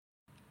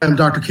I'm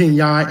Dr. King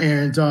Yai,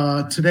 and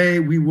today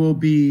we will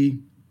be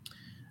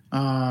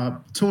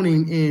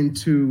tuning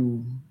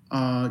into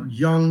a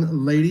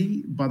young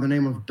lady by the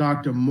name of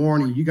Dr.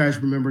 Morney. You guys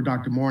remember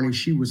Dr. Morney?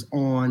 She was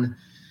on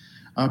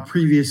a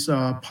previous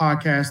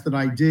podcast that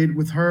I did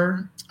with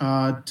her.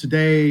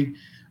 Today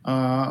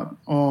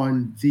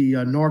on the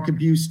Narc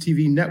Abuse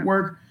TV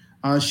network,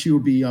 she will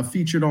be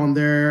featured on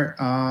there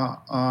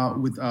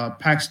with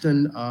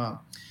Paxton.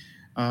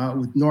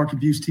 With Narc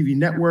Abuse TV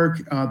Network.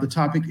 The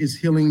topic is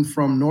healing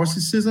from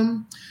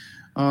narcissism,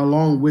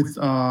 along with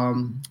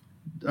Dr.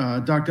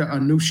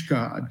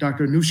 Anushka.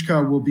 Dr.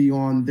 Anushka will be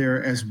on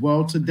there as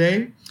well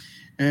today.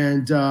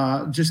 And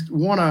just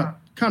want to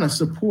kind of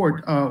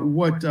support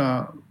what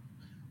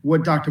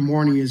Dr.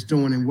 Morney is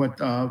doing and what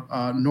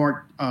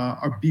Narc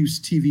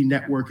Abuse TV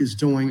Network is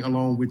doing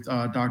along with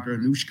Dr.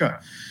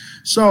 Anushka.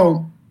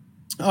 So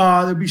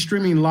they'll be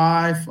streaming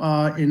live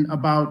in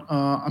about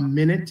a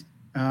minute.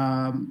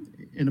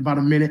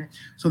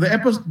 So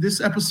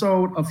this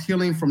episode of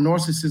Healing from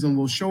Narcissism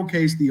will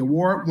showcase the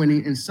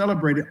award-winning and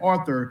celebrated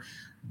author,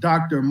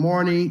 Dr.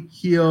 Morney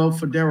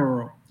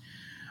Hill-Figueroa.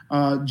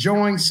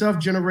 Join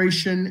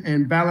self-generation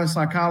and balanced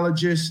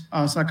psychology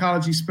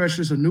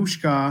specialist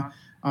Anushka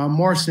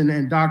Morrison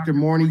and Dr.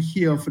 Morney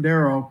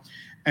Hill-Figueroa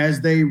as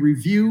they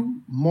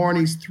review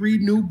Morney's 3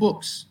 new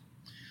books.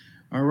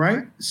 All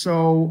right,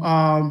 so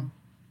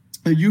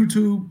the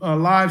YouTube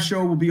live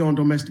show will be on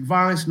domestic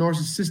violence,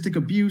 narcissistic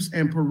abuse,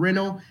 and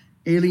parental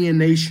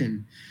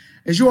alienation.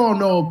 As you all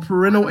know,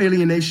 parental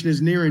alienation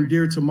is near and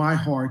dear to my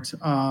heart.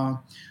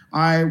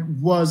 I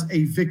was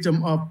a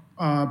victim of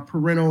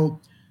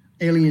parental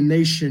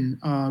alienation,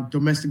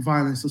 domestic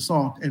violence,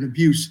 assault, and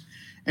abuse.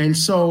 And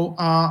so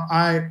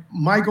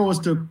my goal is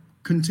to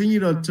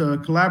continue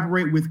to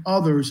collaborate with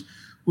others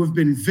who have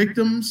been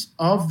victims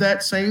of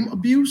that same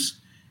abuse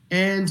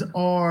and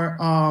or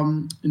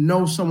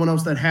know someone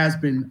else that has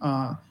been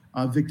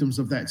victims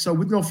of that. So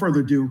with no further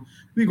ado,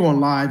 we're going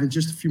live in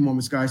just a few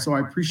moments, guys. So I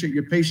appreciate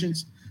your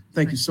patience.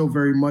 Thank you so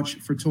very much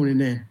for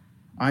tuning in.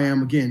 I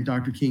am, again,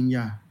 Dr. King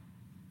Yai.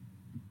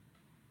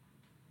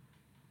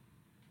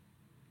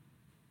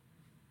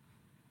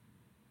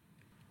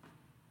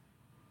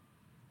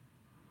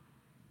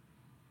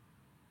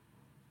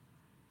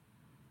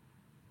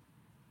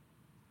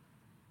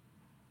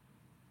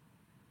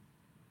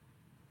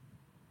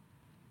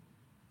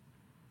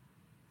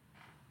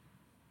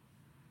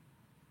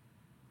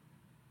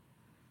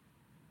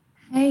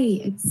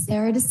 Hey, it's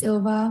Sarah Da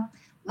Silva,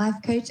 life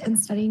coach and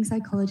studying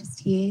psychologist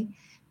here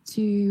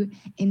to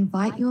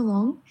invite you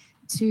along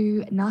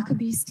to Narc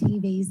Abuse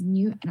TV's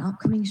new and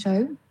upcoming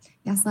show,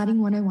 Gaslighting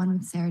 101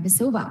 with Sarah Da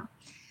Silva.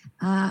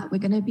 We're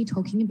going to be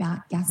talking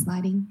about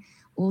gaslighting,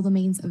 all the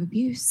means of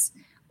abuse,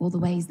 all the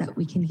ways that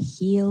we can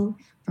heal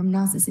from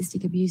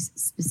narcissistic abuse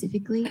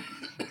specifically,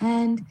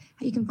 and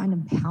how you can find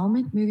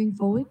empowerment moving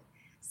forward,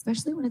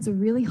 especially when it's a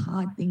really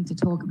hard thing to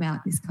talk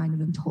about this kind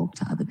of and talk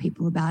to other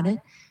people about it,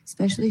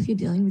 especially if you're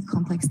dealing with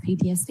complex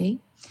PTSD.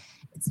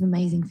 It's an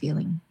amazing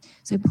feeling.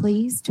 So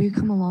please do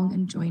come along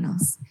and join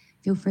us.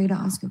 Feel free to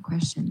ask your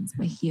questions.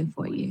 We're here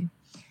for you.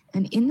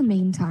 And in the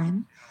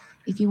meantime,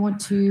 if you want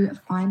to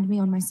find me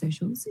on my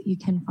socials, you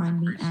can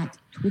find me at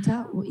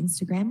Twitter or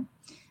Instagram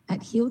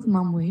at Heal the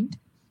Mum Wound.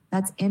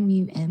 That's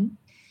MUM.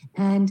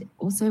 And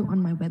also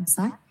on my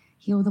website,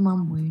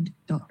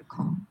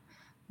 healthemumwound.com.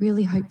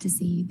 Really hope to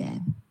see you there.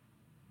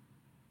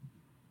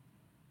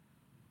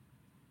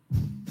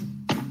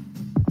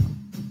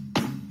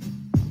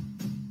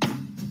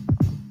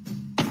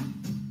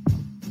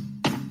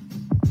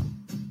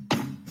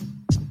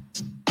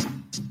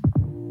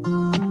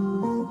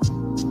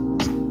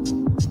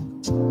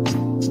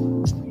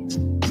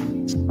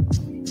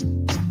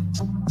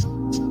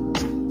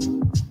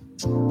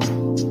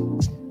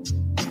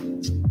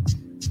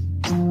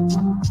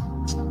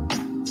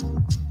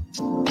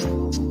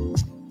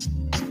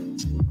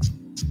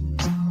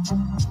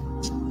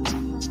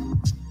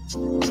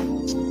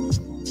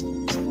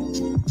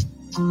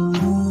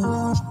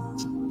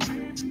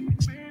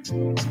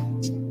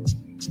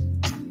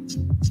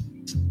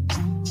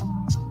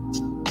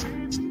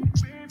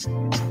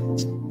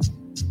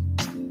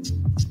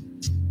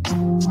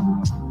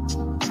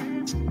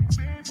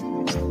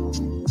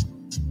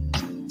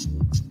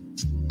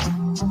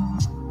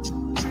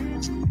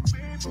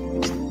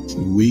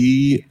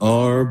 We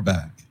are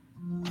back.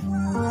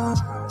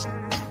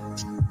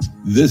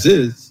 This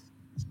is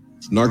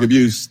Narc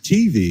Abuse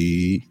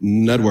TV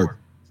Network.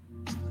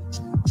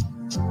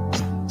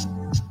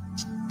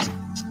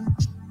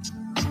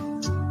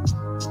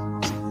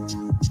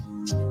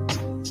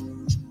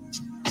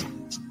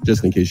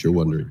 Just in case you're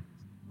wondering.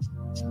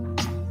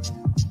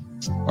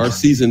 Our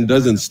season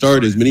doesn't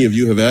start, as many of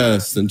you have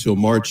asked, until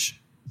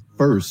March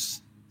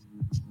 1st.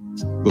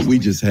 But we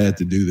just had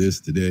to do this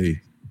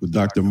today with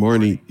Dr.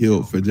 Morney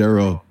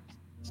Hill-Figueroa,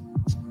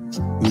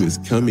 who is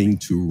coming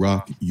to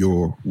rock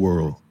your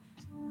world.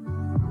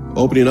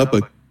 Opening up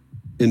an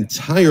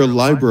entire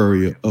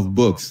library of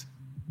books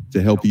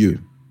to help you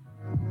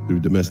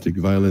through domestic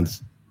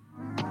violence,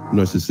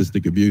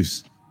 narcissistic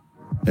abuse,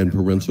 and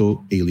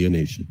parental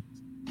alienation.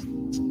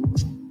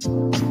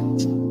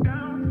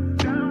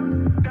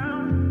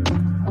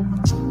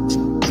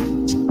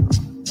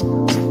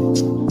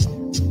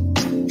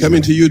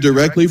 Coming to you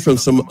directly from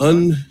some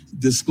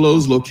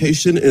undisclosed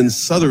location in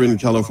Southern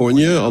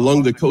California,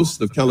 along the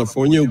coast of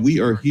California,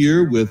 we are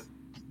here with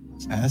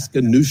Ask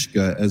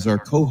Anushka as our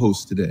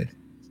co-host today.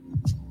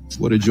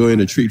 What a joy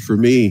and a treat for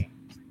me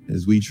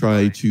as we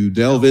try to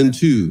delve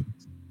into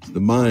the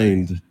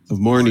mind of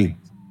Marnie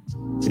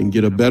and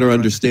get a better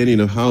understanding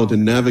of how to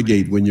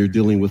navigate when you're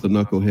dealing with a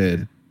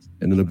knucklehead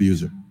and an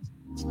abuser.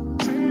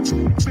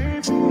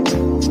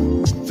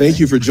 Thank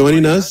you for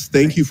joining us.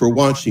 Thank you for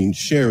watching,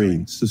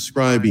 sharing,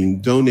 subscribing,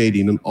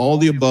 donating, and all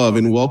the above,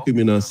 and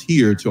welcoming us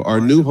here to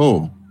our new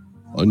home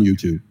on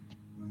YouTube.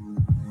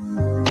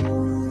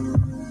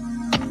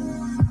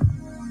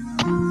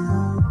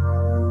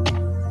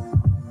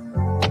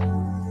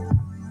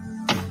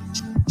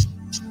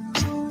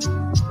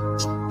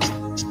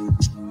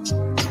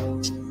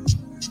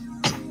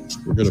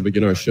 We're going to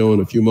begin our show in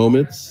a few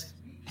moments.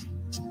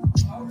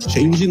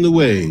 Changing the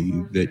way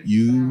that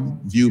you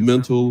view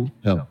mental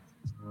health,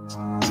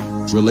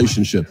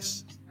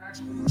 relationships,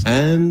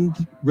 and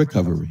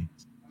recovery.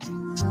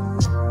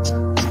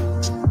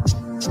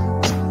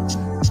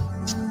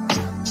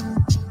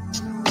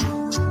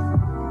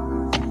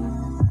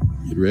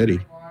 Get ready.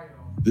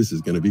 This is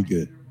going to be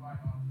good.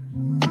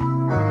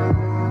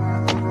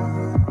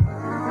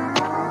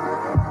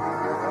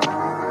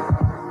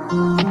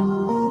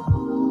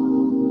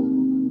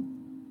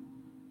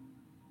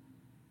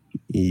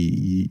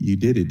 You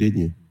did it,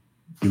 didn't you?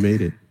 You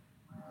made it.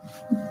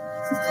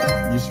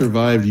 You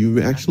survived.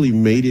 You actually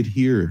made it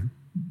here.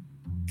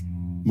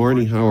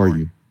 Marnie, how are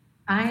you?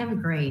 I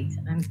am great.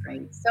 I'm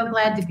great. So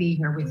glad to be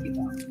here with you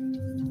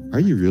both. Are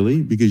you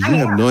really? Because you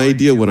have no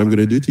idea what I'm going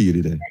to do to you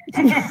today.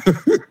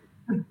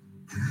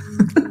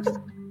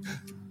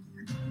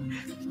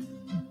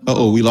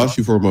 Uh-oh, we lost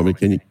you for a moment.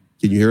 Can you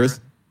hear us?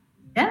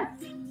 Yeah.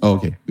 Oh,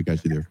 okay. We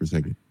got you there for a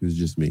second. It was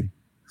just me.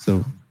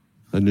 So,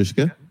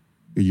 Anushka,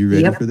 are you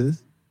ready for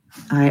this?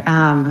 I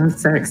am. I'm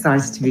so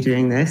excited to be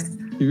doing this.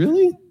 You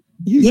really?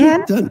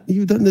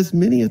 You've done this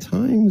many a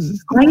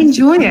times. I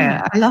enjoy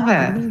it. I love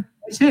it.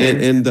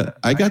 And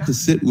I got to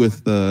sit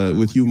with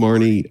you,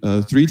 Marnie,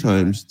 3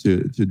 times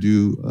to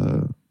do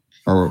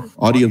our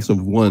audience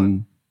of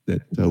one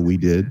that we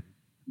did.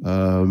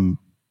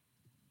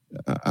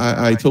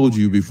 I told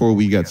you before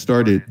we got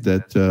started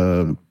that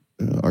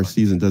our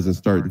season doesn't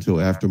start until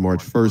after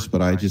March 1st,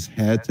 but I just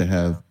had to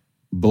have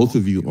both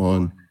of you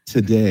on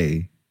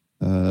today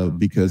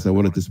because I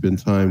wanted to spend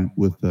time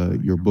with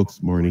your books,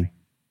 Marnie.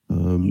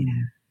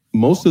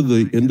 Most of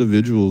the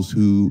individuals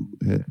who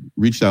had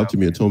reached out to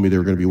me and told me they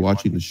were going to be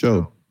watching the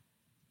show,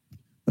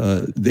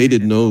 they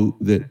didn't know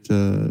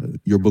that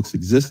your books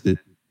existed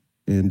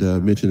and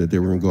mentioned that they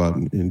were going to go out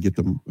and get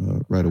them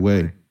right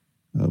away.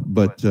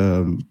 But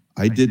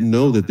I didn't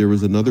know that there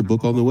was another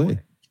book on the way.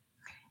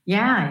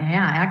 Yeah.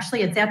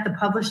 Actually, it's at the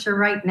publisher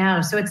right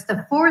now. So it's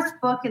the 4th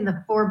book in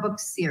the 4-book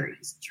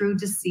series, True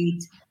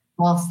Deceit,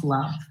 False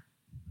Love.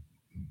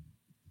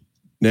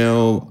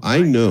 Now,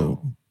 I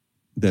know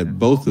that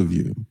both of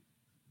you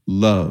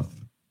love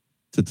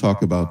to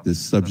talk about this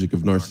subject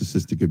of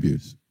narcissistic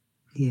abuse.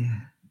 Yeah.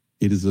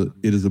 It is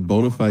a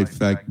bona fide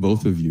fact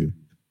both of you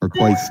are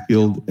quite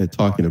skilled at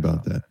talking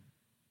about that.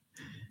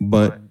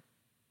 But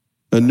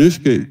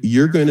Anushka,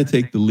 you're going to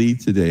take the lead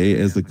today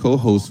as the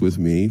co-host with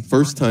me.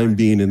 First time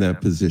being in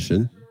that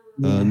position.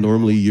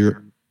 Normally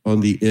you're on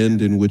the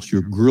end in which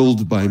you're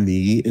grilled by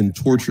me and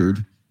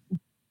tortured.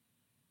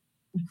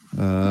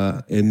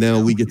 And now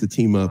we get to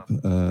team up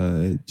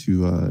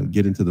to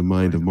get into the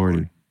mind of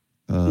Marnie.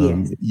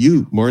 Yes.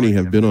 You, Marnie,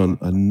 have been on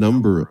a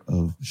number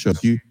of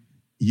shows.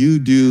 You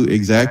do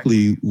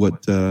exactly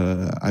what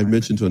I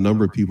mentioned to a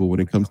number of people when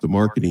it comes to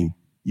marketing.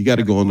 You got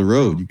to go on the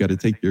road. You got to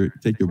take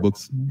your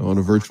books on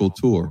a virtual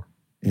tour.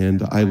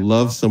 And I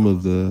love some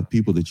of the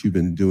people that you've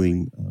been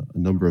doing a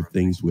number of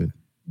things with.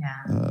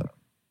 Yeah.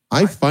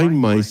 I find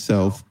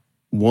myself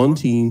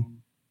wanting,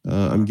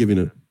 I'm giving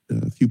a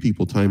few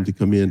people time to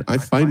come in. I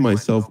find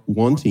myself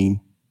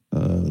wanting,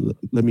 I'm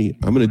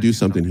going to do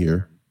something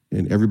here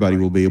and everybody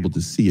will be able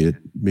to see it.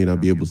 May not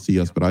be able to see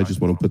us, but I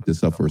just want to put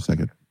this up for a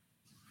second.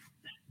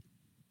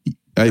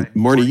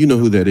 Marnie, you know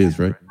who that is,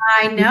 right?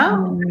 I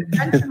know.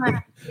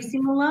 Tracy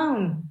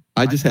Malone.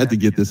 I just had to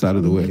get this out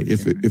of the way.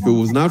 If it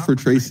was not for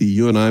Tracy,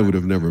 you and I would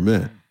have never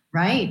met.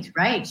 Right.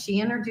 She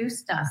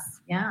introduced us.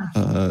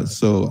 Yeah.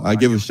 So I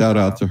give a shout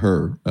out to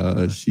her.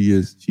 She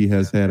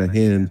has had a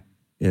hand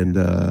in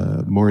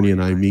Marnie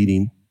and I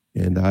meeting,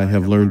 and I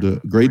have learned a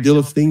great deal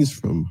of things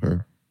from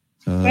her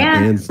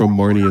and from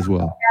Marnie as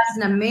well.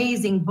 That's an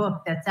amazing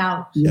book that's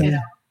out. Yeah. You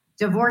know,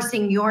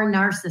 Divorcing Your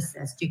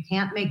Narcissist. You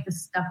can't make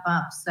this stuff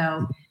up.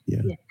 So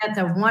that's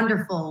a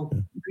wonderful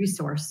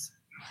resource.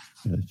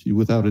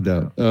 Without a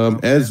doubt.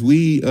 As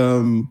we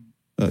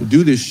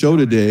do this show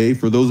today,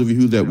 for those of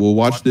you that will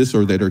watch this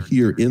or that are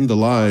here in the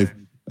live,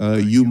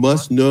 you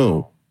must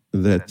know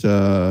that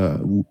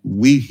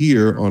we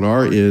here on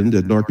our end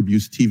at Narc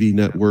Abuse TV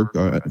Network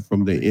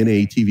from the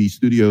NA TV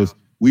studios,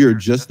 we are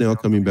just now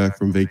coming back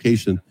from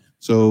vacation.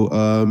 So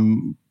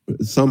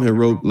some had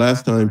wrote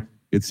last time,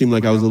 it seemed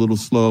like I was a little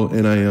slow,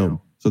 and I am.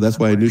 So that's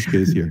why Anushka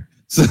is here.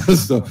 So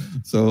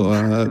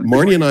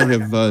Marnie and I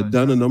have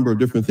done a number of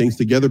different things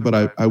together,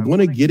 but I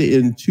want to get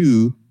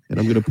into, and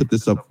I'm going to put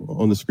this up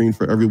on the screen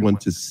for everyone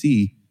to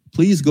see.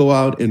 Please go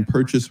out and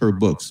purchase her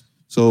books.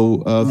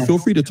 So feel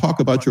free to talk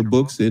about your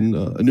books, and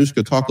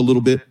Anushka, talk a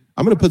little bit.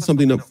 I'm going to put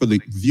something up for the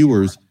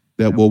viewers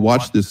that will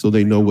watch this so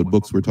they know what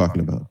books we're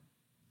talking about.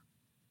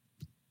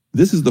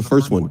 This is the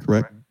first one,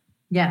 correct?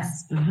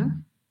 Yes. Mm-hmm.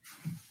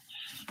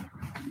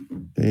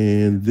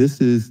 And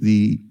this is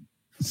the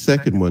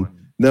second one.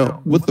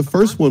 Now, with the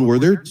first one, were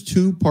there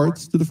two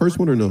parts to the first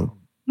one or no?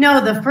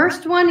 No, the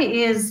first one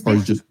is Or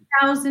just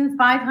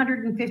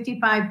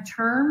 50,555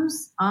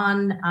 terms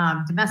on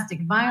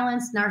domestic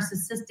violence,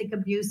 narcissistic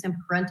abuse, and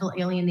parental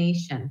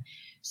alienation.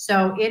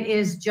 So it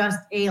is just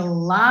a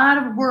lot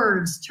of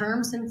words,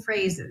 terms, and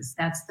phrases.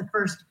 That's the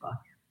first book.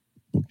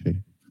 Okay.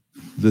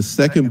 The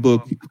second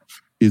book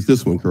is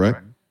this one,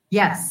 correct?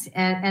 Yes,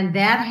 and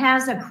that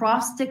has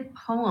acrostic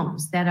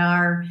poems that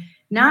are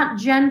not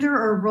gender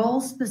or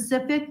role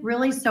specific,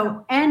 really,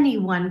 so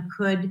anyone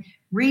could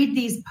read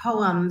these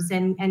poems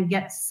and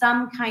get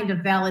some kind of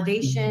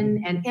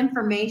validation and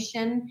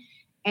information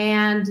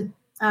and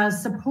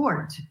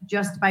support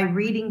just by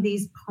reading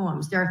these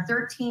poems. There are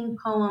 13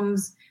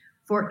 poems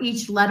for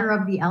each letter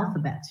of the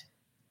alphabet.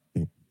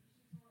 Okay.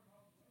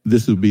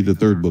 This would be the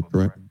third book,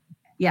 correct?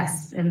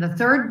 Yes, and the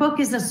third book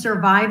is a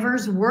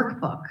survivor's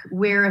workbook,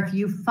 where if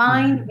you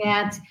find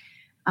that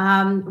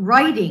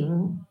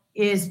writing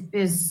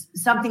is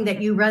something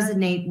that you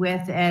resonate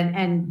with,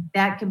 and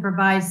that can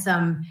provide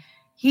some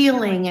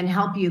healing and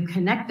help you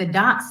connect the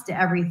dots to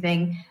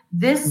everything,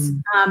 this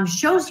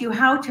shows you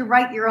how to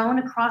write your own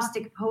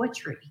acrostic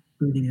poetry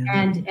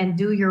and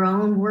do your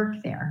own work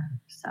there.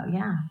 So,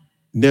 yeah.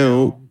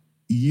 Now,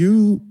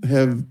 you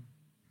have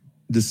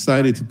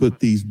decided to put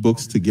these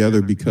books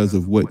together because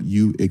of what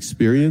you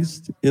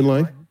experienced in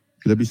life?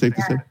 Could that be safe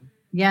to say?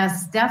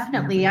 Yes,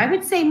 definitely. I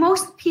would say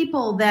most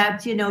people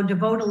that,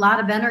 devote a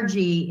lot of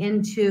energy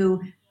into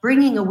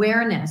bringing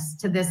awareness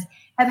to this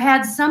have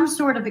had some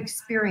sort of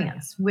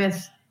experience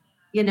with,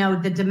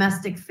 the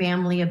domestic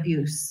family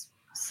abuse.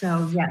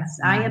 So yes,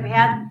 I have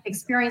had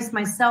experience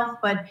myself,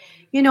 but,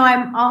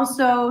 I'm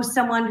also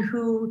someone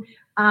who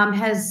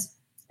has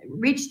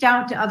reached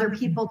out to other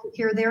people to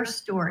hear their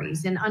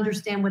stories and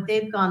understand what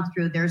they've gone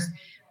through. There's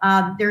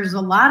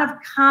a lot of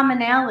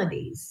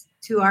commonalities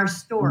to our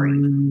story.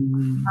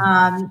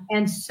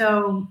 And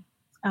so,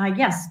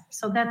 yes,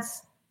 so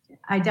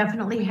I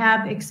definitely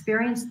have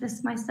experienced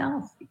this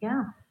myself.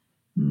 Yeah.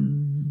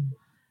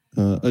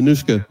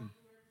 Anushka,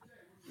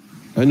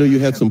 I know you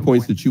had some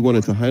points that you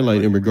wanted to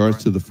highlight in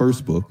regards to the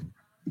first book.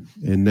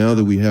 And now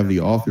that we have the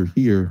author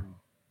here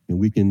and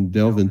we can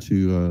delve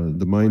into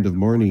the mind of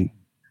Marnie,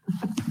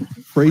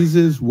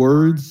 phrases,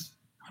 words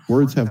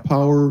have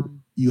power.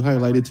 You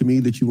highlighted to me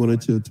that you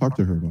wanted to talk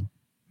to her about.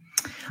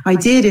 I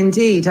did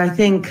indeed. I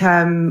think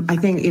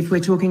if we're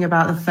talking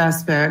about the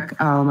first book,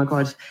 oh my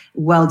God,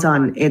 well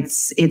done.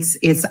 It's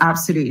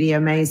absolutely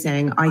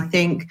amazing. I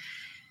think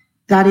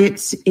that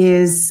it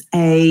is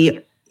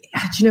do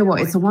you know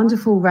what? It's a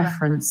wonderful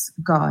reference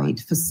guide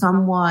for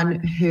someone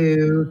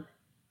who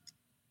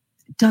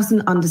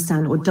doesn't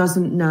understand or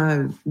doesn't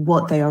know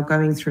what they are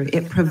going through.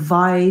 It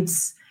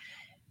provides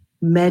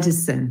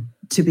medicine,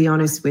 to be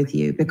honest with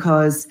you,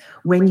 because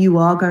when you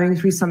are going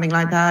through something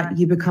like that,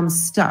 you become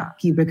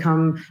stuck. You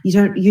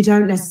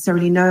don't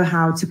necessarily know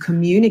how to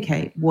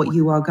communicate what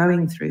you are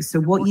going through. So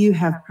what you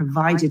have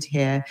provided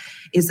here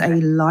is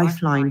a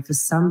lifeline for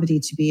somebody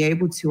to be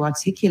able to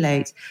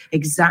articulate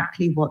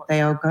exactly what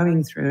they are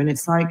going through. And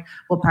it's like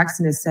what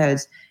Paxton has said,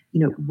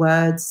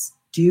 words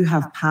do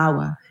have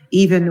power.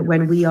 Even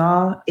when we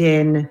are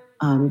in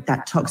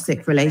that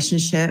toxic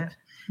relationship,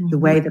 the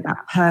way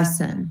that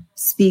person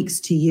speaks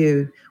to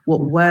you, what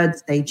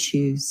words they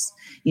choose,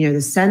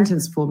 the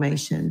sentence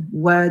formation,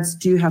 words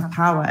do have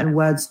power and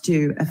words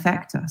do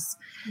affect us.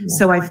 Yeah.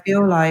 So I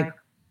feel like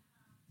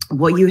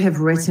what you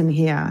have written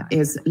here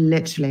is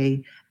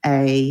literally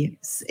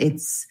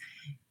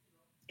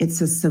it's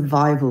a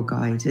survival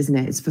guide, isn't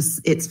it?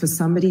 It's for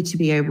somebody to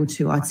be able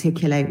to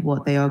articulate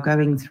what they are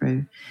going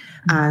through.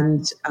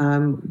 And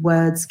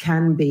words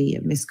can be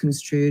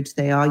misconstrued.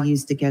 They are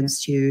used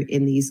against you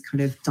in these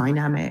kind of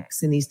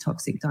dynamics, in these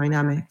toxic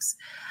dynamics.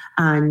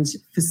 And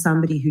for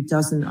somebody who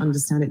doesn't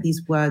understand it,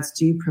 these words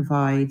do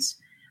provide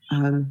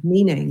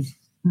meaning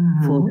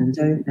for them,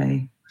 don't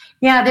they?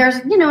 Yeah, there's,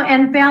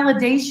 and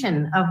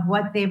validation of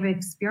what they've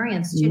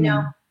experienced,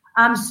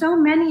 so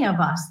many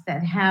of us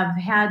that have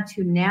had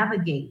to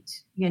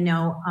navigate,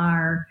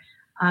 our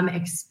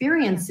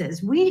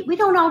experiences. We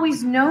don't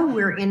always know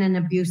we're in an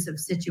abusive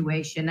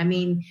situation. I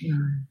mean,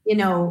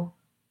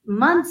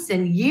 months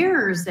and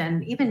years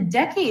and even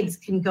decades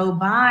can go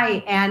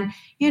by. And,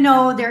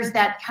 there's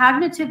that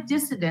cognitive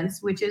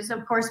dissonance, which is,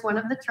 of course, one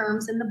of the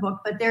terms in the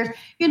book. But there's,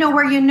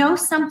 where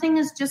something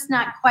is just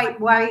not quite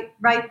right,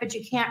 but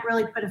you can't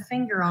really put a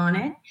finger on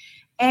it.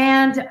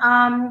 And,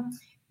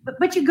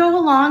 but you go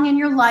along in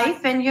your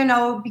life and,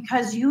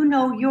 because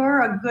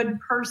you're a good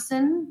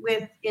person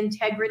with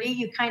integrity,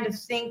 you kind of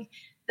think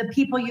the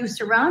people you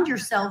surround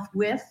yourself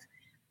with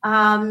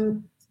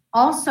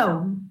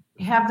also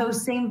have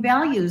those same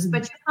values.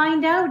 But you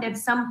find out at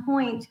some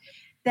point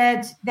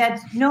that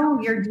no,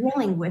 you're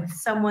dealing with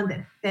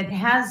someone that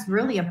has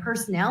really a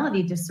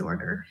personality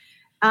disorder.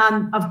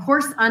 Of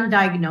course,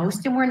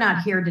 undiagnosed, and we're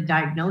not here to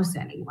diagnose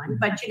anyone,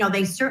 but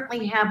they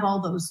certainly have all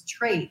those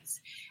traits.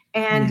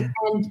 And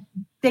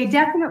they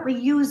definitely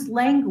use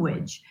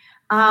language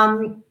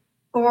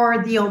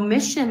or the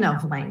omission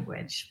of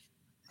language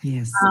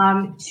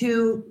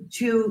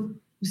to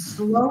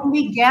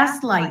slowly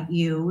gaslight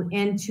you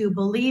into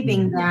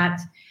believing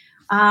that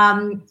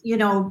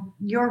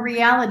your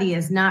reality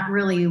is not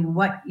really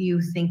what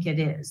you think it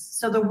is.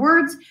 So the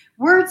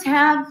words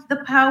have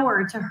the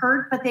power to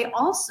hurt, but they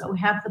also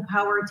have the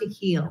power to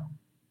heal.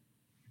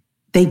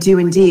 They do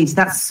indeed.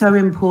 That's so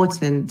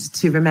important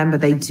to remember.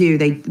 They do.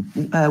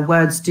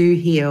 Words do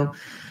heal,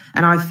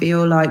 and I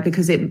feel like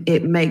because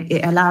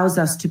it allows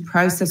us to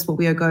process what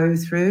we are going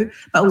through,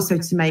 but also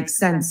to make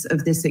sense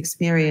of this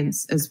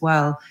experience as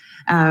well.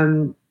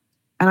 And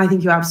I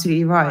think you're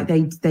absolutely right.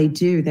 They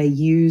do. They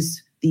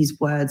use these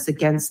words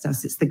against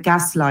us. It's the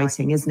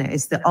gaslighting, isn't it?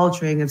 It's the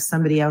altering of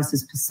somebody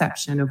else's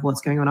perception of what's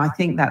going on. I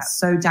think that's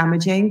so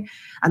damaging,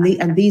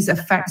 and these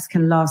effects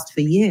can last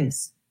for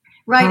years.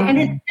 Right. And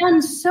it's done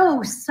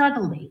so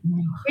subtly.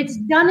 It's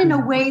done in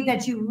a way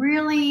that you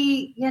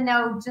really,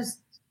 just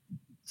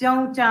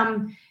don't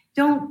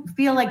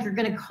feel like you're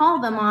going to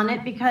call them on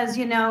it because,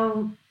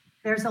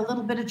 there's a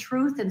little bit of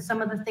truth in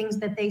some of the things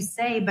that they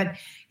say. But,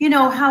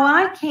 how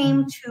I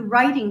came to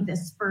writing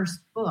this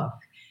first book,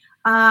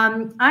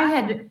 I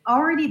had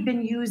already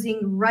been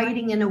using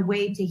writing in a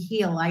way to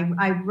heal.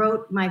 I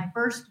wrote, my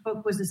first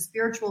book was a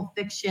spiritual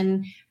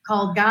fiction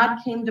called God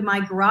Came to My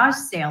Garage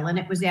Sale. And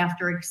it was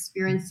after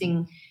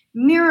experiencing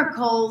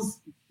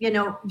miracles,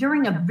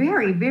 during a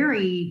very,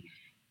 very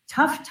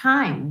tough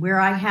time where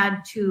I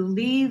had to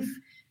leave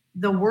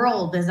the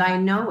world as I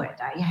know it.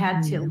 I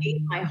had to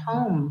leave my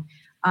home.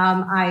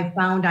 I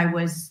found I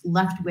was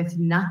left with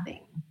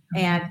nothing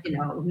and,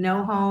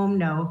 no home,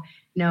 no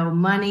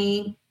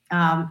money.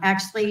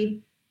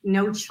 Actually,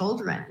 no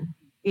children,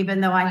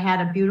 even though I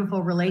had a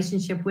beautiful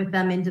relationship with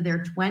them into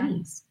their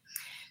 20s.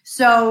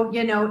 So,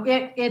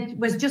 it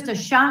was just a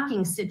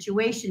shocking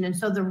situation. And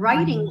so the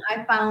writing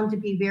I found to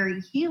be very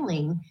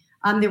healing.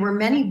 There were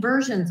many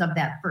versions of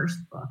that first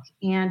book.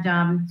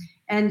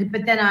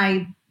 But then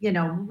I,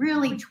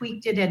 really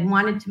tweaked it and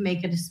wanted to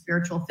make it a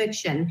spiritual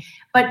fiction.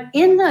 But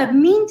in the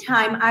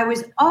meantime, I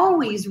was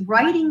always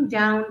writing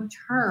down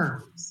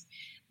terms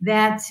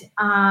that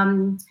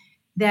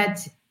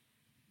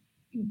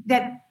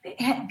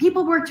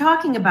people were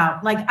talking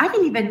about. Like, I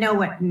didn't even know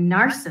what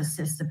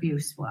narcissist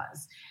abuse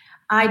was.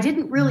 I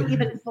didn't really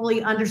even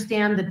fully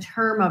understand the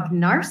term of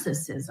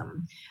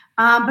narcissism.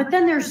 But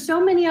then there's so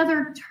many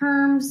other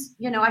terms,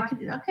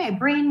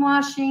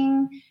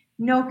 brainwashing,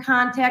 no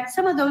contact.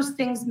 Some of those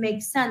things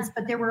make sense,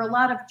 but there were a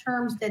lot of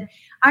terms that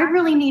I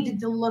really needed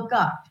to look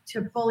up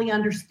to fully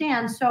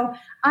understand. So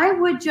I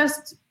would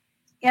just,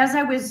 as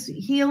I was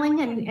healing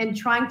and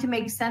trying to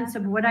make sense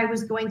of what I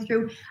was going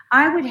through,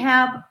 I would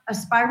have a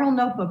spiral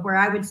notebook where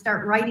I would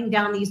start writing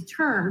down these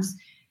terms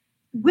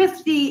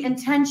with the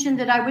intention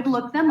that I would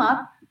look them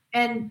up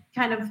and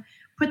kind of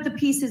put the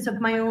pieces of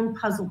my own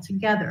puzzle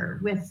together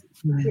with,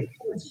 it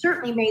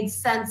certainly made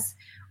sense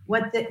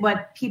what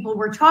people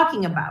were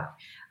talking about.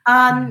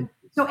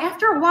 So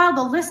after a while,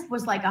 the list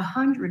was like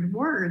 100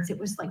 words. It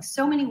was like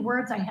so many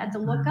words I had to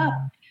look up,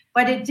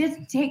 but it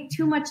didn't take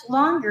too much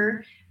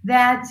longer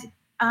that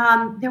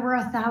there were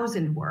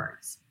 1,000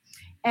 words.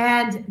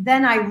 And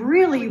then I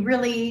really,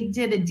 really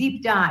did a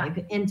deep dive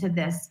into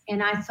this.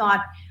 And I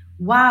thought,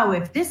 wow,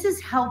 if this is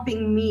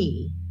helping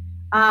me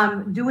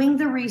doing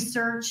the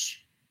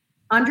research,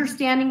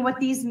 understanding what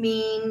these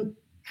mean,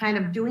 kind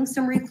of doing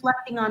some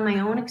reflecting on my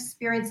own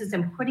experiences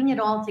and putting it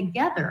all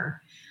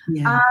together,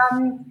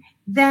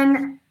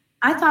 then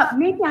I thought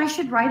maybe I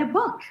should write a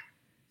book.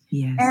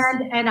 Yes.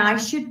 And I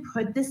should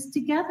put this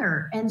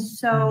together. And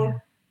so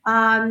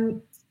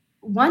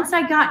once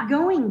I got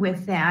going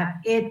with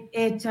that, it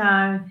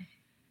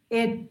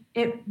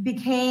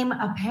became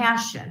a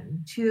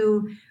passion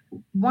to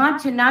want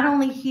to not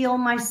only heal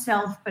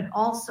myself, but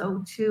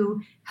also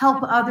to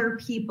help other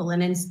people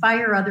and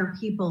inspire other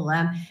people,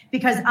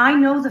 because I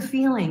know the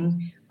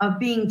feeling of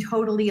being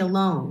totally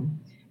alone.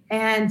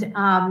 And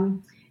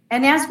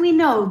as we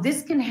know,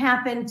 this can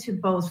happen to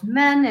both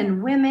men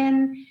and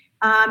women.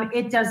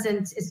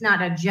 It's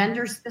not a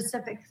gender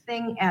specific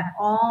thing at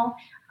all.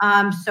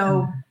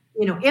 So,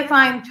 if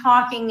I'm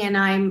talking and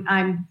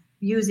I'm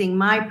using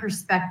my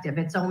perspective,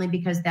 it's only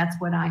because that's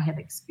what I have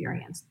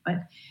experienced.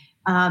 But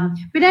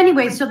But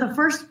anyway, so the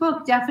first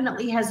book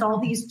definitely has all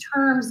these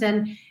terms,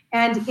 and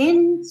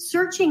in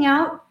searching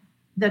out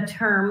the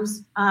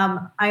terms,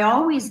 I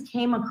always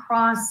came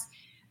across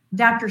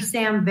Dr.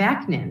 Sam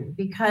Vaknin,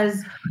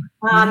 because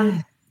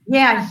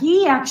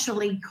he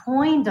actually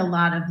coined a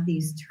lot of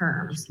these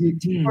terms. He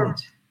did.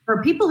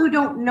 For people who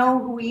don't know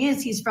who he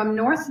is, he's from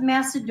North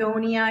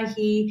Macedonia.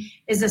 He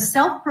is a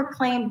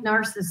self-proclaimed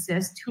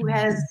narcissist who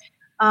is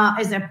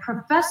a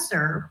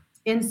professor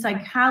in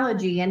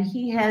psychology, and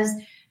he has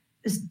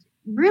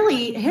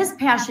really, his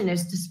passion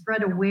is to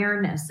spread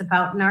awareness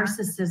about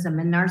narcissism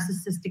and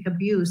narcissistic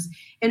abuse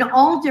in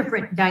all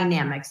different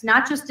dynamics,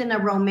 not just in a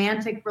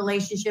romantic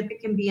relationship.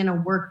 It can be in a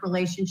work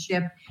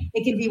relationship.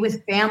 It can be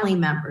with family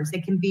members.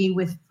 It can be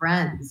with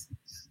friends.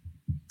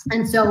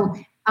 And so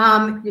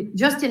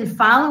just in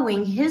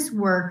following his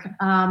work,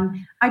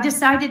 I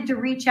decided to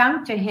reach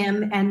out to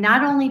him. And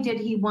not only did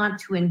he want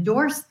to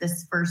endorse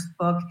this first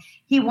book,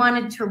 he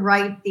wanted to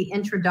write the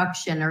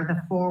introduction or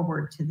the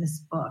foreword to this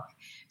book.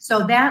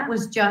 So that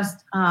was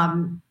just,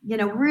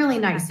 really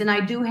nice. And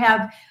I do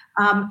have,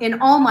 in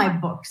all my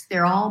books,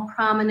 they're all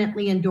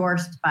prominently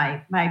endorsed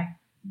by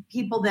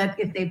people that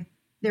if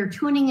they're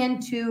tuning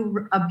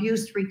into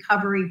abuse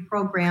recovery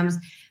programs,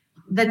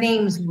 the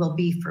names will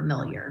be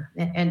familiar.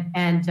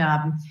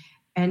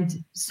 And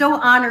so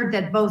honored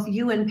that both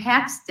you and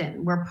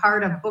Paxton were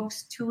part of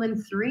books 2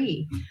 and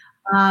 3.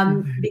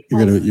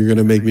 You're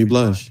gonna make me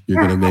blush.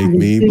 You're gonna make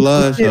me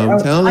blush. I'm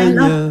telling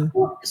you.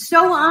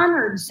 So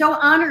honored,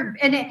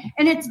 and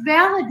it's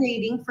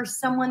validating for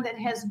someone that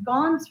has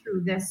gone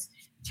through this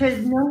to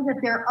know that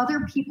there are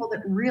other people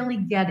that really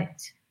get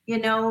it.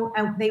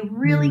 They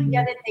really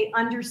get it. They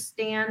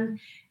understand,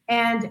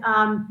 and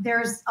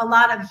there's a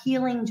lot of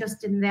healing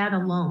just in that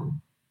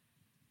alone.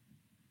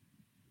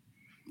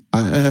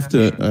 I have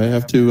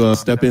to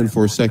step in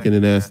for a second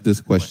and ask this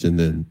question.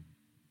 Then,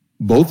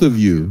 both of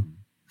you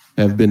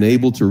have been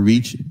able to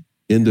reach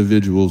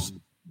individuals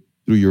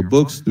through your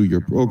books, through your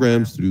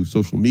programs, through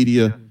social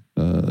media,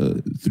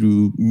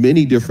 through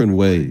many different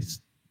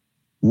ways.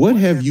 What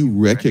have you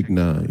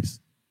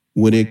recognized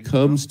when it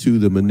comes to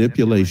the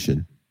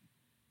manipulation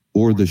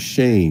or the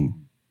shame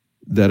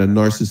that a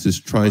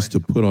narcissist tries to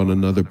put on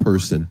another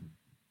person?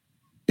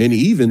 And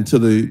even to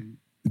the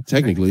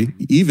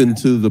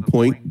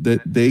point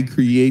that they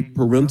create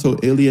parental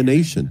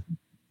alienation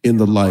in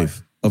the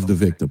life of the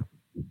victim.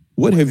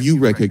 What have you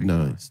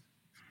recognized?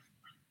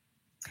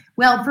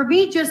 Well, for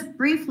me, just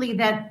briefly,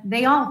 that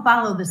they all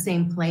follow the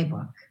same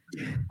playbook.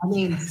 I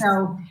mean,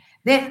 so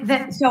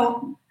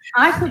so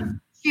I could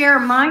share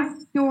my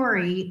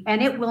story,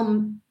 and it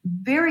will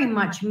very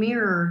much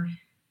mirror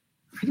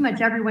pretty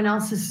much everyone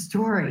else's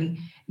story.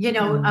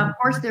 Of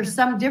course, there's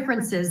some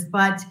differences,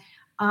 but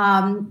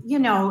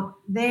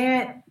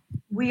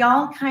we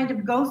all kind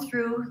of go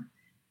through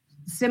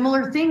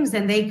similar things,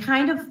 and they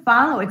kind of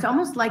follow. It's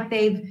almost like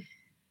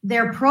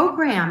they're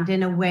programmed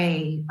in a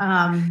way.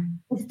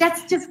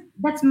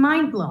 That's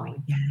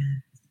mind-blowing. Yeah.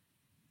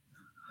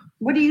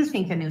 What do you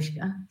think,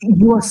 Anushka?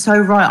 You are so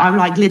right. I'm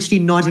like literally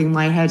nodding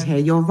my head here.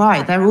 You're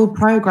right. They're all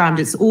programmed.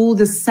 It's all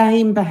the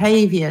same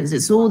behaviors.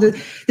 It's all the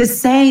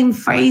same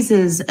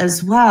phrases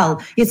as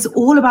well. It's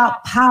all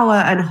about power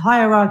and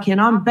hierarchy, and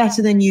I'm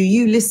better than you.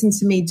 You listen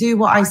to me, do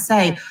what I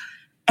say.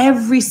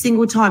 Every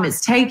single time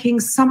it's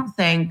taking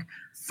something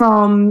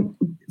from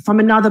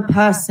another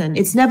person.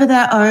 It's never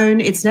their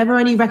own. It's never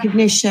any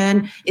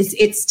recognition.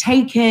 It's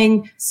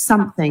taking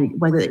something,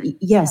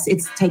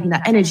 it's taking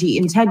that energy,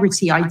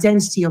 integrity,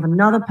 identity of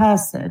another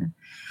person.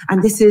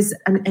 And this is,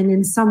 and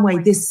in some way,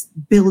 this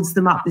builds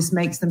them up. This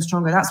makes them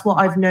stronger. That's what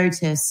I've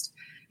noticed,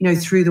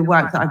 through the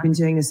work that I've been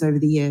doing this over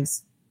the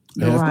years.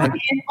 Right.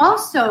 And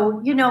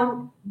also,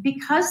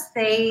 because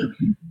they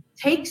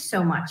take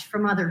so much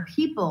from other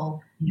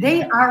people,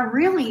 they are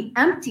really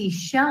empty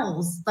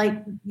shells.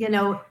 Like,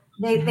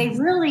 they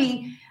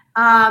really,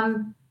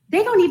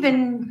 they don't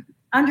even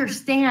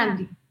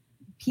understand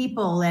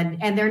people,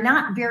 and they're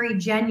not very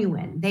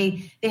genuine.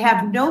 They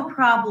have no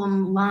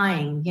problem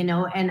lying,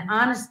 and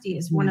honesty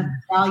is one of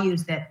the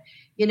values that,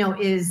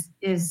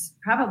 is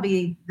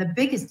probably the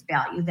biggest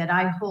value that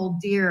I hold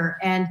dear.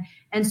 And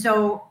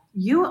so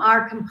you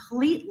are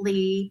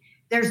completely,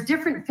 there's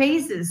different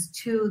phases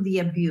to the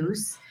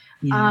abuse.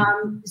 Yeah.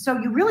 So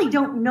you really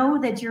don't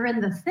know that you're in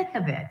the thick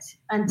of it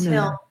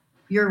until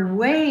you're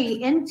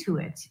way into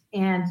it.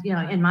 And,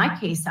 in my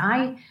case,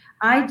 I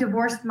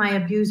divorced my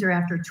abuser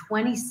after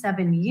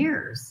 27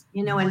 years,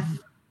 and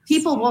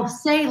people will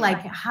say,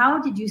 like,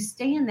 how did you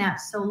stay in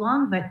that so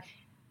long? But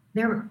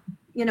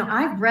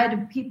I've read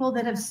of people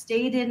that have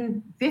stayed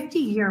in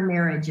 50-year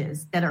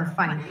marriages that are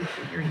finally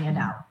figuring it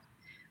out.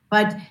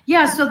 But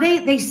so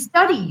they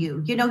study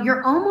you.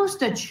 You're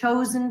almost a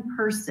chosen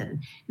person.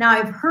 Now,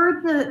 I've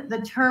heard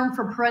the term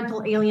for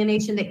parental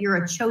alienation that you're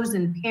a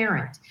chosen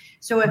parent.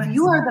 So if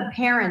you are the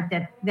parent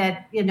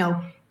that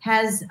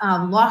has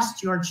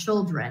lost your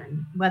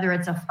children, whether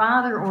it's a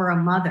father or a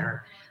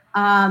mother,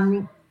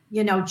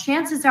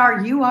 chances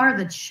are you are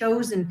the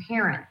chosen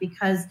parent,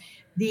 because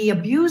the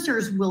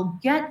abusers will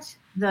get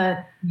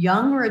the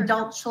young or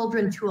adult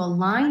children to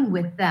align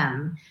with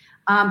them,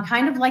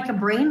 kind of like a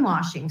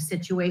brainwashing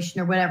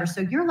situation or whatever.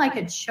 So you're like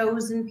a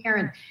chosen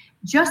parent,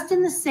 just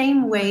in the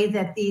same way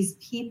that these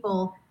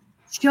people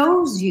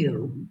chose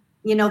you.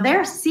 You know,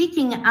 they're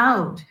seeking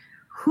out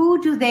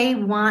who do they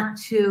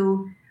want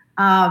to,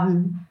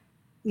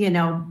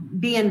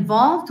 be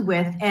involved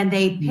with, and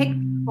they pick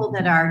people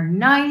that are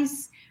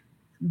nice,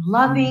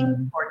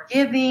 loving,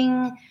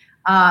 forgiving,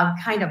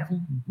 kind of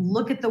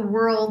look at the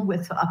world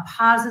with a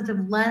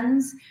positive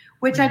lens,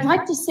 which I'd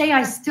like to say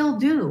I still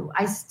do.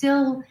 I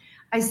still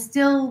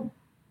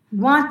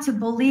want to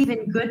believe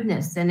in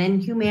goodness and in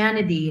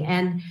humanity,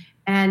 and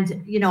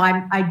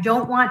I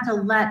don't want to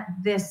let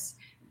this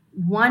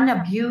one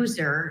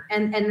abuser,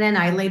 and then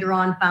I later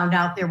on found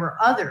out there were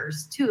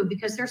others too,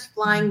 because there's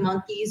flying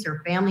monkeys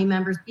or family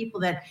members,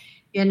 people that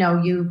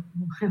you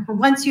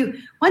once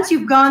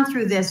you've gone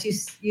through this,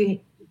 you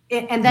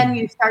and then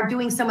you start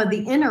doing some of the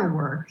inner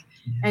work,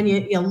 and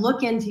you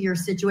look into your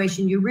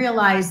situation, you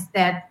realize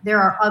that there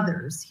are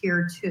others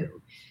here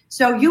too.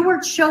 So you were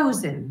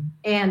chosen,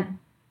 and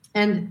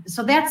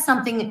so that's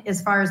something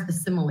as far as the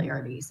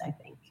similarities, I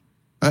think.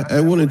 I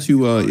wanted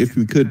to, if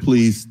we could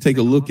please take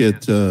a look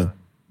at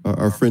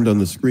our friend on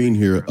the screen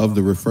here of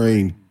the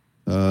refrain,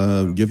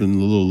 giving a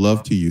little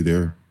love to you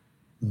there,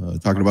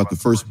 talking about the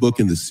first book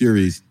in the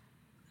series.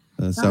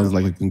 Sounds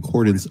like a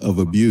concordance of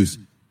abuse.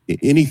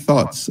 Any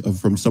thoughts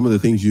from some of the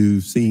things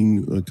you've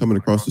seen coming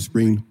across the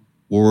screen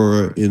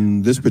or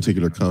in this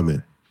particular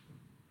comment?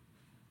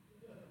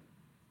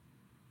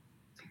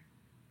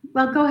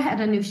 Well, go ahead,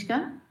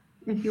 Anushka,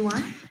 if you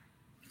want.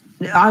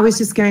 I was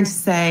just going to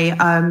say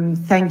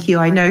thank you.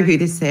 I know who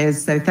this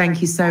is, so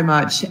thank you so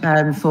much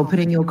for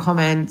putting your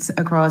comments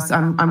across.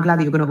 I'm glad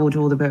that you're going to order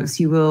all the books.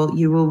 You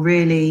will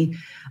really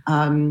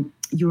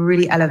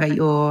elevate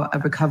your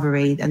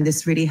recovery, and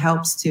this really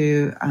helps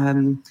to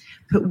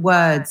put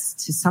words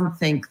to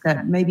something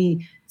that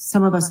maybe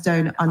some of us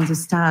don't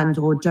understand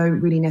or don't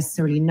really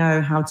necessarily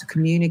know how to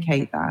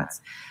communicate that.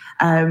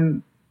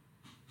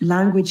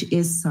 Language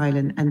is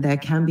silent and there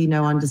can be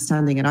no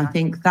understanding. And I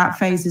think that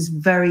phase is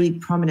very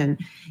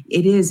prominent.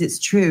 It's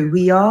true.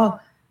 We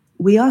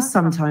are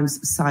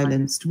sometimes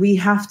silenced. We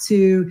have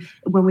to,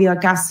 when we are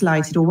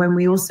gaslighted, or when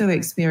we also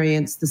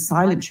experience the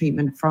silent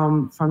treatment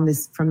from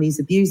these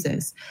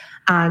abusers.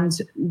 And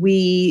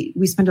we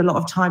spend a lot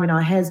of time in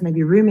our heads,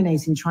 maybe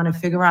ruminating, trying to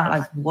figure out,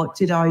 like, what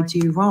did I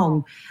do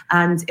wrong?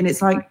 And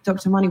it's like,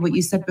 Dr. Marnie, what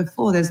you said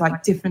before, there's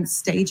like different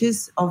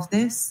stages of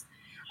this.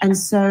 And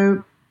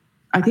so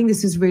I think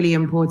this is really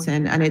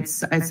important, and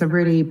it's a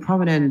really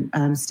prominent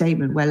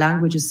statement. Where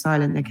language is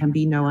silent, there can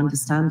be no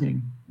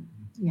understanding.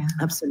 Yeah,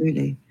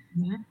 absolutely.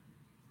 Yeah.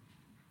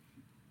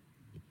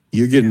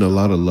 You're getting a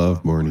lot of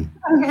love, Marnie.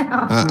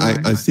 Yeah.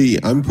 I see.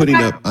 I'm putting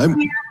up.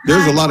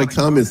 There's a lot of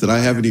comments that I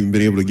haven't even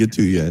been able to get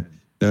to yet.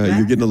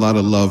 You're getting a lot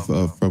of love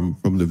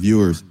from the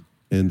viewers,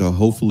 and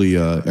hopefully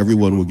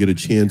everyone will get a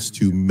chance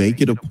to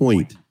make it a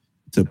point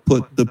to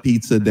put the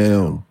pizza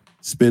down.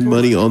 Spend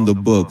money on the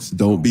books.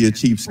 Don't be a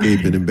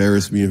cheapskate and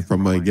embarrass me in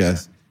front of my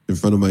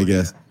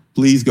guests.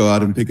 Please go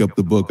out and pick up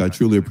the book. I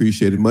truly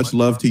appreciate it. Much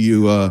love to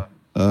you,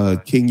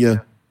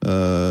 Kenya,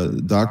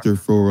 Dr.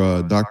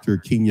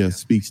 Kenya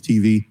Speaks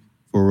TV,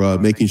 for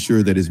making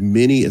sure that as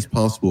many as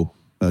possible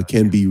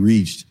can be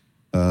reached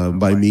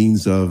by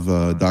means of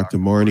Dr.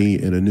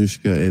 Marnie and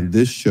Anushka and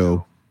this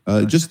show.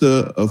 Just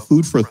a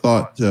food for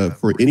thought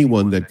for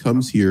anyone that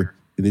comes here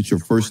and it's your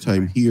first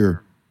time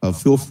here.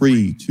 Feel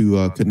free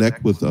to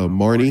connect with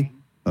Marnie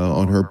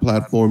on her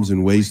platforms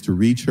and ways to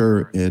reach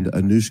her, and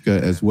Anushka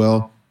as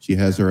well. She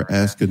has her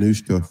Ask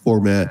Anushka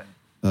format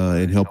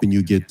in helping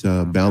you get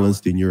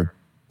balanced in your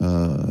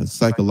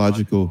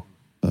psychological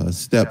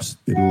steps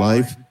in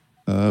life.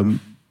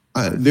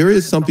 There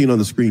is something on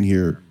the screen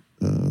here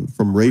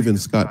from Raven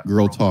Scott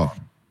Girl Talk.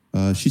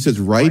 She says,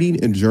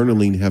 writing and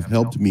journaling have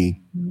helped me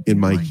in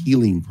my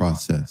healing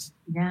process.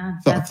 Yeah.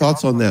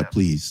 Thoughts on that,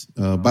 please.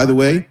 By the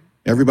way,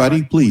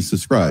 everybody, please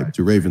subscribe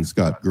to Raven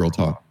Scott Girl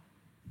Talk.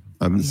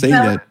 I'm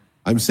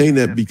saying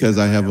that because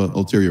I have an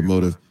ulterior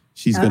motive.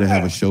 She's going to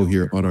have a show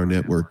here on our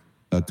network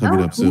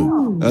coming up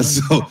soon.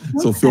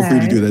 So feel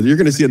free to do that. You're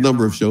going to see a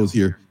number of shows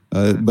here.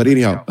 But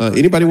anyhow,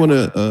 anybody want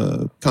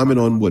to comment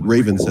on what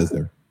Raven says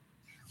there?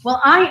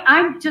 Well,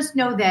 I just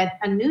know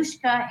that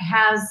Anushka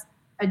has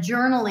a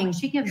journaling.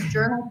 She gives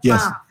journal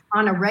prompts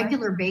on a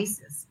regular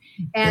basis.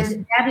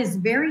 And that is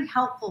very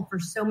helpful for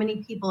so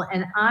many people.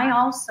 And I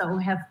also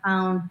have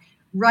found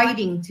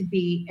writing to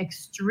be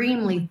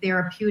extremely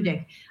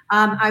therapeutic.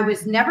 I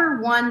was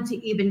never one to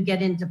even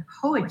get into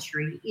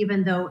poetry,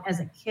 even though as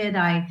a kid,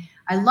 I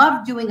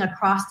loved doing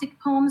acrostic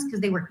poems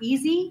because they were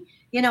easy,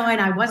 and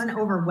I wasn't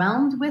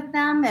overwhelmed with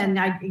them, and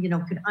I,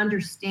 could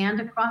understand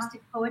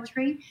acrostic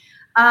poetry.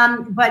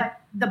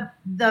 But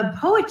the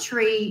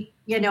poetry,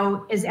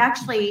 is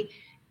actually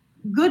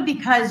good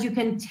because you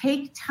can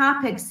take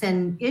topics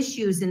and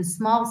issues in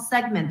small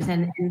segments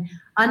and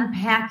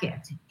unpack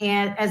it,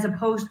 and as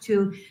opposed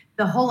to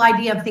the whole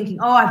idea of thinking,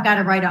 oh, I've got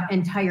to write an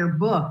entire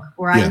book,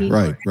 or I need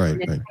to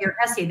write an entire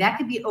essay. That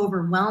could be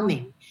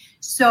overwhelming.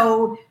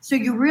 So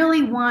you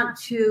really want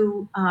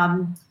to,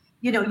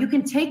 you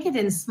can take it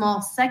in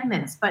small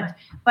segments, but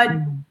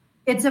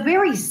it's a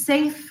very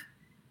safe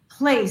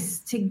place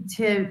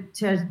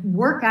to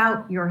work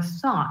out your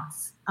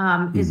thoughts,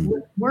 is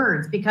with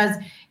words, because,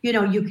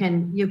 you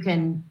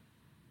can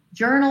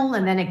journal,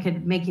 and then it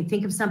could make you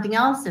think of something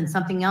else, and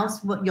something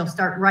else, you'll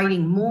start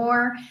writing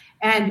more,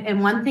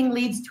 and one thing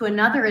leads to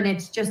another, and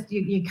it's just,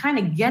 you kind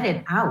of get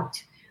it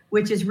out,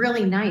 which is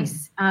really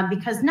nice,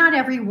 because not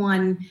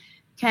everyone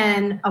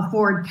can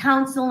afford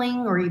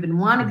counseling or even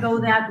want to go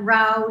that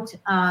route.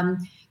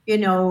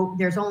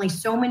 There's only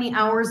so many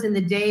hours in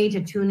the day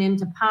to tune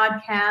into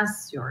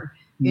podcasts or,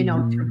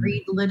 to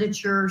read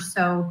literature.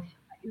 So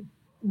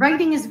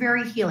writing is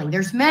very healing.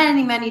 There's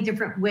many, many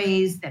different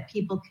ways that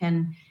people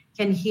can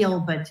heal,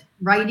 but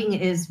writing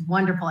is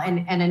wonderful.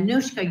 And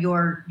Anushka,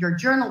 your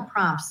journal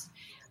prompts,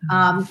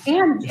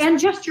 and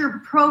just your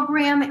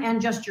program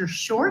and just your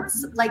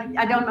shorts, like,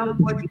 I don't know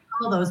what you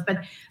call those,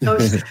 but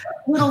those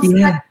little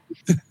steps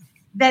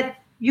that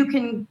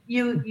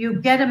you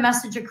get a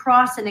message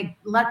across, and it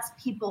lets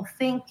people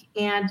think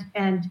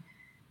and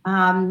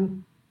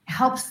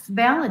helps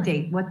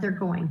validate what they're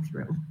going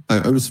through.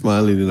 I'm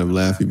smiling and I'm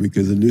laughing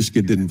because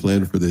Anushka didn't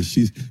plan for this.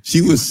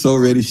 She was so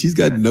ready. She's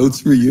got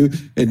notes for you,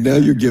 and now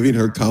you're giving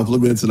her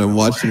compliments, and I'm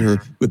watching her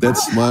with that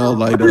smile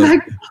light up.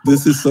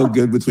 This is so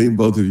good between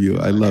both of you.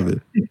 I love it.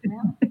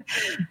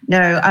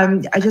 No,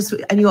 and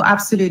you're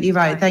absolutely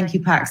right. Thank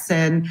you,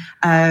 Paxton.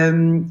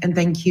 And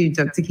thank you,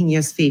 Dr.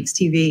 Kingia Speaks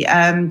TV.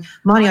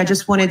 Marnie, I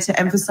just wanted to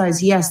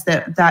emphasize, yes,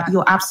 that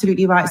you're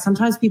absolutely right.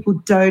 Sometimes people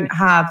don't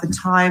have the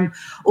time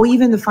or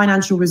even the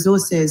financial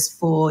resources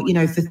for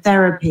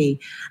therapy.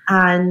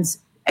 And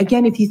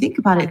again, if you think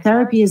about it,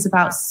 therapy is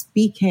about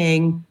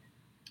speaking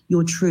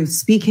your truth,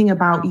 speaking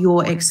about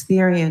your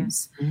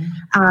experience.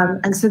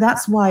 And so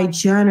that's why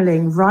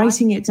journaling,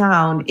 writing it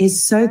down,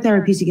 is so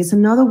therapeutic. It's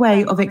another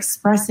way of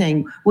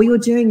expressing. What you're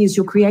doing is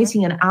you're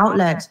creating an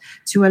outlet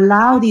to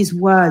allow these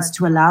words,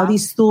 to allow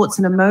these thoughts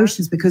and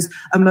emotions, because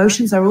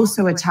emotions are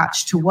also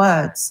attached to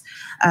words.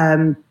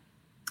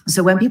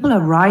 So when people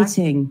are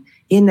writing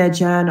in their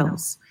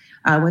journals,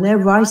 when they're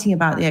writing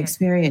about the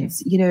experience,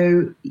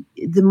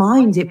 the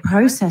mind, it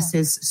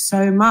processes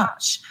so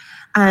much.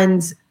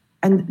 And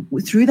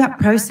through that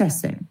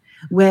processing,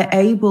 we're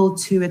able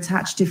to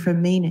attach different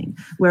meaning.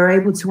 We're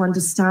able to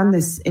understand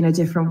this in a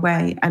different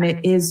way. And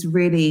it is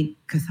really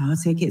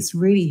cathartic. It's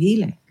really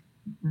healing.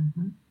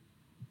 Mm-hmm.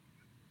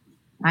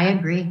 I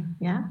agree.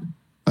 Yeah.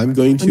 I'm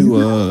going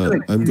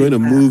to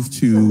move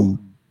to,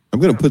 I'm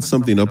going to put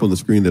something up on the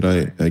screen that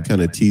I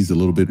kind of teased a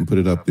little bit and put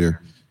it up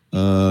there.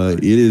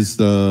 It is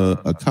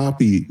a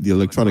copy, the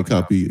electronic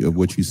copy of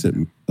what you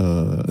sent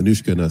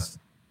Anushka and us,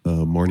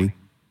 Marnie.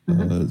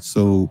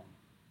 So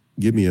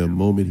give me a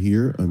moment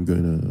here. I'm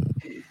going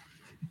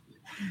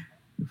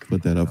to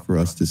put that up for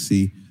us to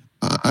see.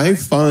 I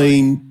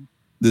find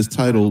this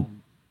title,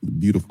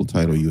 beautiful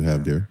title you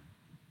have there.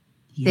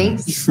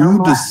 Thanks.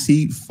 True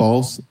Deceit,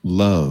 False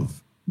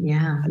Love.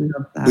 Yeah, I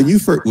love that.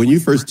 When you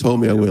first told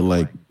me, I went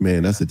like,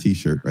 man, that's a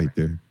T-shirt right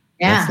there.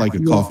 Yeah. That's like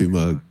a coffee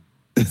mug.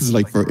 It's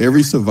like for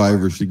every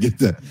survivor should get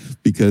that,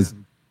 because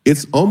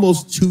it's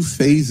almost two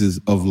phases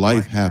of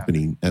life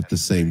happening at the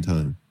same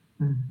time.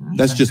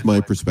 That's just my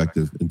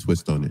perspective and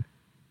twist on it.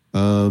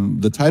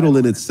 The title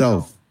in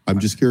itself, I'm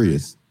just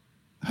curious.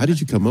 How did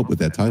you come up with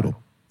that title?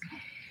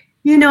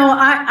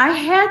 I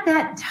had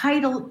that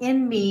title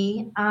in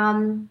me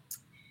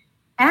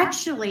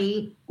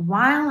actually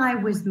while I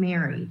was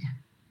married.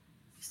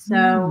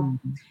 So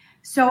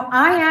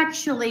I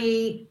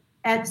actually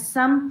at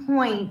some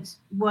point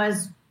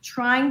was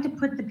trying to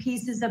put the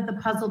pieces of the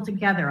puzzle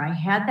together. I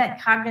had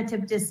that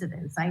cognitive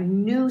dissonance. I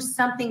knew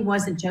something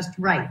wasn't just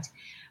right.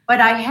 But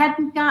I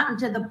hadn't gotten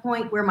to the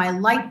point where my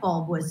light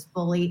bulb was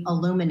fully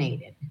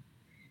illuminated.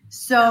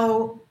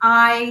 So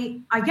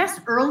I guess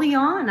early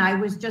on, I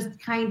was just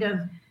kind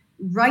of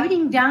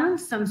writing down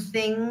some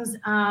things.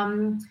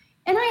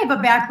 And I have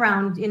a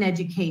background in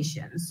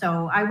education.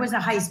 So I was a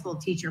high school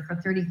teacher for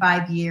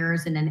 35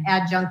 years and an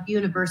adjunct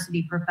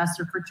university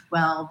professor for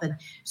 12. And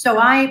so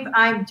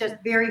I'm just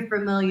very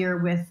familiar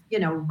with,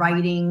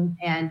 writing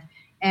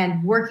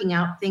and working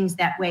out things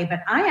that way.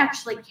 But I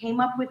actually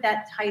came up with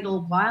that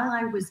title while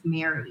I was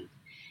married.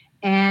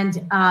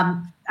 And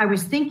I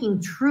was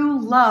thinking true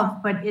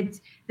love, but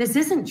this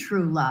isn't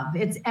true love.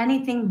 It's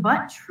anything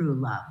but true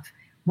love.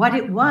 What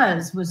it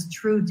was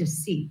true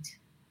deceit.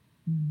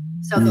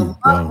 So the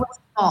love was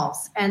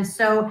false. And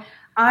so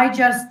I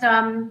just,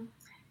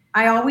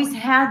 I always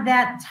had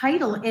that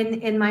title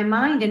in my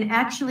mind. And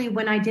actually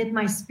when I did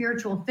my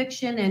spiritual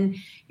fiction and,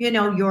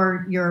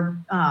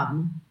 your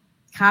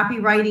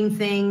copywriting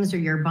things, or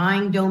you're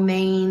buying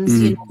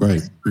domains,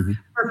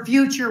 for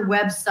future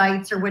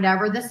websites or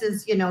whatever. This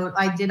is,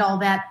 I did all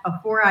that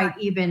before I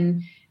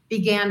even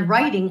began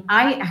writing.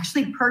 I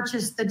actually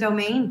purchased the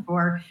domain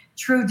for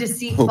True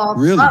Deceit, False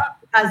Love,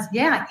 because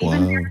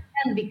even there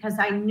then, because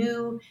I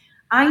knew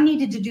I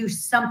needed to do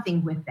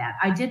something with that.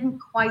 I didn't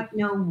quite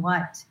know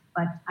what,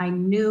 but I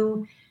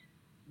knew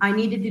I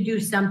needed to do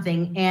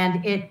something,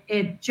 and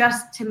it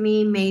just to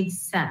me made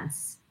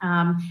sense.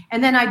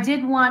 And then I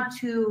did want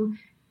to,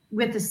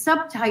 with the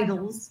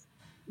subtitles,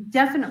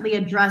 definitely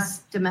address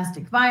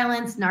domestic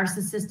violence,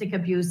 narcissistic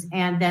abuse,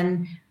 and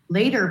then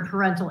later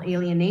parental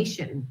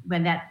alienation,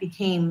 when that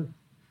became,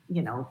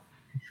 a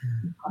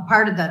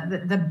part of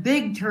the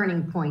big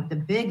turning point, the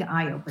big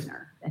eye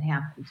opener that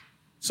happened.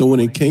 So when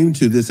it came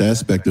to this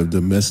aspect of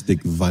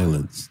domestic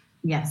violence,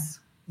 yes,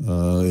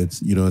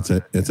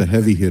 it's a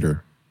heavy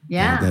hitter.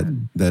 Yeah,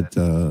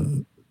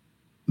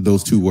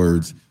 those two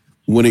words.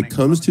 When it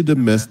comes to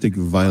domestic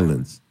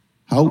violence,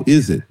 how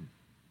is it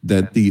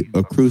that the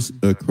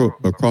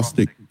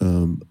acrostic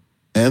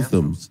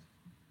anthems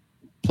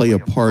play a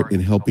part in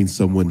helping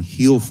someone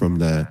heal from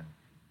that,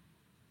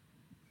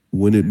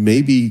 when it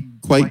may be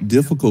quite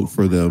difficult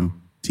for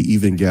them to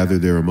even gather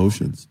their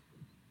emotions?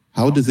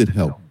 How does it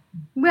help?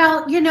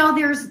 Well,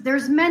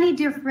 there's many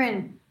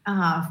different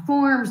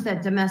forms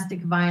that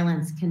domestic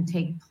violence can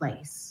take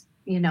place.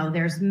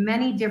 There's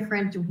many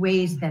different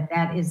ways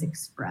that is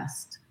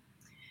expressed,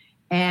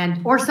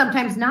 or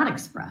sometimes not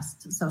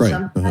expressed. So right.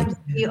 Sometimes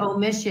the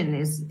omission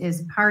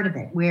is part of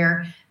it,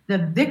 where the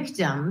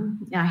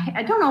victim,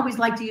 I don't always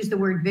like to use the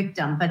word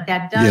victim, but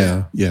that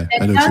does. Yeah,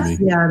 I know what you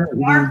mean.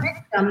 Are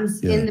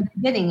victims in the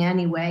beginning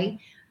anyway.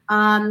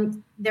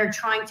 They're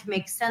trying to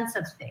make sense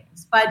of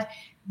things. But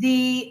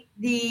the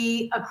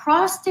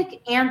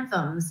acrostic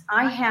anthems,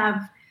 I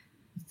have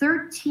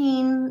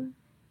 13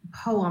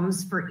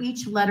 poems for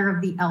each letter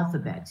of the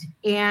alphabet.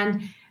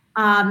 And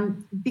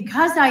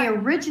because I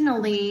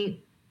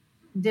originally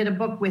did a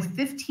book with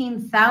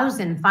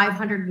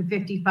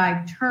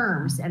 15,555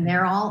 terms, and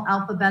they're all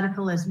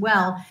alphabetical as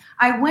well,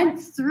 I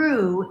went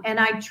through and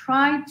I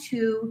tried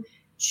to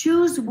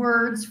choose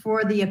words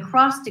for the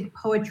acrostic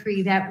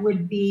poetry that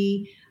would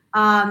be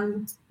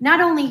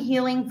not only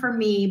healing for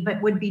me,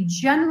 but would be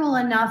general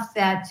enough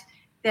that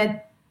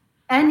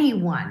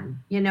anyone,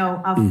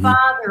 a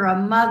father, a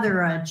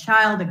mother, a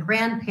child, a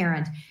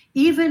grandparent,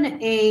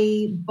 even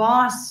a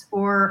boss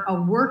or a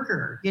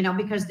worker,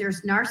 because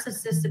there's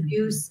narcissist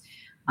abuse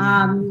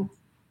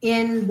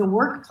in the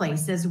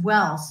workplace as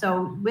well.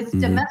 So with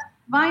domestic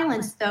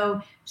violence,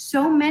 though,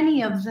 so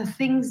many of the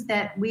things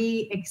that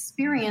we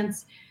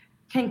experience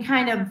can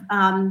kind of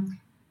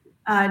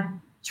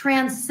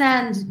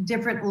transcend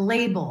different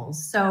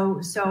labels.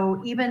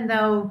 So even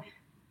though,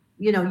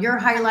 you're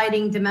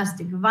highlighting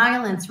domestic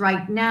violence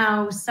right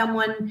now,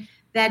 someone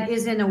that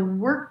is in a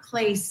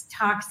workplace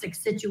toxic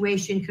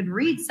situation could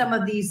read some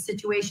of these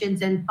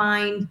situations and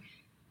find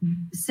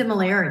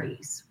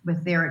similarities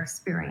with their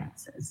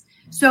experiences.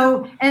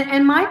 So,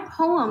 and my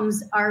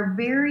poems are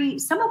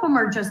some of them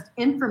are just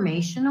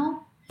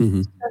informational,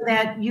 so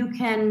that you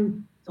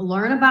can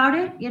learn about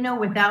it,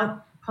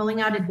 without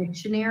pulling out a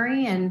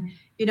dictionary, and,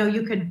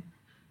 you could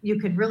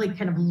really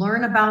kind of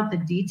learn about the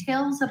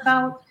details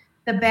about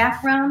the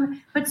background,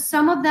 but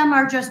some of them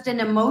are just an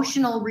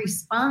emotional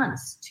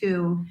response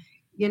to,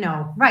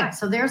 right.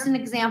 So there's an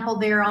example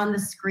there on the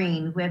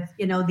screen with,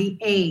 the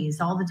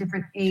A's, all the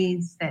different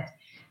A's that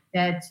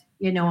I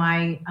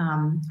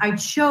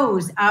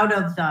chose out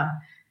of the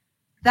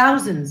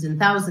thousands and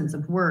thousands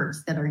of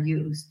words that are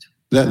used.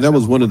 That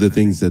was one of the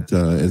things that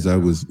as I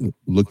was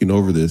looking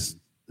over this,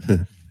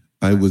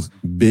 I was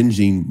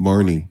binging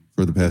Marnie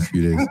for the past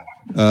few days.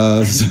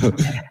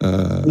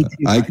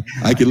 I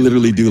could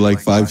literally do like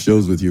 5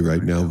 shows with you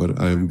right now, but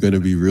I'm going to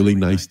be really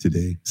nice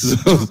today.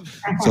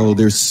 So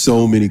there's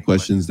so many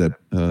questions that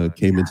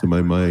came into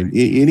my mind.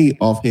 Any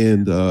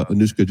offhand,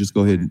 Anushka, just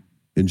go ahead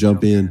and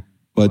jump in.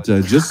 But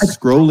just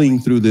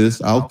scrolling through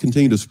this, I'll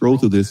continue to scroll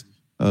through this.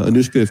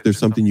 Anushka, if there's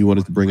something you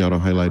wanted to bring out or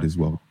highlight as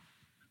well.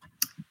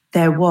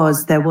 There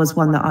was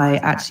one that I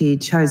actually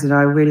chose that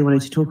I really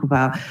wanted to talk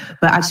about.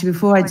 But actually,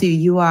 before I do,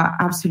 you are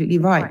absolutely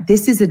right.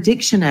 This is a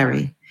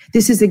dictionary.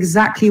 This is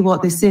exactly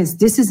what this is.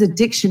 This is a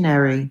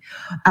dictionary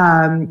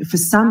for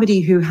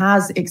somebody who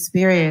has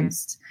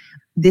experienced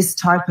this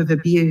type of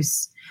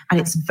abuse. And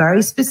it's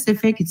very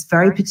specific. It's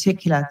very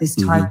particular, this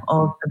type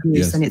of abuse.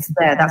 Yes. And it's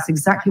there. That's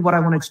exactly what I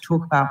wanted to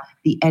talk about,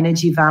 the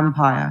energy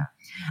vampire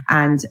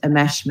and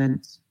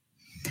enmeshment.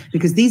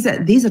 Because these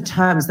are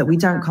terms that we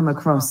don't come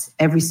across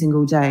every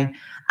single day.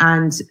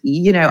 And,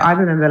 I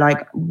remember I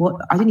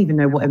didn't even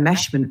know what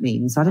enmeshment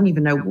means. I don't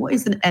even know what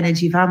is an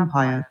energy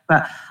vampire.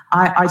 But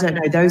I don't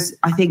know.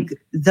 I think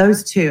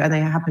those two, and they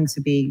happen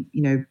to be,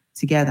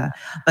 together.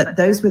 But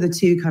those were the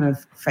two kind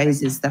of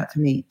phrases that for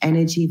me,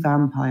 energy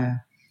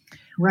vampire.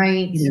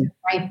 Right.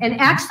 Right. And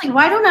actually,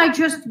 why don't I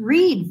just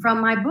read from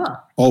my book?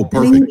 Oh,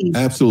 perfect. Please.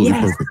 Absolutely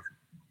perfect.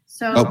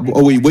 So,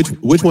 wait,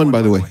 which one,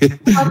 by the way?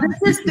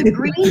 This is the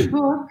green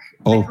book.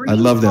 I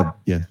love that.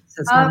 Yeah.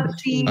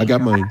 I got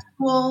mine.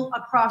 Full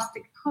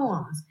acrostic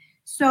poems.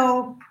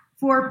 So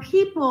for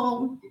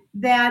people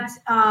that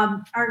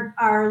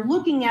are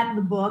looking at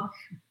the book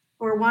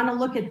or want to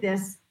look at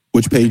this.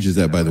 Which page is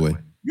that, by the way?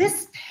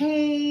 This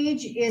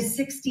page is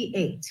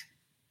 68.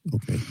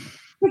 Okay.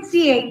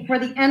 68 for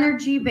the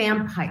energy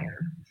vampire.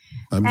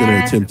 I'm going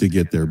to attempt to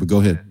get there, but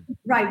go ahead.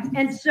 Right.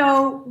 And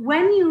so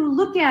when you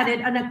look at it,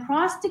 an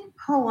acrostic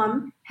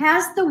poem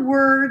has the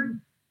word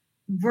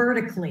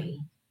vertically.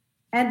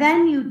 And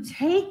then you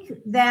take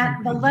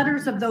the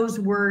letters of those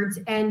words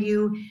and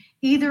you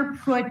either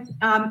put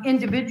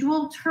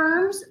individual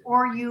terms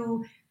or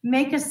you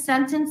make a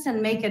sentence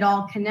and make it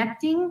all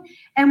connecting.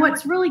 And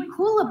what's really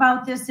cool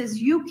about this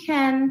is you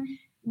can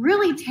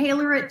really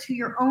tailor it to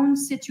your own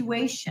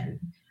situation.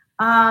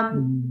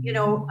 When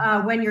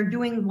you're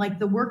doing like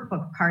the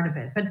workbook part of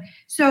it. But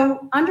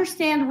so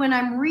understand when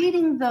I'm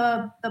reading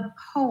the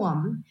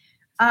poem,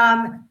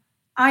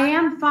 I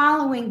am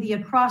following the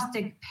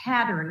acrostic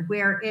pattern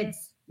where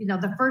it's,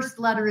 the first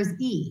letter is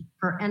E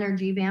for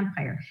energy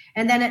vampire.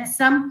 And then at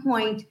some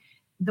point,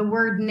 the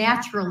word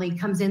naturally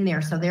comes in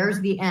there. So there's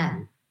the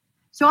N.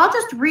 So I'll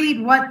just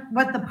read what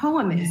the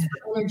poem is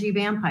for energy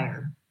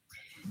vampire.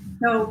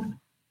 So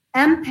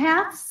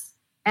empaths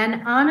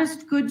and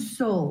honest good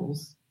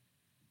souls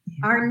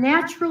are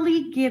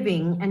naturally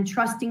giving and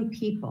trusting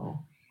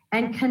people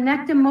and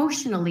connect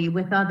emotionally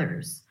with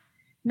others.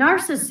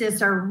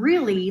 Narcissists are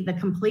really the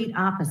complete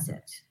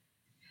opposite.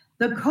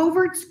 The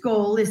covert's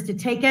goal is to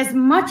take as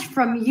much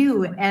from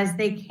you as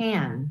they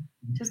can,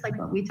 just like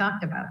what we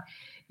talked about.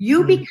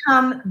 You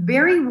become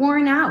very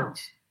worn out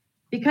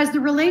because the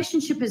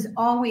relationship is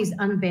always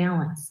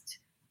unbalanced.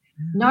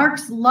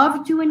 Narcs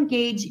love to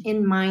engage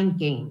in mind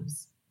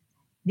games.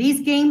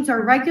 These games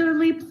are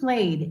regularly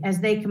played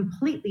as they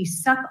completely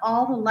suck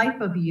all the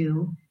life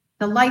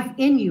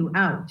in you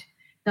out.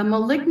 The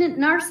malignant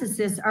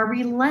narcissists are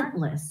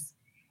relentless,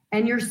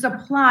 and your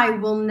supply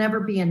will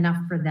never be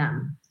enough for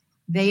them.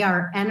 They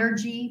are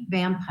energy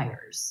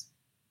vampires.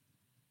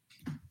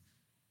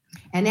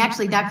 And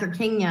actually, Dr.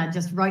 King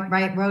just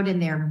wrote in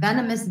there,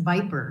 venomous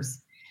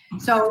vipers.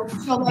 So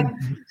like,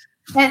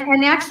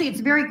 and actually, it's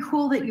very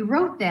cool that you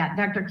wrote that,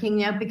 Dr.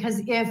 King,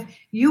 because if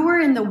you were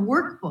in the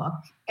workbook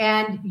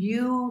and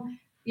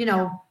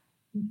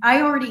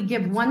I already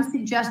give one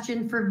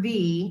suggestion for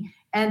V,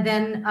 and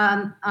then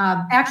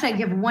actually I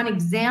give one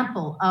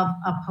example of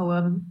a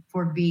poem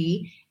for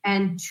V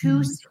and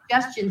two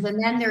suggestions,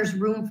 and then there's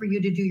room for you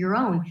to do your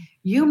own.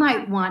 You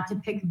might want to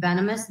pick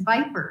venomous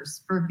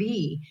vipers for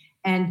V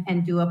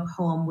and do a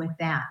poem with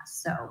that.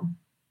 So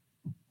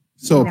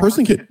a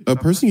person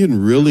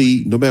can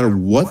really, no matter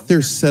what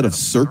their set of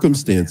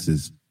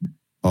circumstances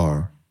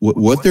are,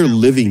 what they're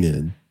living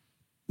in,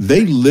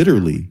 they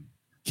literally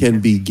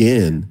can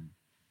begin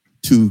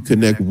to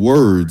connect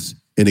words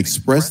and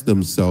express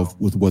themselves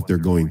with what they're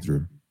going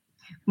through.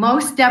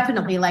 Most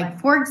definitely. Like,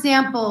 for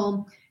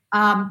example,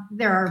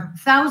 there are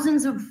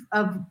thousands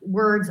of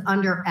words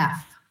under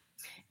F.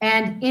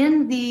 And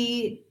in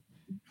the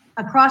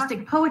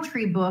acrostic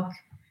poetry book,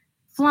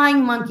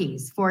 flying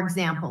monkeys, for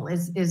example,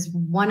 is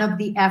one of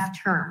the F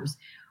terms.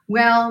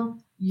 Well,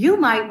 you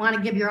might want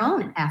to give your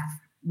own F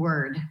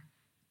word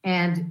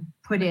and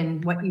put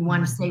in what you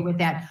want to say with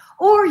that.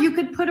 Or you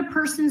could put a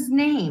person's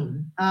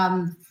name,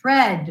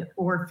 Fred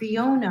or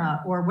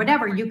Fiona or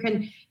whatever. You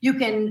can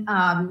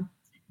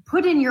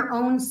put in your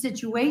own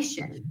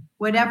situation,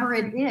 whatever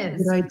it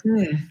is. Good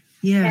idea.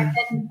 Yeah.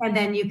 And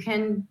then you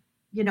can,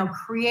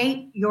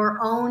 create your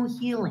own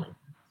healing.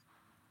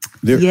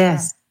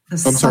 Yes.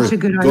 That's such a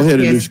good idea. Go ahead,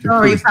 Anushka,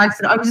 sorry,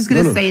 Paxton. I was just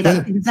going to say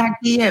that's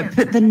exactly it.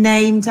 Put the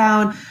name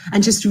down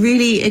and just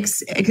really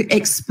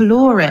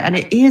explore it. And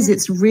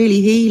it's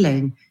really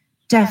healing.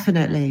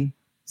 Definitely.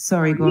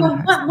 Sorry, go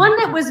on. One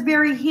that was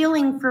very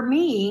healing for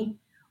me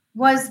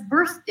was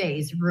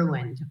birthdays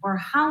ruined or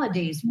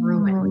holidays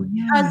ruined.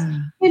 Because,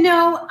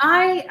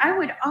 I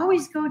would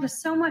always go to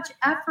so much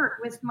effort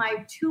with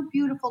my two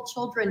beautiful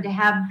children to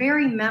have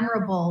very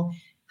memorable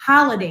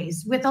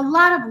holidays with a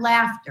lot of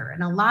laughter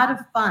and a lot of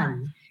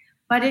fun.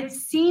 But it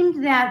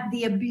seemed that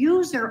the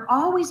abuser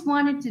always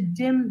wanted to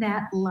dim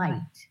that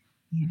light.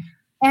 Yeah.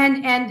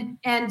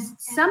 And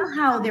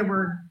somehow there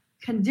were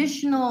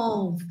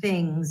conditional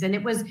things. And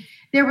there was,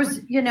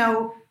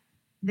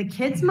 the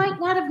kids might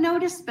not have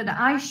noticed, but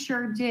I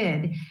sure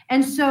did.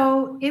 And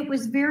so it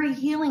was very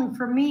healing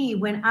for me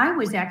when I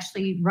was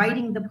actually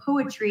writing the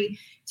poetry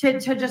to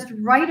just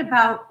write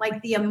about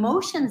like the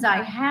emotions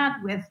I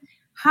had with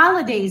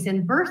holidays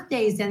and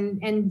birthdays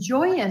and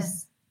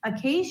joyous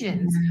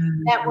occasions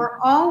that were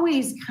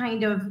always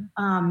kind of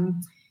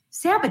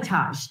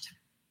sabotaged,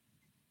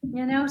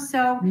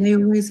 so they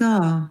always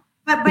are.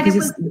 But it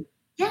was,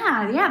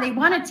 they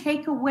want to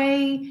take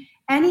away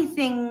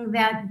anything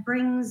that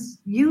brings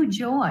you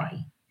joy.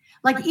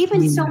 Like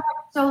even so much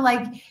so,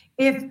 like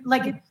if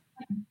like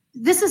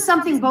this is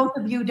something both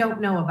of you don't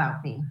know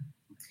about me,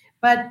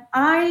 but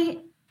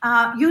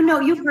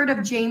you've heard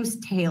of James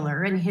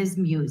Taylor and his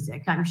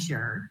music, I'm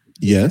sure.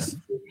 Yes.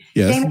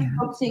 Famous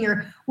folk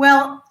singer.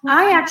 Well,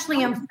 I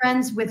actually am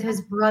friends with his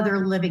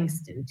brother,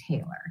 Livingston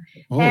Taylor,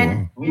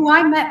 and who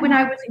I met when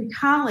I was in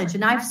college,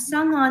 and I've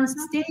sung on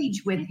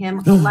stage with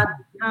him 11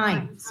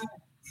 times.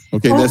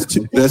 Okay, that's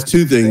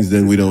two things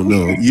then we don't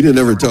know. You didn't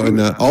ever talk.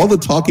 Now, all the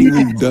talking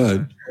we've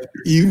done,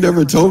 you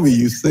never told me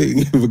you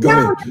sing. But go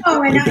ahead.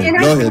 No,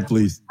 go ahead,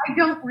 please. I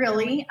don't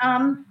really.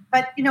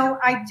 But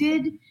I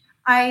did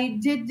I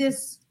did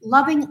this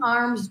Loving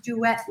Arms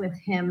duet with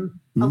him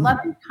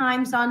 11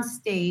 times on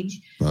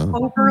stage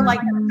over like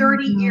a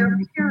 30-year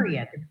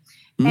period.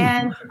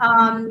 And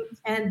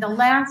the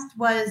last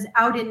was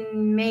out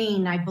in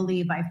Maine, I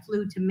believe. I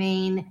flew to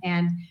Maine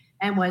and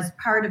was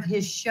part of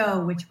his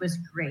show, which was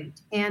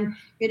great. And,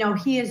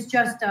 he is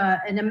just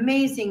an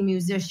amazing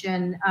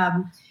musician.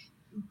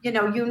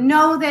 You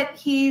know that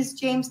he's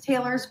James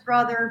Taylor's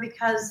brother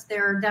because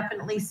there are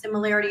definitely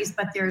similarities,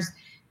 but there's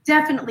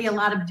definitely a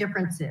lot of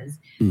differences.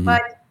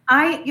 But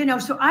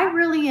so I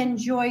really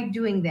enjoyed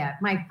doing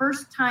that. My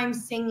first time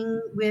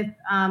singing with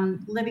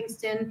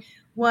Livingston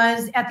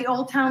was at the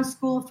Old Town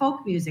School of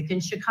Folk Music in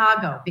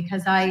Chicago,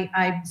 because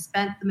I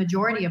spent the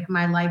majority of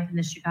my life in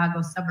the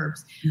Chicago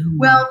suburbs.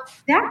 Well,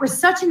 that was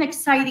such an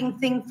exciting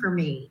thing for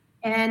me.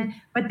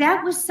 But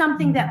that was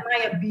something that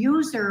my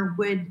abuser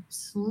would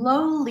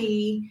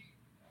slowly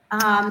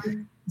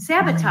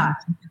sabotage,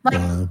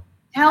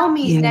 tell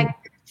me negative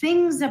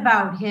things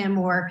about him,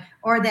 or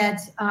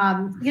that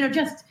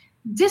just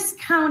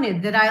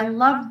discounted that I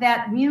loved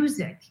that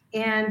music.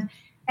 And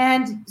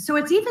so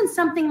it's even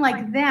something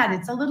like that.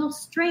 It's a little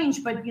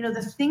strange, but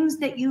the things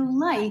that you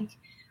like,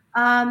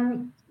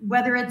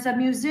 whether it's a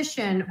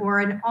musician or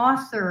an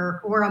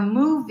author or a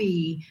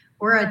movie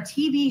or a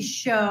TV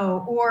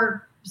show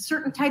or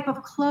certain type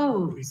of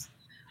clothes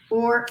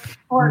or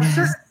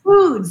certain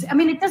foods. I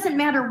mean, it doesn't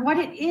matter what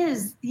it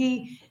is.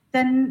 The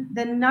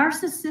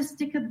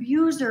narcissistic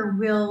abuser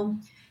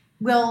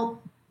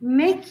will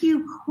make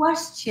you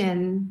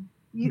question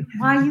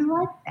why you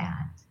like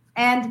that,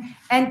 and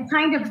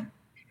kind of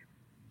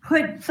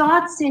put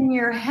thoughts in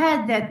your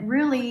head that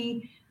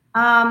really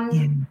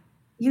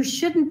you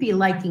shouldn't be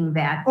liking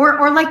that.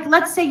 Or like,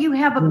 let's say you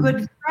have a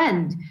good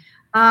friend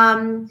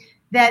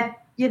that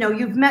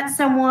you've met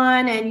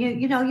someone and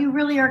you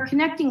really are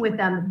connecting with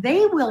them.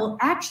 They will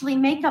actually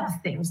make up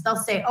things. They'll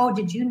say, "Oh,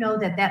 did you know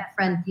that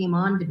friend came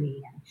on to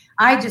me?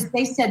 And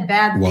they said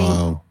bad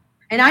things.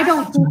 And I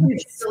don't think you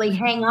should really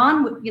hang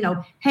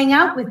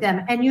out with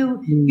them." And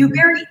you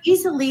very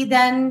easily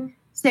then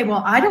say,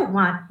 "Well, I don't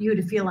want you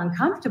to feel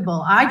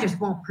uncomfortable. I just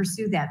won't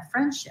pursue that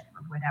friendship,"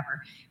 or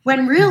whatever.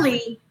 When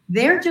really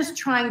they're just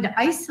trying to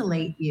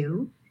isolate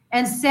you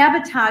and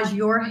sabotage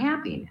your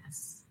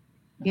happiness.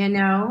 And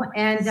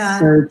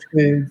so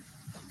true.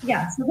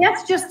 Yeah, so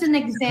that's just an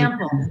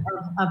example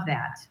of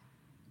that.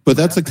 But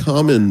that's a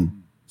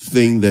common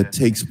thing that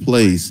takes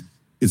place.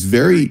 It's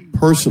very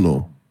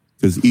personal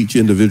because each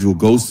individual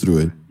goes through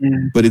it.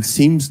 But it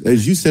seems,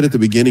 as you said at the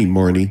beginning,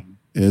 Marnie,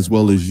 as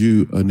well as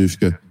you,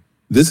 Anushka,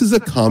 this is a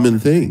common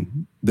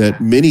thing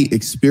that many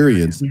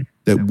experience,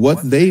 that what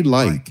they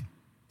like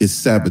is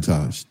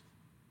sabotaged,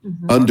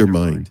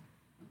 undermined,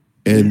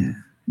 and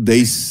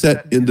they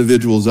set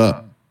individuals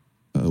up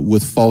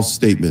with false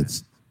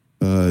statements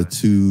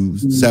to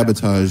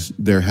sabotage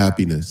their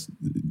happiness.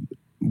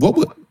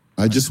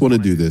 I just want to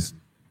do this.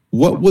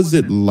 What was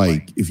it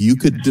like, if you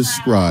could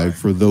describe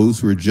for those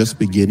who are just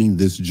beginning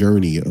this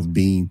journey of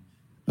being,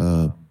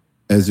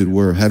 as it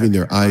were, having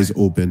their eyes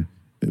open,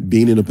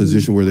 being in a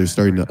position where they're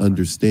starting to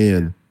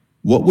understand,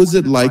 what was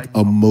it like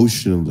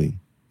emotionally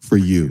for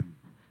you?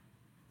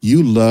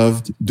 You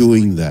loved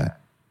doing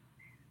that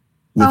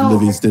with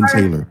Livingston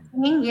Taylor.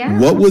 Yeah.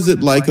 What was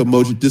it like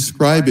emotion?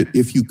 Describe it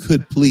if you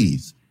could,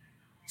 please,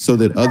 so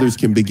that others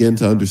can begin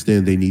to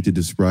understand they need to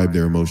describe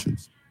their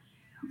emotions.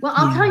 Well,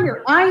 I'll tell you,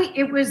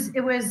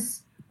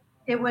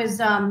 it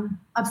was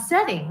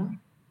upsetting,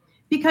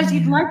 because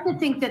you'd like to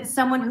think that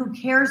someone who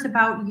cares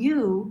about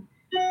you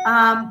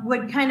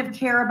would kind of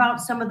care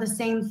about some of the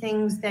same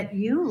things that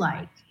you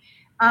like.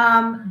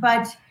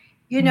 But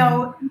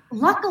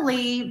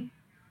luckily,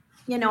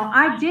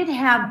 I did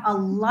have a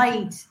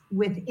light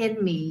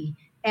within me,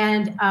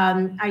 and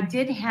I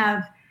did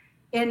have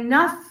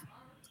enough,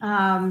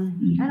 I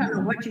don't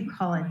know what you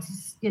call it,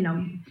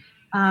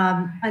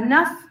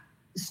 enough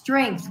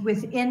strength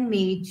within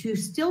me to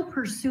still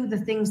pursue the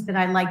things that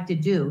I like to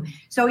do.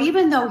 So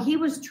even though he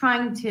was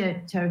trying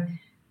to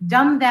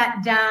dumb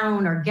that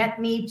down or get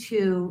me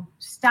to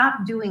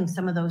stop doing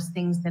some of those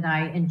things that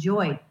I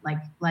enjoyed, like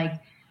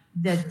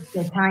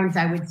the times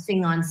I would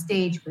sing on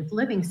stage with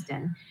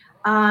Livingston,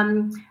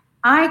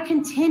 I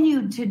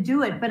continued to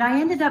do it, but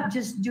I ended up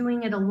just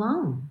doing it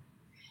alone.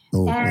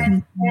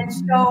 And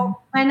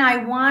so when I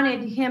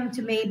wanted him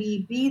to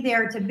maybe be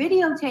there to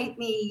videotape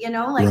me,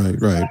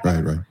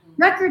 right.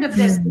 Record of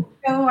this to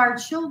show our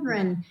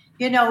children,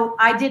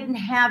 I didn't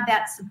have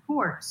that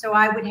support. So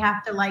I would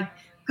have to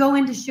go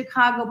into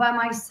Chicago by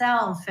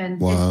myself and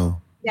do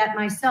that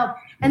myself.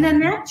 And then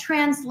that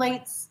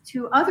translates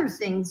to other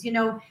things,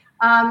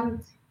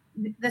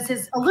 this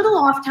is a little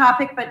off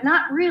topic, but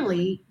not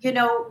really.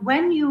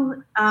 When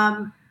you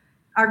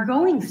are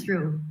going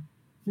through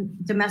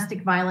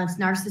domestic violence,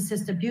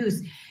 narcissist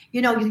abuse,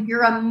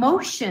 your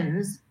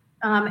emotions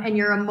and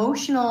your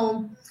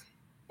emotional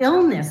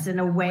illness in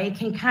a way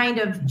can kind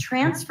of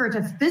transfer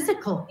to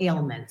physical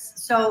ailments.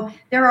 So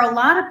there are a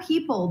lot of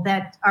people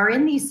that are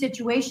in these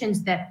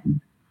situations that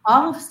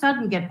all of a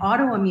sudden get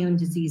autoimmune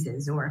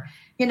diseases, or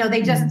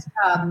they just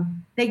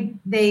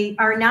they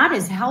are not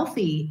as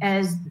healthy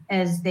as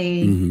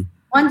they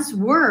once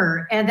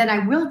were. And then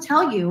I will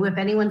tell you, if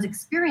anyone's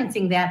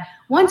experiencing that,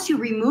 once you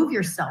remove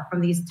yourself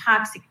from these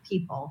toxic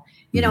people,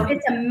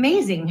 it's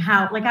amazing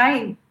how, like,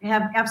 I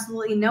have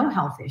absolutely no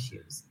health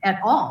issues at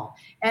all,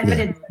 but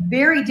it's a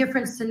very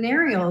different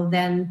scenario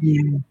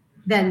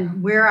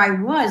than where I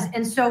was.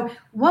 And so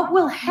what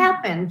will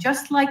happen,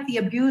 just like the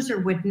abuser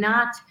would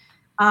not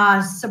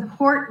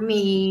support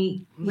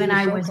me when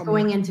I was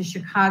going into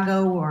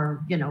Chicago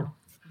or,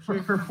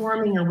 for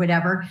performing or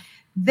whatever,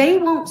 they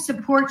won't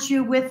support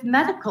you with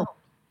medical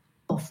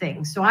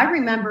things. So I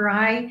remember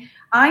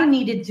I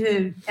needed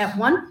to, at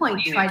one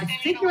point, try to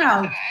figure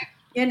out,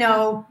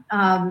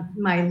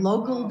 my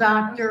local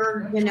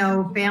doctor,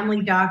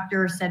 family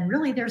doctor said,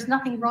 really, there's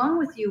nothing wrong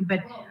with you.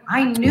 But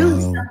I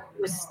knew something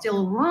was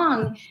still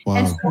wrong.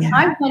 And so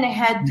I went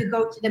ahead to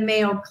go to the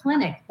Mayo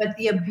Clinic. But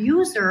the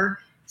abuser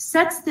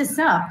sets this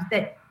up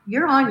that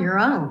you're on your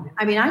own.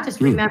 I mean, I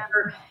just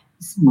remember,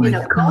 going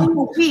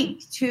a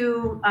week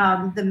to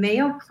the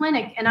Mayo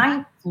Clinic, and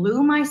I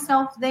flew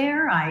myself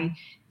there. I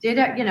did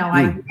it,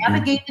 I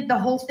navigated the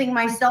whole thing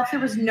myself. There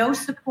was no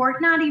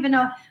support, not even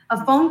a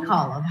phone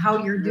call of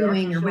how you're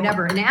doing or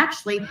whatever. And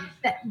actually,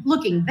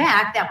 looking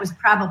back, that was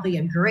probably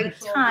a great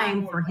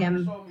time for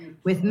him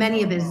with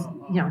many of his,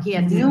 he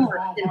had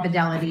numerous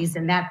infidelities,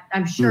 and that,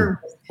 I'm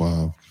sure,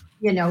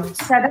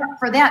 set up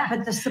for that.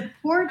 But the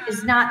support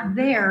is not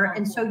there.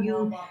 And so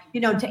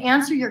to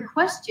answer your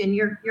question,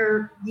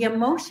 the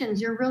emotions,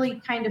 you're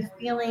really kind of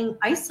feeling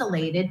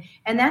isolated.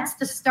 And that's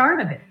the start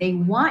of it. They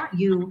want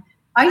you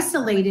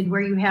isolated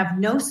where you have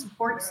no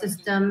support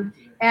system,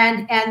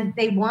 and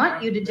they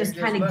want you to just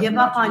kind of give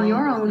up on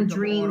your own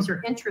dreams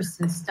or interests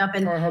and stuff.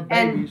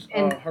 And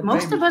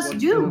most of us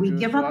do. We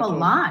give up a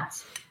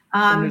lot.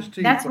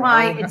 That's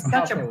why it's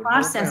such a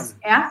process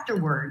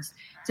afterwards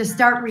to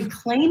start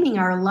reclaiming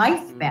our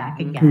life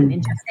back again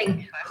and just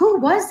saying, who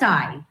was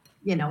I,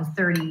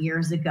 30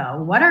 years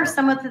ago? What are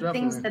some of the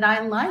things that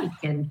I like?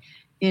 And,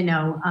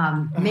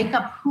 make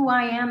up who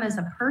I am as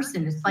a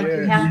person. It's like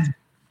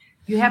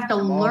you have to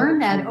learn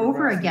that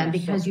over again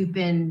because you've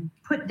been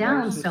put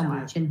down so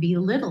much and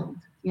belittled,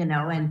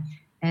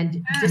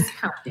 and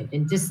discounted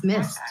and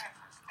dismissed.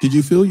 Did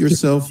you feel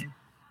yourself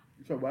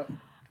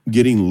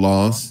getting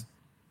lost?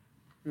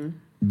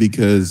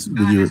 Because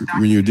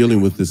when you're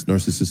dealing with this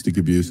narcissistic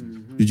abuse,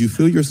 did you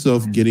feel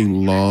yourself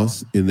getting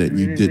lost in that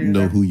you didn't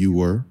know who you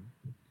were?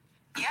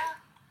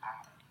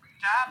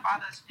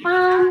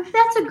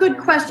 That's a good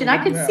question. I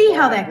could see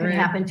how that could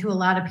happen to a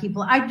lot of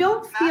people. I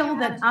don't feel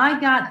that I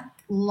got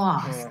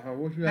lost,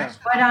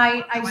 but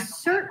I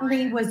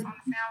certainly was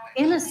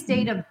in a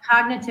state of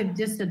cognitive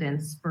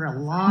dissonance for a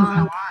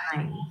long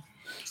time.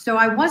 So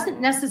I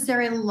wasn't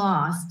necessarily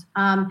lost,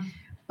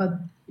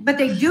 but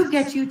they do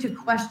get you to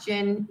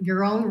question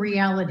your own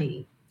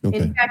reality. Okay.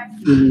 In fact,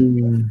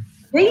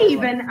 they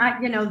even,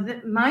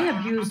 my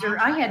abuser,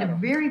 I had a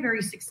very,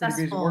 very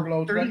successful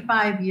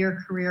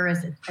 35-year career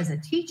as a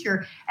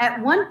teacher.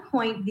 At one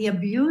point, the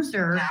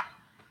abuser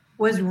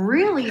was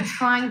really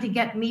trying to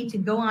get me to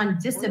go on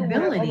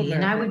disability.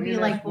 And I would be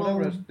like, well,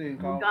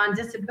 go on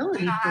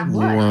disability for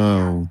what?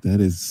 Wow,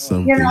 that is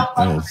something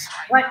else.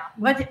 What?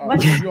 Well,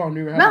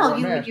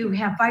 you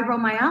have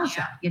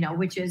fibromyalgia,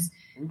 which is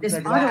this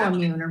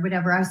autoimmune or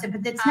whatever. I said,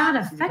 but it's not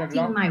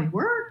affecting my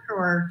work,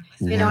 or,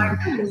 I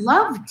really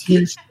love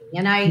teaching,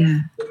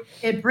 and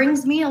it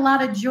brings me a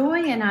lot of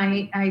joy, and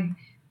I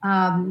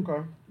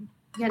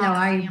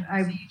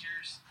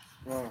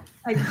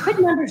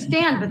couldn't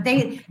understand, but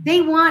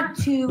they want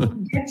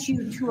to get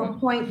you to a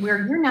point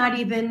where you're not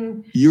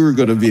even. You were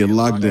going to be in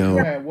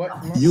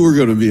lockdown. You were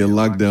going to be in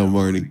lockdown,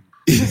 Marnie.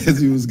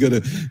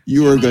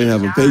 You were going to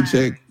have a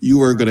paycheck. You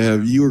were going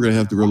to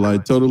have to rely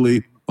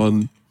totally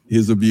on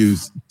his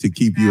abuse to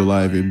keep you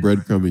alive and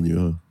breadcrumbing you,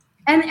 huh?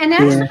 And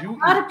actually, a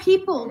lot of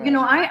people,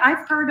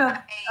 I've heard of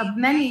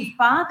many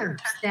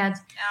fathers that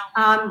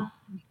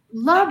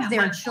loved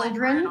their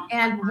children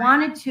and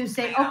wanted to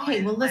say,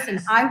 okay, well,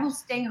 listen, I will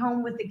stay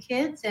home with the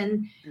kids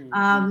and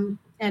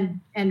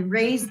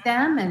raise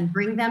them and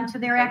bring them to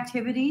their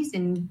activities,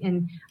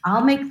 and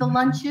I'll make the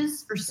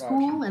lunches for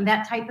school and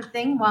that type of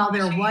thing, while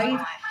their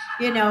wife,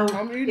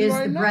 is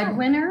the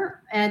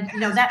breadwinner, and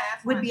that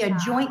would be a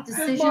joint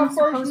decision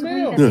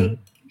supposedly that they.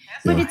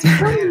 But it's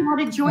really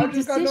not a joint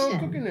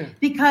decision,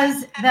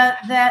 because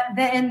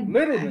in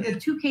the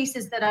two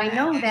cases that I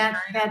know,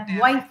 that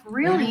wife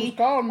really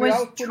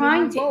was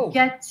trying to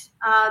get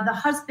the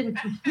husband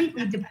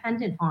completely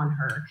dependent on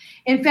her.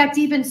 In fact,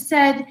 even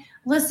said,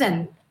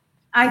 listen,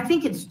 I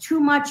think it's too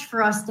much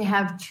for us to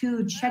have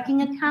two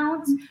checking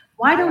accounts.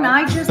 Why don't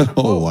I just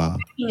open a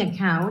checking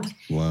account,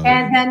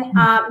 and then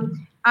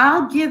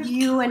I'll give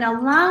you an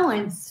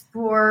allowance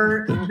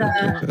for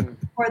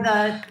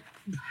the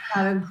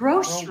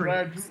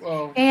groceries,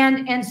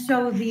 and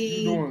so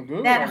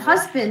that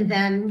husband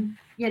then,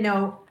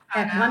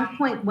 at one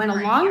point went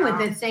along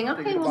with it, saying,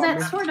 okay, well,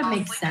 that sort of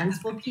makes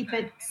sense. We'll keep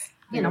it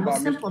we'll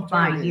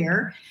simplify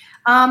here.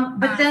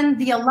 But then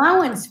the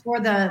allowance for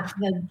the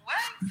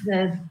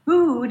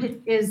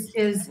food is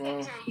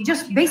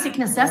just basic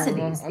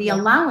necessities. The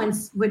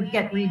allowance would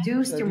get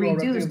reduced and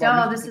reduced.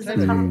 Oh, this is a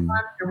couple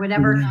months or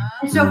whatever.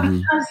 And so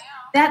because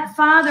that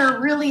father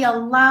really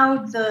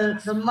allowed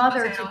the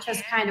mother to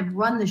just kind of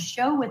run the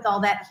show with all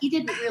that, he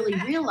didn't really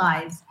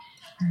realize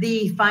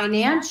the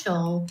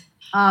financial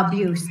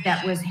abuse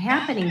that was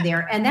happening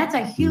there. And that's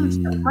a huge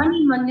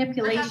money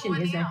manipulation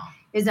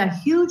is a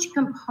huge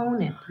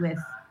component with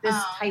this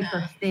type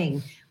of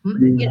thing.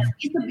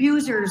 These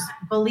abusers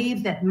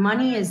believe that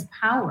money is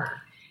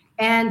power.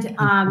 And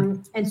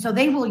so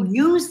they will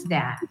use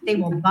that. They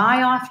will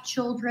buy off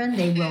children.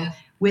 They will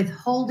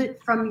withhold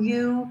it from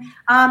you.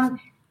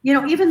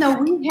 Even though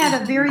we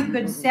had a very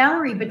good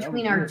salary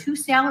between our two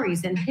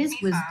salaries, and his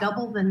was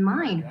double than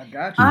mine,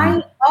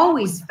 I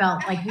always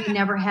felt like we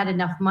never had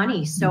enough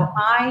money. So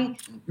I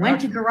went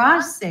to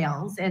garage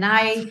sales, and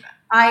I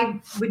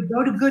would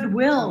go to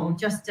Goodwill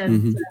just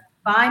to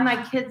buy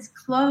my kids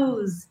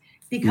clothes,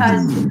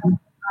 because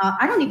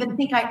I don't even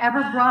think I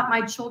ever brought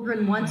my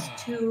children once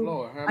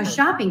to a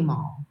shopping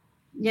mall,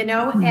 and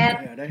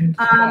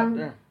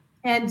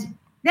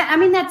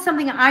that's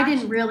something I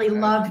didn't really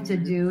love to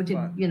do, to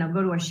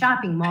go to a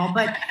shopping mall,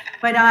 but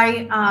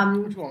I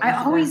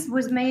always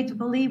was made to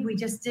believe we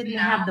just didn't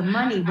have the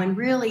money, when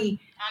really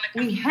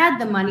we had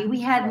the money. We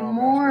had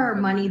more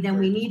money than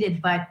we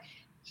needed, but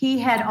he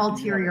had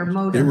ulterior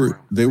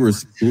motives.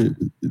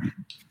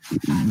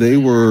 They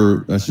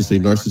were, I should say,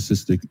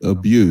 narcissistic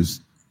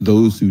abuse.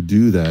 Those who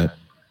do that,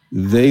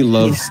 they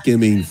love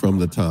skimming from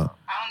the top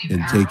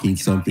and taking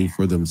something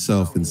for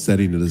themselves and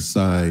setting it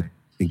aside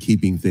and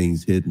keeping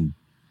things hidden.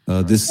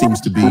 This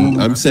seems to be,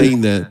 I'm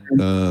saying that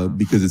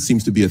because it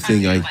seems to be a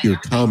thing I hear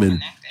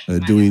common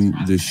doing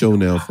this show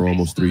now for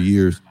almost 3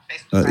 years.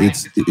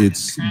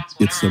 It's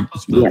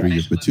not 3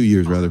 years, but 2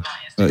 years rather.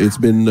 It's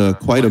been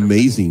quite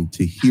amazing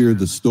to hear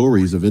the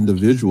stories of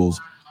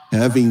individuals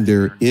having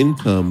their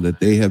income that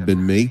they have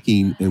been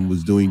making and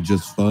was doing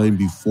just fine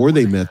before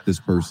they met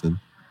this person,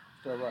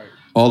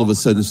 all of a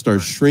sudden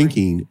start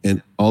shrinking,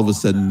 and all of a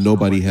sudden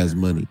nobody has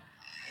money.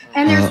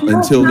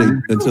 Until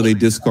they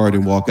discard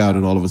and walk out,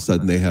 and all of a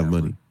sudden they have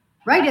money.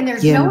 Right, and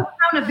there's no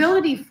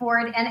accountability for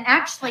it. And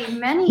actually,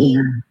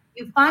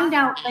 you find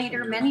out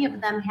later, many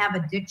of them have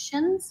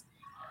addictions.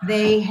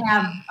 They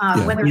have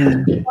whether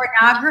it's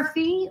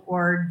pornography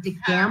or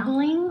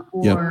gambling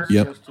or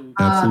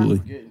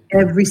absolutely.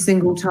 Every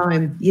single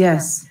time,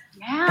 yes.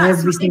 Yeah,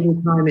 every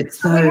single time it's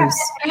those.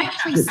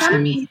 Actually,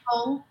 some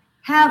people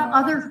have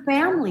other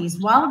families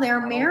while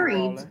they're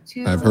married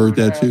to. I've heard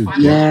that too.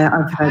 Yeah,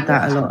 I've heard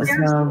that a lot as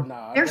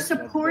well. They're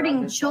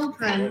supporting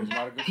children,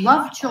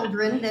 love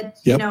children that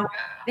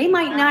they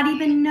might not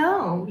even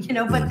know,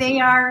 but they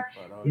are.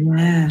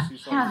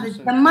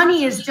 The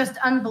money is just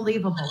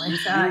unbelievable.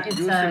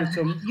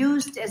 It's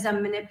used as a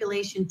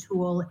manipulation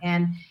tool,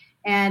 and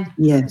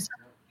yes.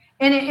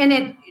 And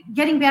it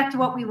getting back to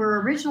what we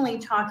were originally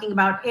talking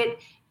about,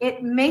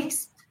 it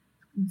makes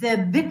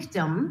the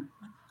victim.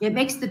 It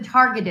makes the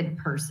targeted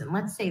person,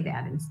 let's say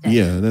that instead.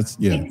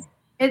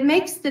 It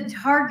makes the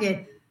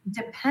target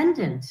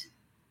dependent.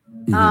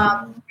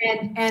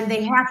 And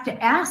they have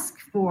to ask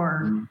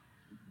for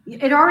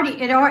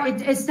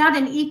it's not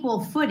an equal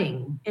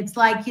footing. It's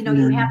like, you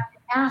have to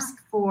ask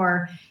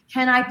for,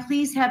 can I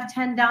please have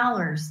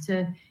 $10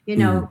 to,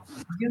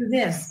 do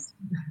this?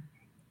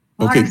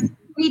 Okay.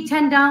 Need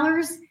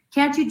 $10?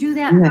 Can't you do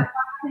that?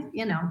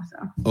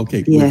 So.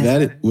 Okay.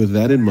 With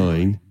that in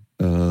mind,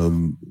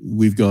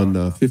 we've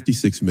gone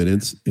 56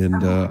 minutes,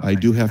 and I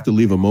do have to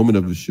leave a moment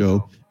of the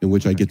show in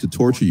which I get to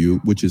torture you,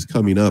 which is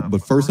coming up.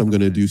 But first, I'm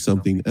going to do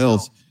something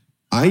else.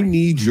 I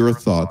need your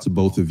thoughts,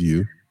 both of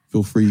you.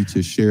 Feel free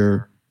to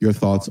share your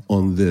thoughts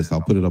on this.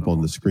 I'll put it up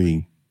on the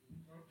screen.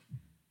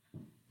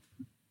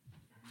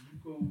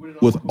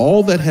 With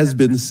all that has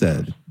been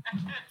said,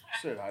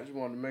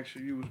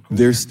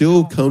 there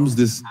still comes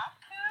this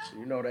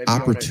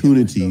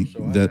opportunity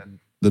that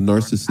the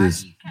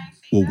narcissist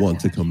will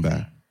want to come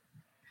back,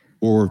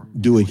 or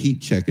do a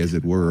heat check, as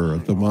it were, or a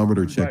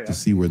thermometer check to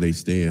see where they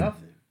stand,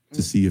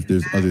 to see if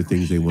there's other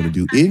things they want to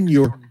do. In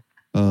your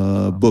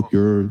book,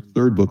 your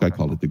third book, I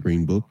call it the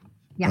Green Book,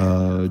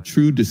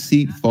 True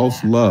Deceit,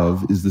 False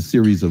Love is the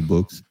series of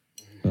books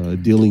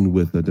dealing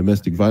with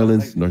domestic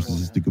violence,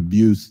 narcissistic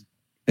abuse,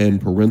 and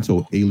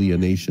parental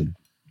alienation.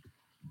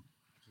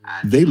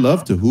 They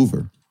love to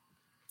hoover.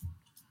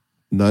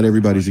 Not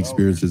everybody's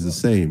experience is the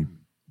same,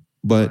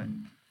 but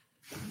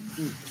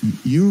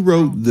you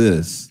wrote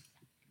this.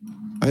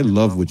 I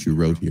love what you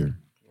wrote here.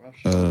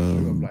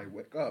 Can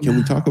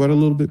we talk about it a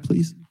little bit,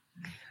 please?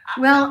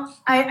 Well,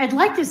 I'd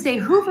like to say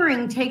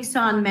hoovering takes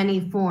on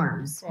many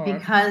forms,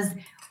 because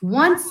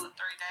once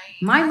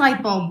my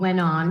light bulb went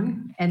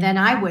on, and then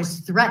I was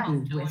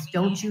threatened with,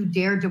 don't you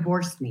dare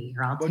divorce me,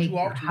 or I'll take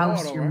your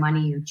house, your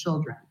money, your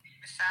children.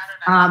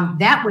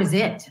 That was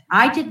it.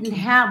 I didn't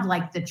have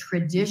like the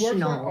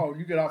traditional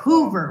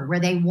hoover where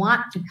they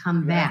want to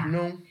come back.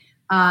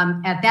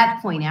 at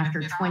that point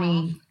after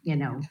 20,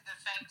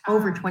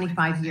 over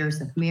 25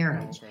 years of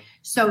marriage.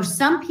 So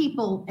some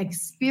people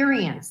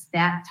experience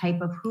that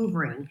type of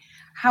hoovering.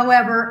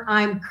 However,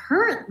 I'm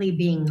currently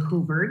being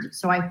hoovered.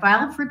 So I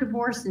filed for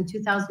divorce in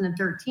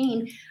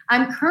 2013.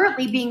 I'm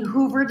currently being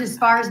hoovered as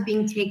far as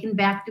being taken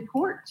back to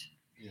court.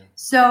 Yeah.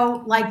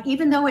 So like,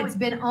 even though it's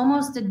been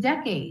almost a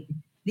decade,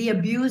 the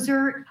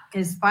abuser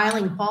is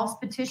filing false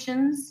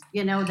petitions.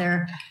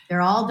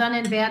 They're all done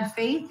in bad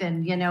faith,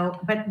 and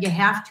but you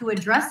have to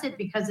address it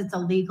because it's a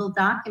legal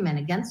document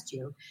against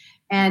you,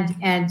 and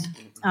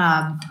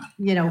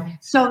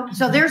so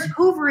there's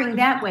hoovering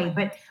that way.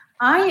 But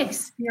I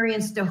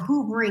experienced a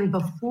hoovering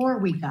before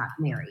we got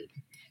married.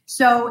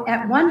 So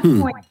at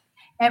one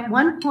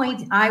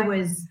point, I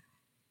was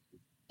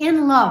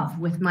in love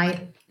with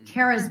my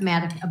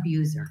charismatic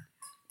abuser.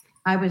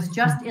 I was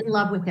just in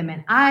love with him,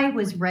 and I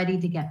was ready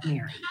to get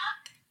married,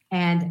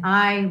 and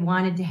I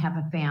wanted to have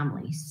a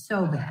family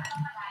so bad.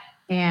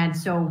 And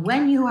so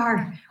when you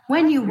want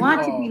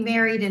to be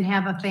married and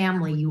have a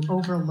family, you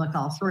overlook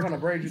all sorts of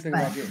things.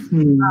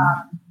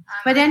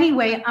 But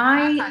anyway,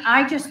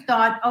 I just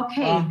thought,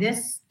 okay,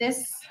 this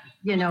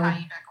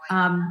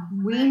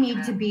we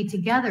need to be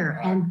together.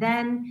 And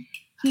then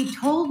he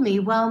told me,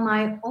 well,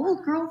 my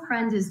old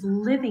girlfriend is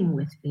living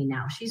with me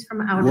now. She's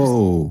from outer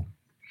state.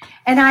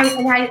 And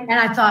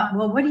I thought,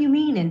 well, what do you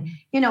mean? And,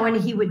 and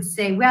he would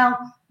say, well,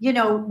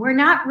 we're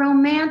not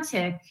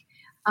romantic.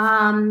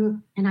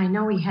 And I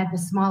know he had the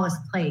smallest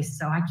place,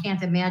 so I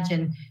can't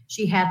imagine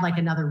she had like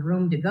another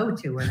room to go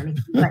to or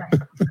anything. But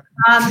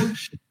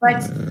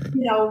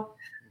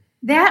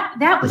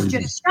that was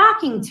just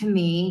shocking to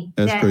me.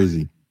 That's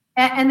crazy.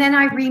 And then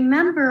I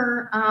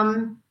remember,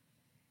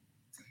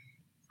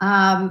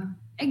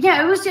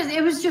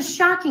 it was just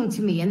shocking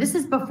to me. And this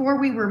is before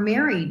we were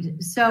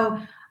married.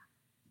 So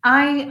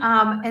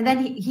and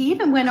then he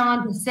even went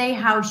on to say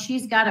how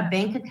she's got a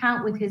bank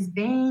account with his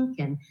bank.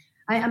 And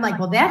I'm like,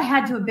 well, that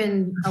had to have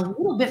been a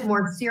little bit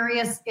more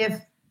serious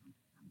if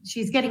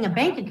she's getting a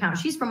bank account.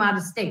 She's from out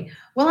of state.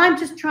 Well, I'm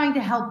just trying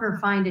to help her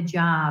find a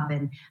job.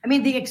 And I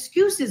mean, the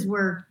excuses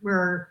were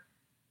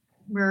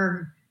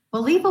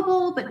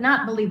believable, but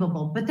not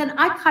believable. But then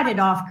I cut it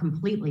off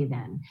completely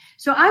then.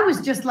 So I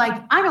was just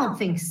like, I don't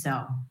think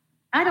so.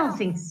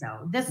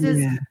 This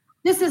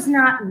is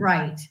not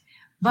right.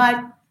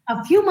 But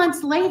a few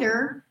months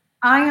later,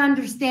 I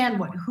understand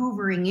what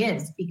hoovering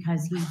is,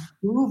 because he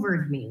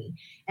hoovered me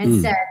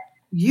and said,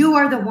 you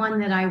are the one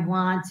that I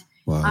want.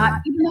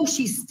 Wow. Even though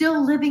she's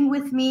still living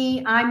with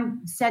me,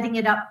 I'm setting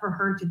it up for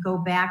her to go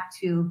back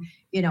to,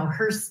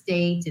 her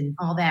state and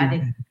all that.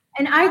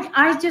 And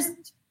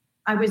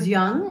I was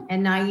young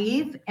and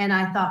naive, and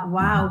I thought,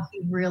 wow,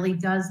 he really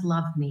does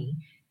love me.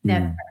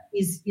 That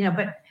he's,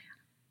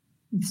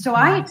 so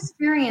I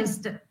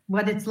experienced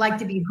what it's like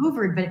to be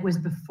hoovered, but it was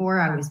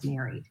before I was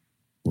married.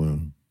 Wow.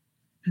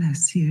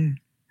 Bless you.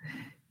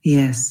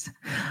 Yes.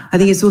 I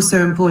think it's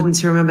also important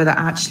to remember that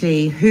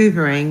actually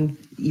hoovering,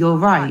 you're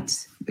right,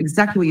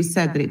 exactly what you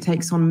said, that it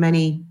takes on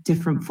many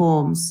different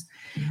forms,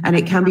 and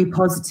it can be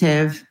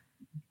positive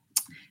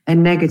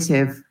and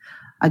negative.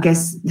 I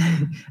guess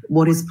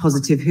what is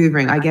positive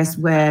hoovering? I guess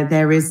where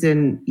there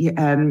isn't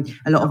a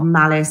lot of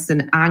malice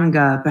and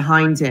anger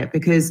behind it,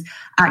 because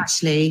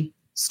actually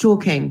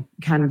stalking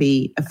can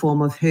be a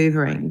form of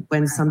hoovering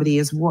when somebody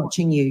is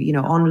watching you,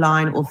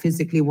 online or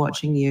physically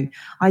watching you.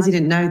 I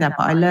didn't know that,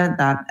 but I learned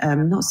that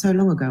not so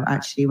long ago,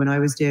 actually, when I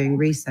was doing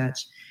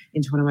research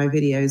into one of my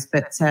videos.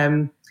 But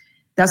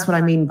that's what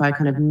I mean by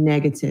kind of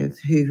negative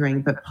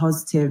hoovering. But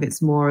positive,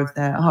 it's more of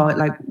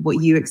like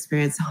what you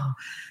experience. Oh,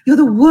 you're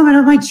the woman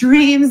of my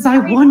dreams. I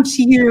want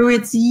you.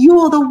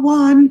 You're the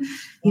one.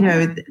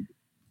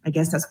 I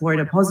guess that's more in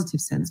a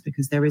positive sense,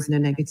 because there isn't a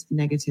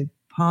negative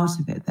part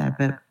of it there.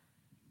 But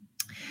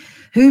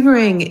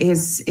hoovering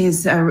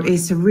is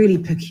a really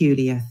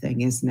peculiar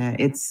thing, isn't it?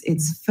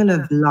 It's full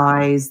of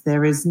lies.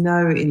 There is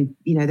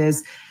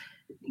there's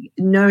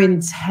no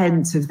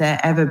intent of there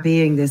ever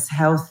being this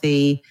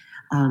healthy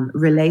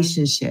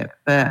relationship.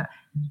 But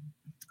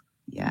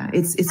yeah,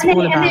 it's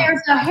all about. And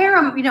there's a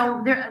harem.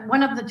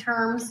 One of the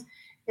terms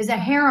is a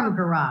harem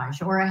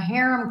garage or a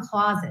harem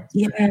closet.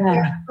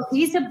 Yeah.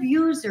 These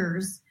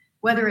abusers,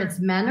 whether it's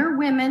men or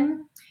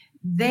women,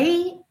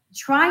 they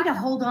try to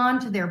hold on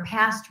to their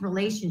past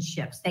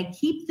relationships. They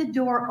keep the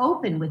door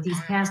open with these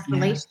past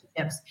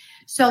relationships.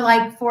 So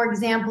like, for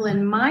example,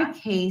 in my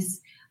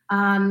case,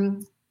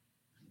 when,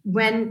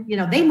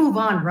 they move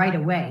on right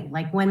away,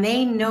 like when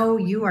they know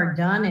you are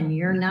done and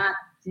you're not,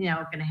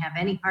 going to have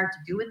any part to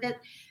do with it,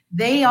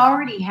 they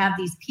already have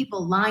these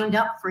people lined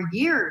up for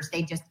years.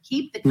 They just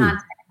keep the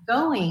contact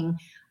going.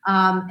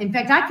 In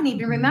fact, I can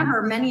even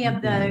remember many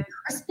of the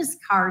Christmas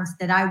cards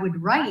that I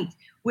would write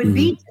would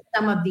be to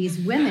some of these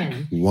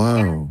women. Wow.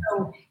 And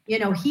so,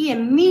 he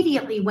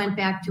immediately went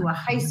back to a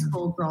high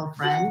school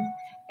girlfriend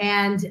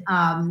and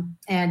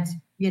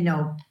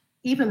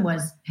even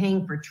was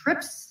paying for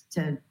trips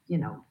to,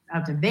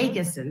 out to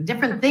Vegas and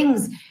different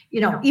things,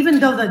 even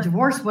though the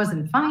divorce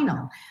wasn't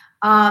final.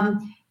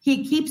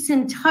 He keeps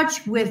in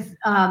touch with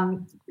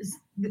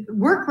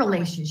work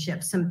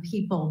relationships, some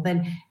people,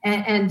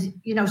 and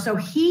so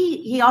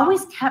he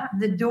always kept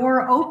the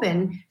door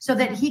open so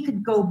that he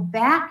could go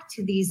back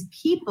to these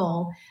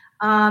people.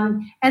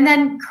 And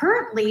then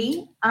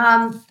currently,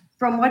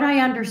 from what I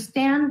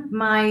understand,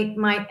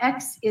 my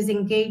ex is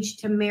engaged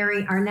to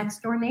marry our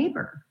next door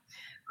neighbor,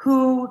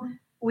 who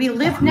we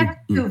lived next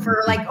to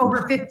for like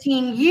over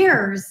 15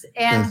 years.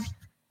 And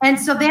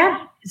so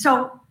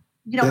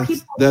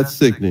people, that's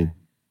sickening.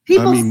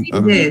 People isn't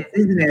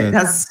it?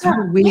 That's so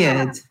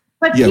weird.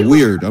 But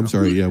weird. I'm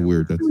sorry. Yeah,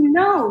 weird.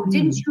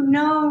 Didn't you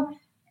know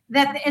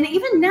that? And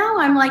even now,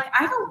 I'm like,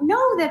 I don't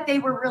know that they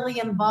were really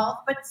involved,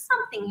 but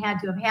something had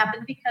to have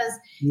happened because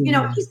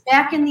he's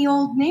back in the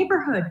old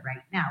neighborhood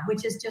right now,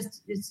 which is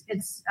just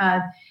it's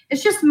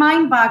just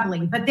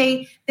mind-boggling. But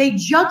they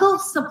juggle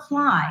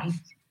supply,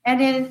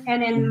 and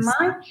in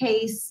my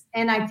case,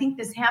 and I think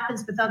this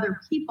happens with other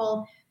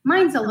people.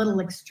 Mine's a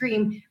little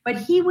extreme, but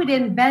he would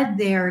embed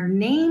their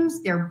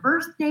names, their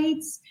birth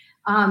dates,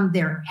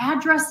 their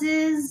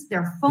addresses,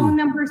 their phone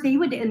numbers. They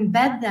would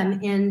embed them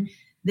in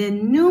the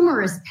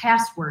numerous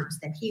passwords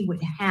that he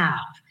would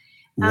have.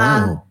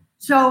 Wow.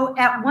 So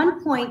at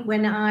one point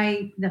when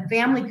the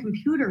family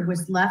computer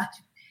was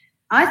left,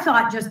 I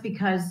thought just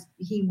because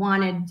he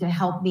wanted to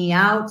help me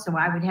out, so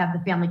I would have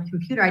the family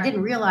computer. I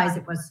didn't realize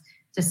it was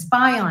to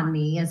spy on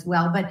me as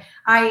well, but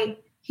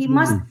he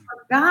must have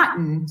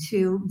forgotten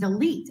to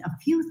delete a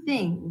few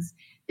things.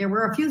 There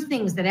were a few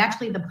things that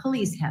actually the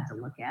police had to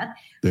look at.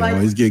 They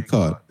always get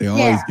caught. They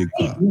always get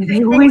caught.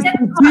 They always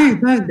do,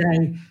 don't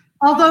they?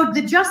 Although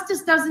the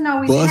justice doesn't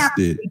always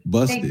busted.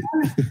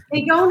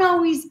 They don't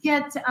always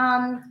get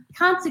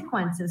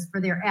consequences for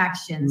their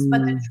actions,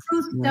 but the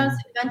truth does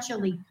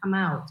eventually come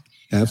out.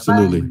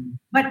 Absolutely.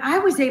 But I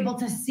was able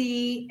to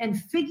see and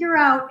figure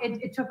out,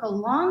 it took a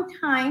long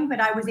time,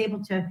 but I was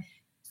able to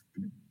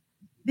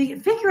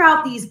figure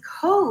out these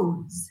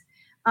codes,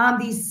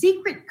 these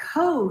secret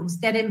codes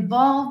that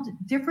involved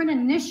different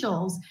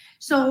initials.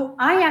 So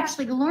I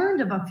actually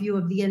learned of a few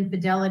of the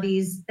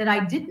infidelities that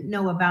I didn't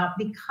know about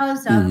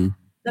because of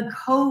the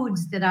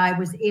codes that I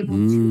was able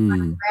to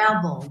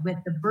unravel with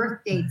the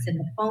birth dates and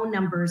the phone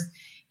numbers,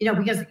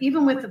 because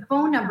even with the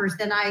phone numbers,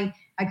 then I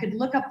could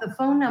look up the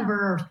phone number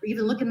or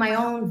even look in my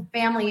own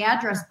family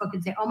address book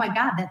and say, oh my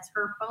God, that's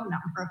her phone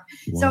number.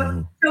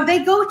 Wow. So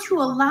they go to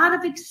a lot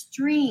of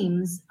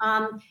extremes.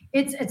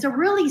 It's a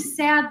really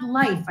sad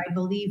life, I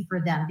believe,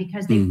 for them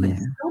because they put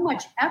so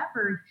much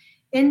effort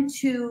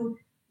into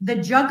the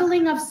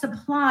juggling of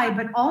supply,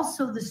 but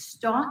also the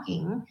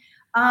stalking.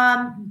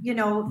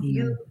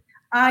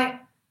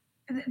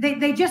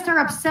 They just are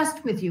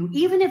obsessed with you.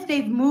 Even if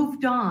they've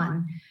moved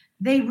on,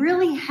 they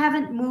really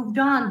haven't moved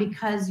on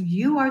because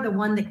you are the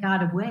one that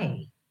got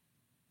away.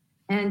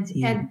 And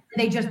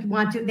they just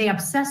they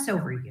obsess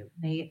over you.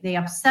 They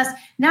obsess.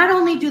 Not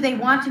only do they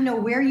want to know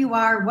where you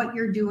are, what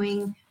you're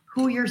doing,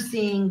 who you're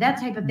seeing,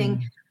 that type of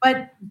thing,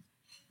 but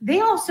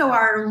they also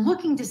are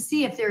looking to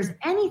see if there's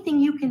anything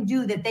you can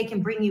do that they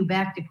can bring you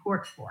back to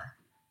court for.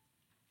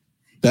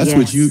 That's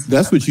what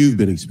you've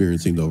been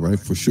experiencing though, right?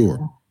 For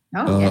sure.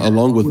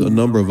 Along with a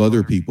number of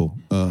other people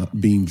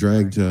being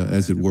dragged,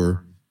 as it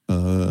were,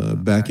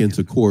 back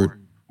into court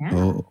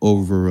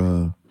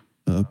over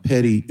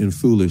petty and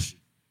foolish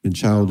and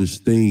childish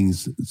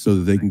things so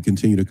that they can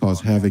continue to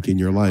cause havoc in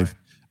your life.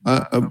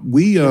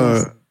 We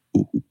are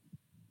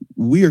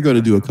going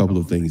to do a couple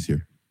of things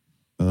here.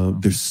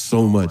 There's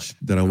so much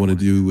that I want to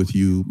do with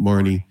you,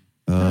 Marnie,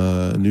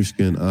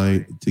 Anushka, and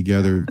I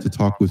together to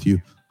talk with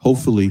you.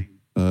 Hopefully,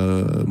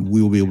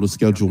 we will be able to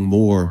schedule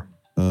more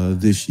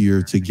this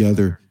year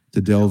together to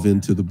delve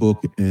into the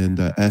book and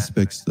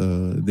aspects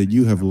that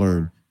you have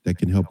learned that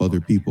can help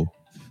other people.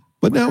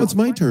 But now it's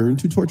my turn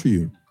to torture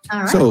you. All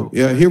right. So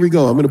here we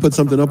go. I'm going to put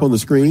something up on the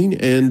screen,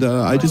 and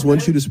I just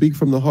want you to speak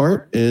from the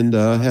heart and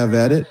have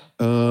at it.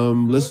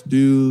 Let's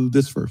do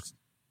this first.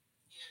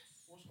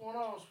 What's going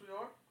on,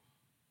 sweetheart?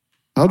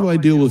 How do I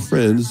deal with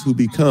friends who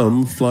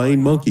become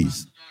flying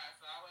monkeys?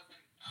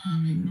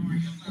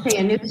 Okay,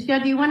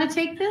 Anushka, do you want to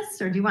take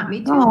this or do you want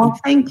me to? Oh,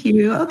 thank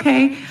you.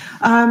 Okay.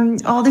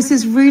 This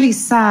is really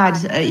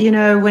sad,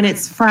 when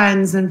it's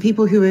friends and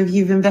people who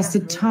you've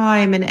invested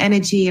time and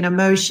energy and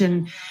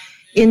emotion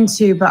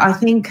into. But I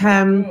think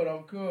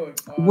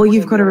what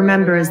you've got to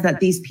remember is that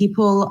these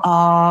people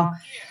are,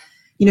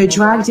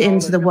 dragged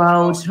into the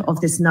world of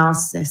this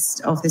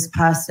narcissist, of this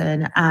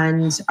person.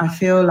 And I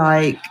feel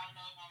like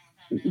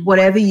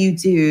whatever you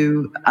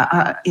do,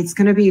 it's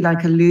going to be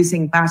like a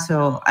losing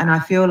battle. And I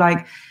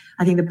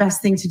think the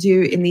best thing to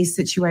do in these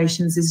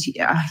situations is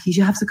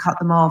you have to cut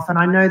them off. And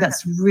I know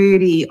that's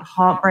really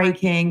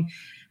heartbreaking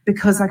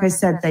because, like I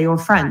said, they're your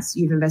friends.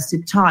 You've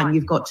invested time.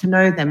 You've got to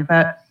know them.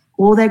 But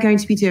all they're going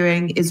to be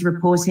doing is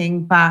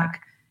reporting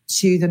back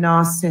to the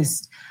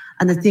narcissist.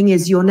 And the thing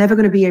is, you're never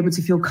going to be able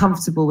to feel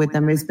comfortable with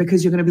them is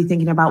because you're going to be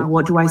thinking about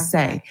what do I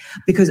say?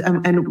 Because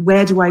and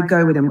where do I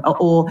go with them?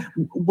 Or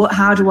what?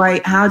 How do I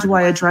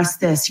address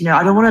this?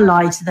 I don't want to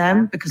lie to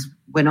them because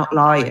we're not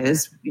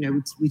liars.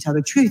 We tell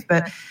the truth.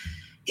 But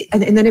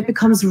and then it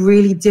becomes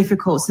really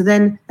difficult. So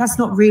then that's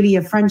not really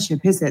a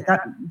friendship, is it?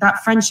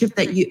 That friendship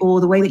that you, or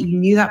the way that you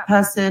knew that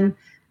person,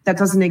 that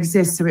doesn't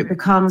exist. So it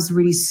becomes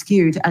really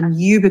skewed and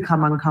you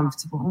become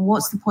uncomfortable. And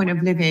what's the point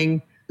of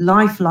living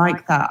life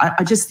like that?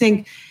 I just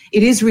think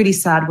it is really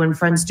sad when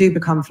friends do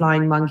become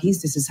flying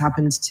monkeys. This has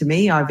happened to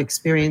me. I've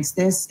experienced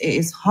this. It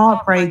is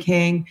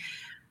heartbreaking,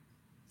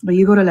 but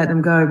you got to let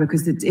them go,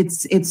 because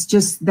it's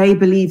just, they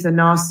believe the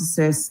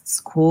narcissist's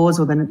cause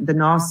or the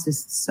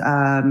narcissist's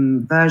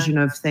version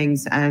of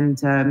things.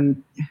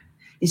 And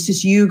it's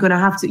just,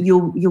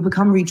 you'll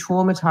become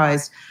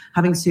re-traumatized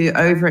having to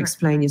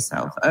over-explain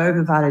yourself,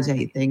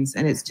 over-validate things.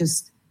 And it's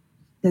just,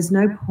 there's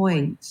no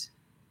point.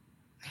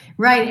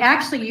 Right.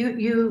 Actually,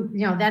 you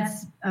know,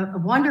 that's a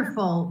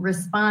wonderful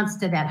response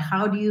to that.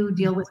 How do you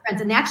deal with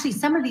friends? And actually,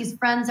 some of these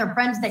friends are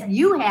friends that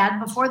you had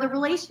before the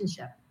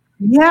relationship.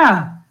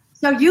 Yeah.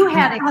 So you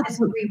had a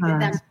history with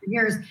them for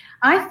years.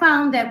 I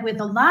found that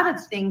with a lot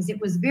of things, it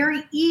was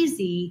very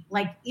easy,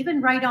 like even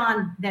right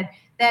on that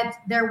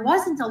there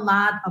wasn't a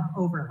lot of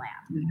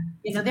overlap.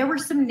 You know, there were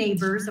some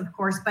neighbors, of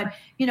course, but,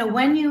 you know,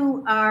 when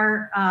you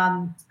are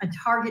a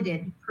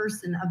targeted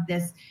person of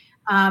this,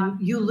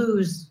 you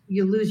lose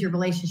your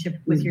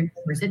relationship with your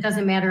neighbors. It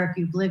doesn't matter if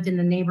you've lived in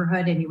the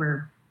neighborhood and you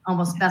were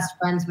almost best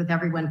friends with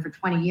everyone for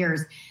 20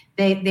 years.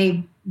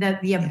 The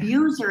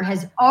abuser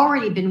has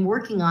already been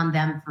working on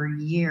them for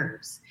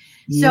years.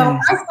 Yes.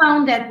 So I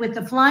found that with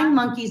the flying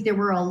monkeys, there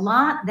were a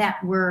lot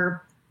that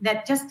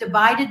just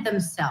divided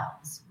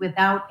themselves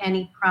without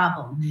any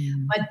problem.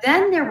 But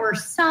then there were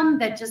some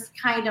that just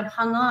kind of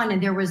hung on,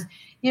 and there was,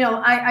 you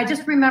know, I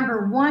just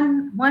remember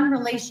one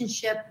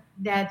relationship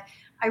that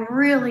I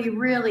really,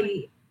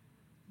 really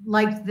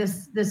liked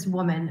this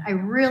woman. I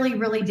really,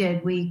 really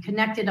did. We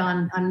connected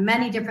on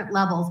many different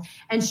levels.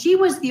 And she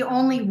was the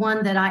only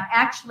one that I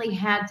actually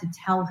had to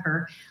tell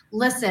her,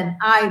 listen,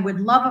 I would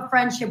love a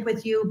friendship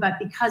with you, but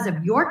because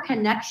of your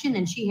connection,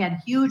 and she had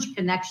huge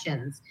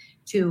connections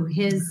to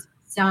his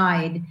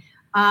side,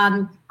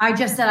 I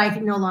just said I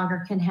no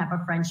longer can have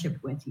a friendship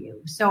with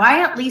you. So I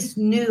at least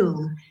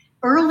knew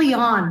early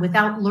on,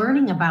 without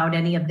learning about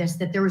any of this,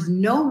 that there was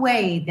no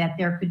way that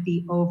there could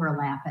be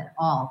overlap at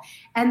all.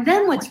 And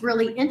then what's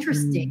really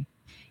interesting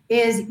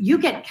is you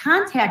get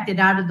contacted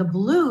out of the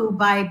blue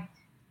by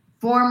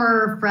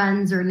former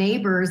friends or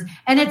neighbors,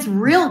 and it's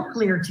real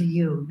clear to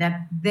you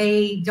that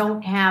they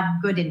don't have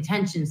good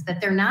intentions, that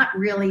they're not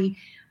really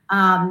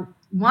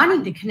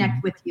wanting to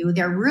connect with you.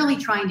 They're really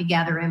trying to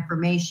gather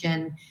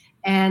information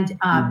and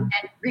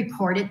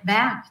report it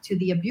back to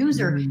the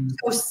abuser.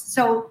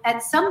 So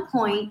at some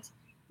point,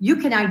 you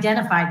can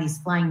identify these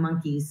flying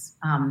monkeys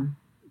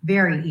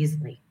very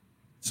easily.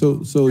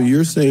 So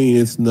you're saying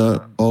it's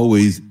not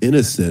always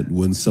innocent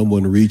when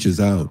someone reaches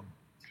out?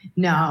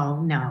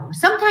 No.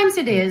 Sometimes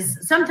it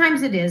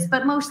is,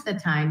 but most of the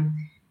time,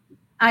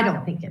 I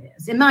don't think it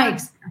is, in my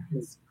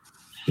experience.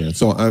 Yeah.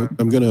 So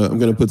I'm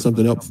gonna put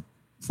something up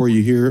for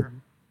you here.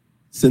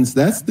 Since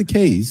that's the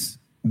case,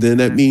 then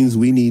that means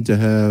we need to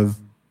have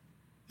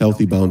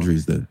healthy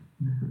boundaries then.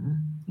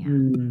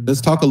 Let's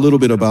talk a little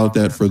bit about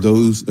that for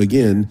those,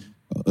 again,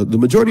 the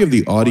majority of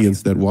the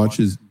audience that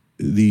watches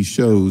these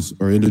shows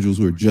are individuals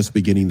who are just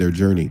beginning their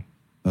journey.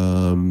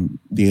 The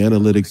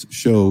analytics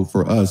show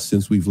for us,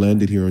 since we've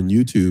landed here on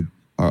YouTube,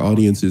 our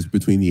audience is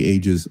between the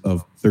ages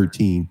of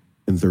 13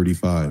 and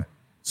 35.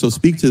 So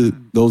speak to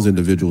those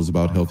individuals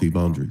about healthy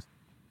boundaries.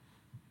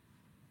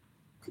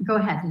 Go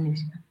ahead, Anusha.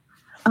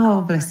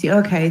 Oh, bless you.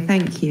 Okay,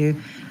 thank you.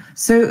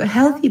 So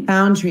healthy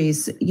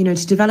boundaries, you know,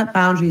 to develop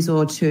boundaries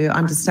or to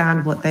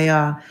understand what they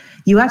are,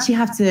 you actually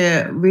have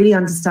to really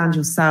understand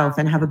yourself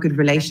and have a good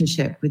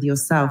relationship with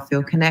yourself,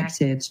 feel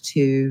connected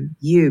to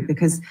you,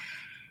 because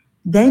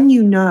then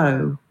you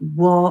know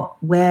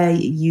where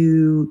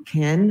you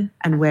can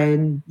and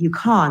when you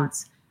can't.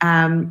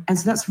 And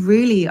so that's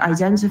really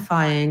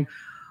identifying,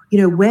 you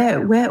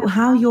know,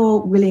 how you're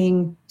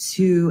willing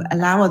to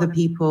allow other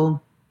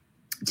people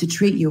to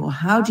treat you, or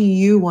how do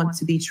you want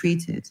to be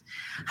treated?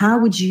 How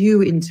would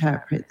you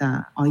interpret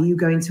that? Are you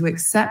going to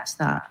accept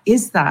that?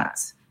 Is that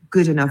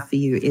good enough for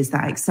you? Is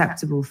that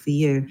acceptable for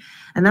you?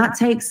 And that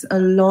takes a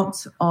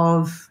lot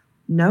of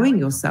knowing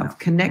yourself,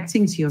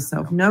 connecting to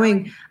yourself,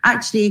 knowing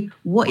actually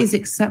what is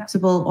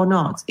acceptable or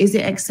not. Is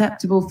it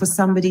acceptable for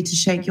somebody to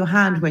shake your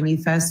hand when you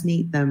first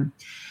meet them?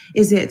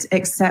 Is it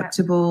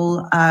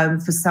acceptable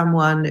for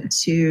someone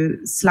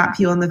to slap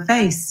you on the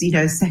face, you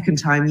know, second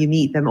time you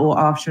meet them or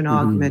after an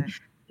argument?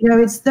 You know,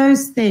 it's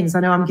those things. I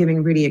know I'm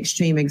giving really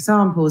extreme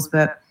examples,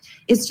 but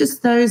it's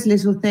just those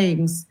little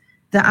things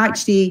that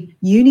actually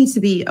you need to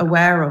be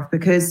aware of,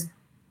 because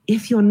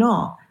if you're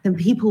not, then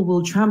people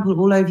will trample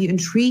all over you and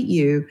treat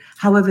you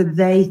however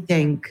they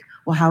think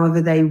or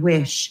however they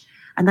wish.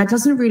 And that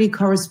doesn't really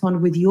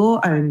correspond with your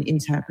own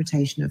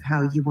interpretation of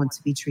how you want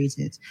to be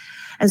treated.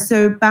 And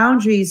so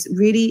boundaries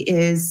really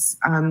is,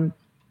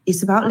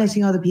 it's about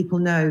letting other people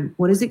know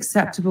what is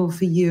acceptable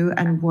for you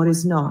and what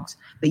is not.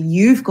 But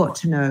you've got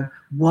to know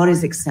what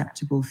is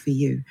acceptable for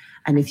you.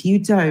 And if you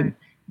don't,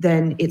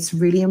 then it's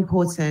really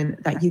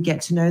important that you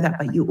get to know that,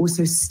 but you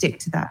also stick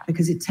to that,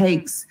 because it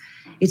takes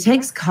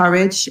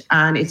courage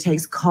and it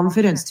takes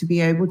confidence to be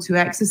able to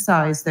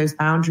exercise those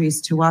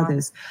boundaries to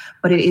others.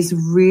 But it is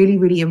really,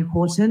 really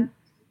important,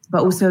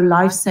 but also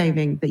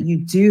life-saving that you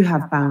do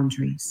have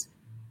boundaries.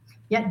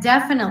 Yeah,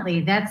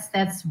 definitely.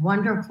 That's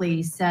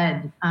wonderfully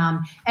said.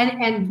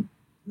 And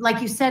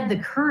like you said, the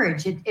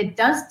courage, it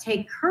does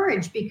take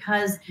courage,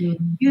 because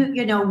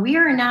you know, we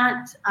are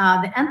not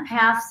the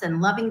empaths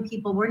and loving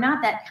people. We're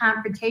not that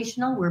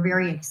confrontational. We're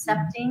very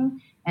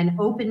accepting and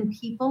open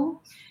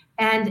people.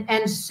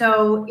 And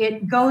so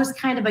it goes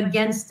kind of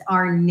against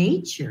our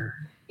nature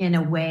in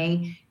a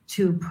way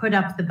to put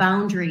up the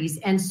boundaries.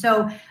 And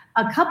so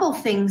a couple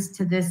things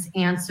to this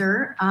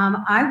answer.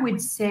 I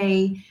would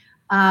say,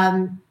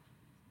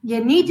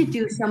 you need to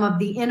do some of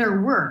the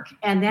inner work,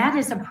 and that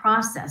is a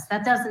process.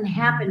 That doesn't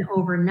happen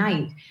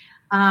overnight.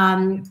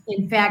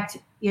 In fact,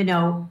 you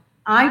know,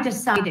 I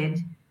decided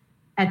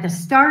at the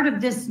start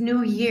of this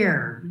new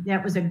year,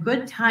 that was a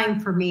good time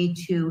for me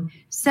to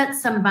set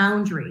some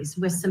boundaries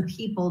with some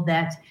people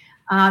that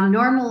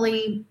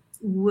normally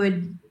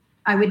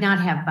I would not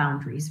have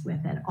boundaries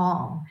with at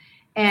all.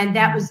 And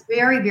that was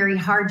very, very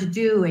hard to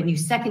do. And you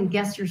second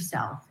guess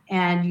yourself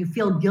and you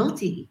feel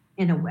guilty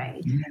in a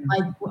way,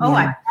 like,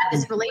 I've had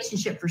this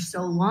relationship for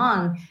so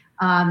long,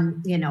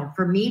 you know,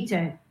 for me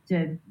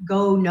to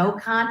go no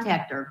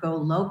contact or go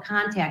low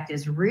contact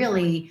is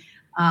really,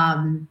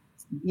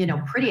 you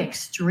know, pretty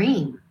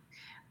extreme.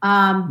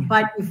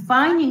 But you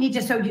find you need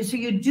to, so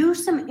you do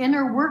some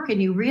inner work and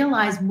you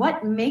realize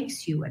what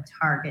makes you a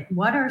target.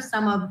 What are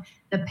some of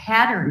the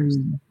patterns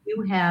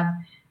you have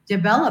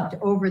developed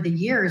over the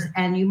years?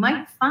 And you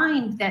might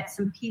find that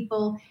some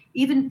people,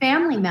 even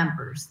family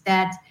members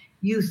that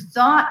you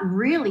thought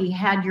really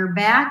had your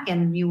back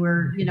and you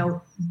were, you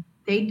know,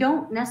 they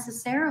don't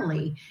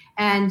necessarily.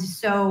 And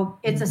so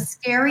it's a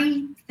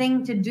scary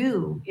thing to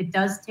do. It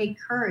does take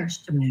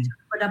courage to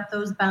put up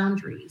those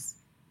boundaries.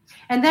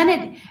 And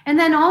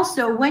then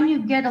also when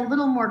you get a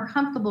little more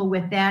comfortable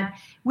with that,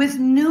 with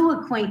new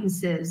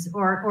acquaintances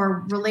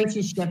or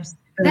relationships,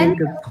 then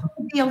you have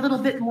to be a little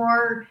bit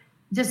more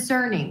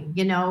discerning.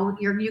 You know,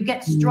 you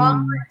get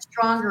stronger and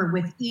stronger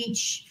with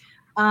each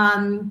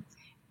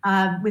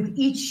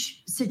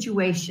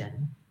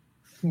situation,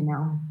 you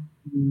know.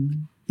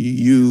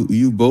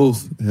 You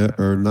both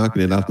are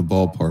knocking it out the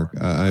ballpark.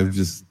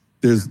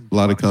 There's a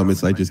lot of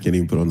comments I just can't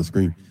even put on the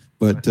screen.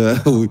 But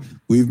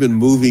we've been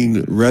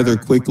moving rather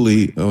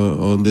quickly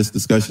on this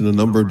discussion, a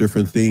number of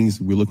different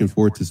things. We're looking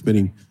forward to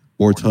spending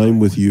more time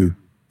with you,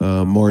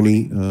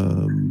 Marnie.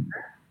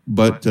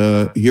 But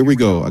here we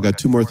go. I got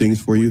two more things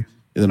for you,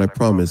 and then I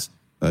promise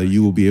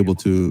you will be able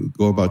to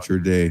go about your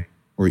day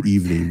or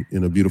evening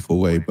in a beautiful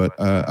way. But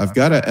I've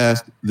got to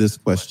ask this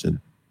question.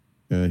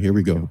 Here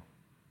we go.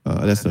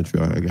 That's not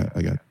true. I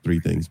got three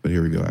things, but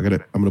here we go. I'm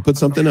going to put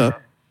something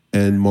up,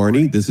 and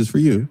Marnie, this is for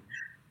you.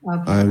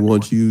 Okay. I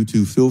want you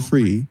to feel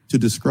free to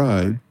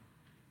describe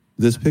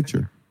this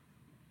picture.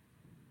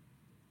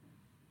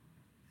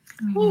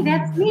 Hey,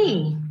 that's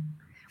me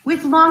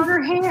with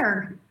longer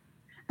hair.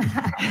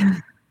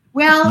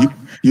 Well,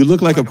 you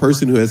look like a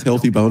person who has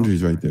healthy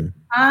boundaries right there.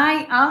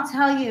 I'll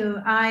tell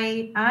you,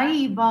 I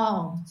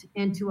evolved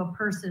into a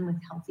person with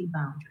healthy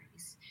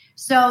boundaries.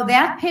 So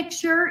that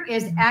picture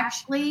is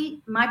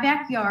actually my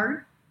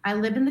backyard. I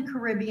live in the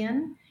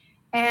Caribbean,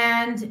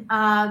 and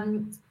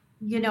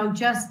you know,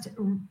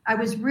 I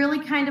was really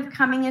kind of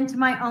coming into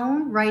my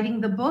own,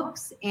 writing the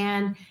books,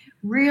 and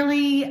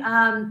really,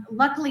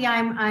 luckily,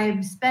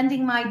 I'm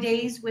spending my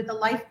days with a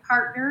life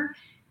partner,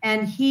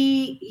 and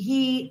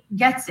he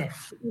gets it,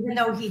 even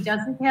though he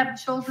doesn't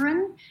have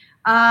children.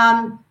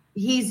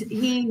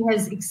 He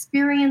has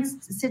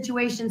experienced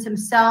situations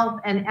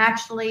himself, and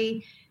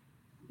actually,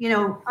 you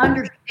know,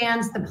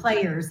 understands the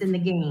players in the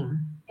game,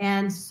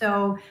 and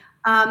so.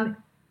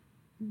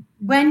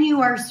 When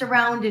you are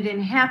surrounded in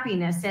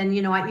happiness, and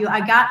you know,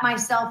 I got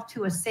myself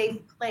to a safe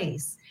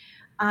place,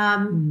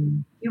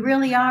 you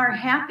really are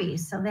happy.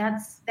 So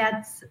that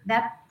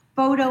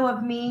photo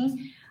of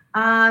me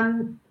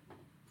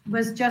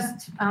was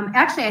just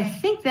actually, I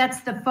think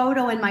that's the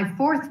photo in my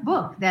fourth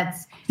book.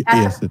 That's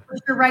the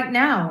picture right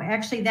now.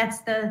 Actually,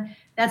 that's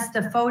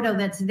the photo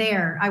that's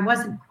there. I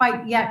wasn't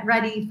quite yet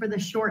ready for the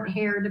short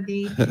hair to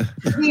be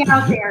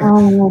out there.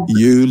 Oh,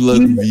 you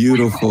look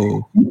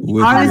beautiful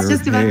with I was your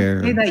just about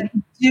hair. to say that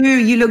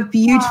you look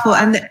beautiful,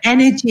 and the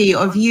energy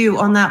of you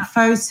on that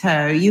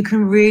photo, you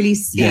can really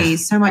see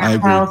so much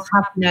health,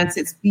 happiness.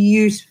 It's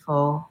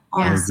beautiful,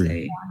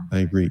 honestly. I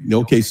agree.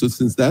 Okay, so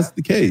since that's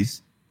the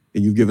case,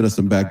 and you've given us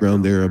some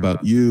background there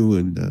about you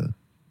and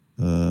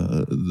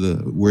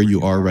where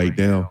you are right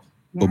now,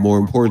 but more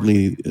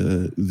importantly,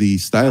 the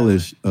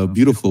stylish,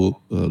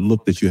 beautiful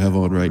look that you have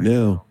on right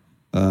now.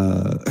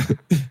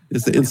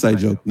 It's an inside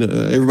joke. No,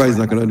 everybody's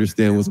not going to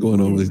understand what's going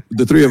on.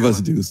 The three of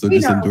us do, so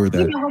just endure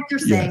that. We know what you're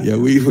saying. Yeah,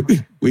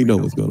 we know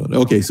what's going on.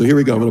 Okay, so here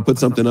we go. I'm going to put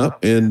something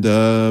up, and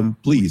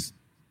please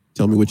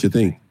tell me what you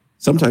think.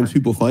 Sometimes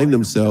people find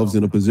themselves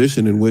in a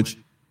position in which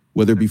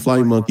whether it be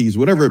flying monkeys,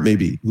 whatever it may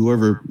be,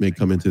 whoever may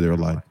come into their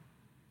life.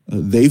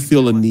 They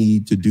feel a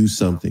need to do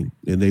something,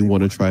 and they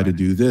want to try to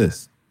do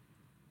this.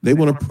 They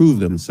want to prove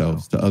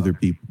themselves to other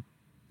people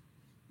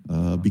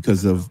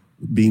because of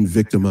being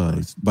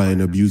victimized by an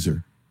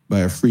abuser, by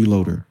a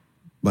freeloader,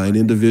 by an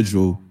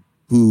individual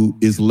who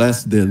is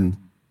less than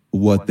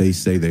what they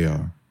say they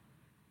are.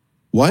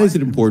 Why is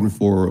it important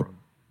for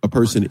a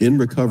person in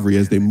recovery,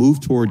 as they move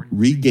toward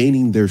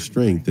regaining their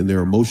strength and their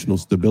emotional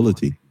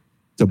stability,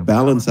 to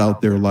balance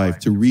out their life,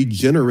 to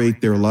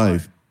regenerate their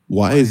life?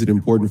 Why is it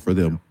important for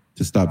them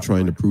to stop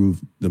trying to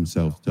prove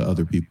themselves to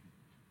other people?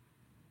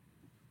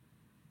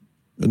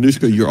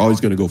 Anushka, you're always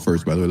going to go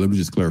first, by the way. Let me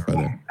just clarify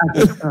that.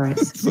 Okay, all right.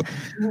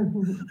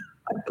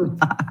 I feel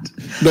bad.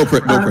 No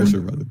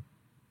pressure, brother.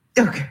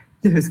 Okay,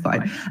 it's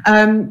fine.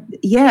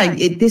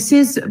 This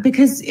is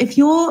because if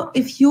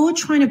you're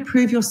trying to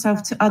prove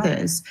yourself to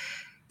others,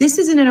 this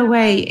isn't, in a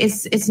way,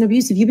 it's an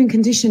abusive. You've been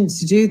conditioned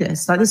to do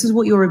this. Like, this is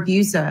what your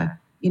abuser,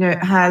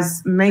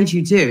 has made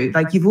you do.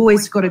 Like, you've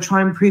always got to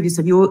try and prove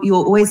yourself. You're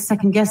always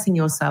second guessing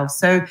yourself.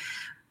 So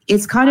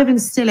it's kind of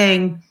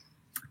instilling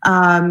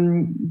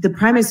the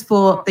premise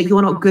for that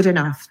you're not good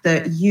enough,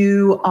 that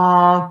you're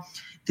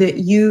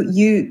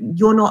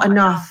not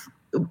enough,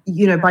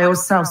 by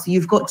yourself. So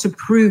you've got to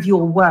prove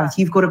your worth.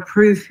 You've got to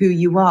prove who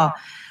you are.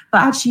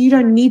 But actually, you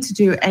don't need to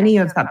do any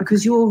of that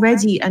because you're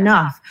already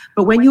enough.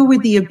 But when you're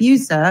with the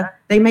abuser,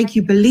 they make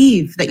you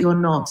believe that you're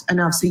not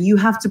enough. So you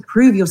have to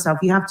prove yourself.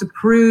 You have to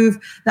prove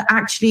that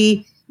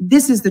actually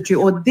this is the truth,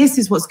 or this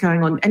is what's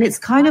going on. And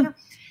it's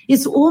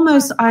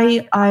almost,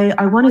 I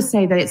want to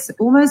say that it's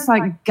almost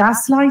like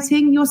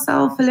gaslighting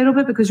yourself a little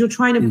bit, because you're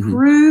trying to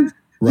prove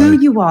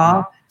who you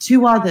are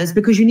to others,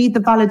 because you need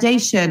the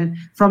validation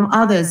from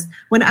others,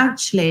 when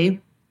actually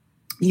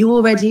you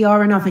already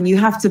are enough, and you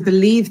have to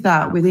believe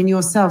that within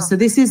yourself. So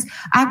this is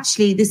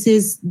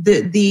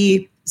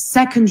the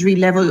secondary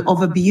level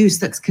of abuse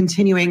that's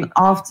continuing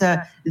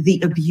after the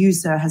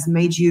abuser has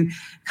made you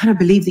kind of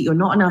believe that you're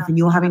not enough and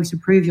you're having to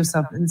prove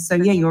yourself. And so,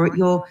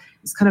 you're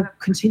it's kind of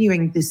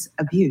continuing this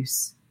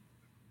abuse.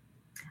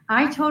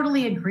 I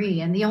totally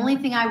agree. And the only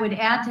thing I would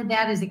add to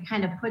that is it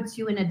kind of puts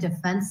you in a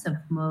defensive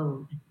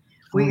mode,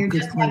 where you're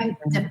just having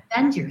to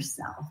defend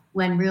yourself,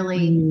 when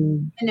really,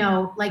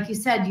 like you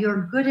said,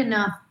 you're good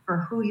enough for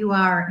who you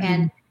are.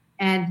 And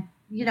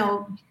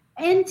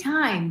in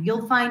time,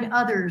 you'll find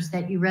others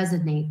that you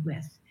resonate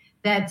with,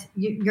 that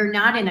you're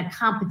not in a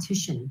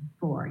competition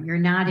for. You're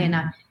not in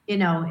a,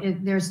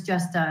 there's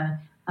just a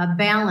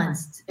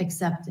balanced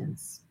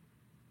acceptance.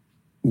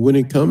 When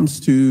it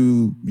comes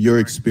to your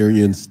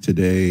experience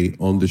today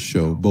on the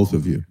show, both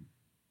of you,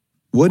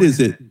 what is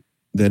it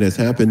that has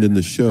happened in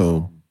the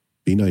show,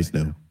 be nice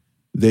now,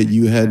 that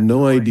you had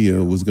no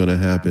idea was going to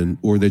happen,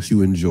 or that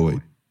you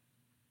enjoyed?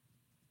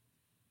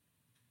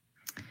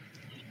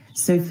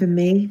 So for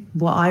me,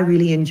 what I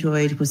really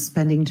enjoyed was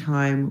spending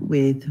time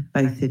with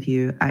both of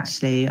you.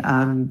 Actually,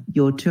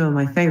 you're two of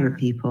my favorite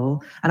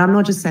people. And I'm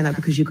not just saying that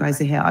because you guys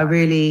are here. I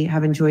really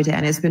have enjoyed it.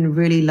 And it's been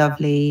really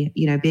lovely,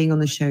 being on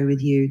the show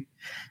with you,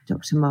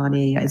 Dr.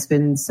 Marnie. It's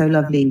been so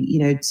lovely,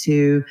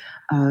 to,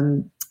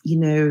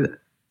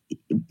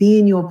 be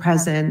in your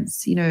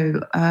presence,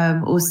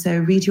 also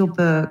read your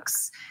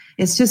books.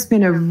 It's just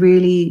been a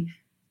really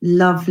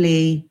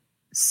lovely,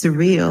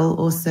 surreal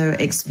also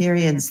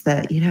experience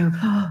that,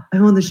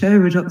 I'm on the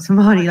show with Dr.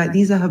 Marnie, like,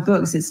 these are her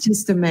books. It's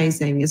just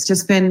amazing.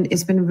 It's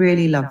been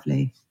really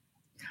lovely.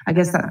 I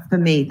guess that for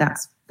me,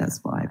 that's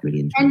what I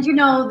really enjoy. And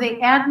the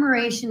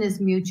admiration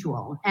is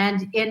mutual,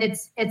 and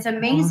it's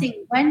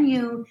amazing when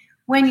you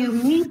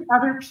meet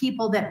other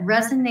people that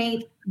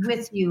resonate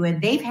with you,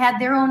 and they've had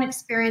their own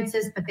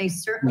experiences, but they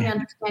certainly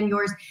understand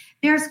yours.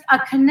 There's a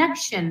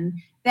connection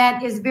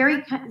that is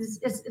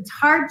it's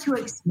hard to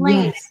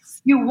explain.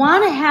 Yes. You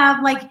want to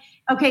have,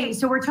 okay,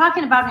 so we're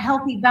talking about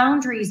healthy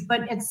boundaries,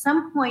 but at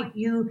some point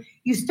you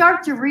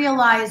start to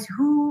realize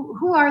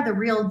who are the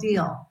real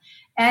deal.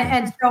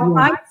 And so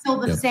I feel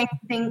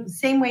the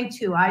same way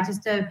too. I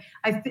just,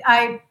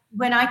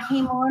 when I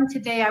came on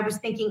today, I was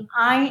thinking,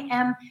 I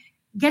am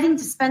getting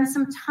to spend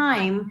some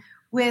time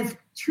with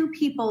two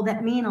people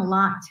that mean a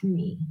lot to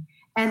me,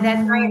 and that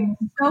I am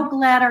so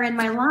glad are in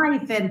my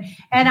life.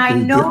 And I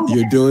know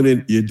you're doing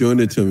it. You're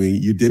doing it to me.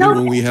 You did it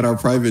when we had our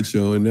private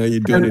show, and now you're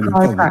doing it in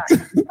public.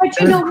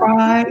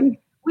 But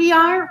we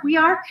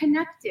are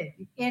connected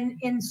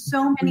in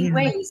so many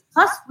ways.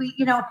 Plus,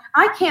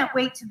 I can't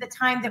wait to the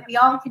time that we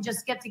all can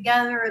just get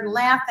together and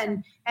laugh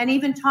and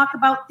even talk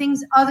about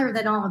things other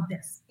than all of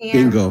this. And,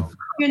 bingo.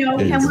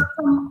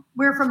 And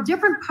we're from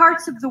different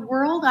parts of the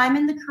world. I'm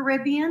in the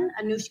Caribbean.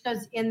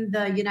 Anushka's in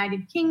the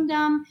United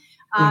Kingdom.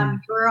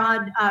 We're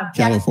on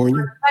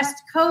California,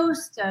 west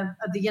coast of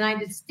the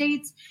United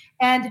States.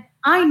 And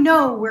I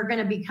know we're going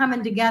to be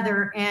coming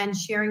together and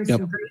sharing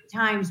some great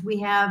times. We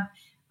have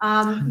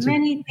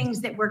many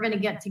things that we're going to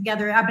get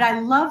together. But I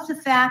love the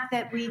fact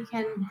that we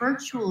can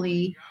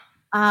virtually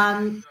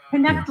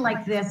connect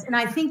like this. And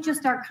I think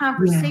just our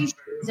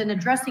conversations and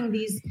addressing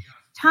these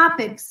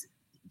topics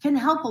can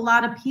help a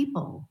lot of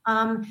people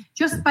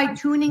just by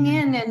tuning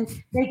in, and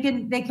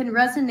they can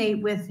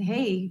resonate with,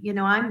 hey,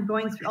 I'm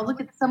going through. Oh,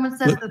 look at someone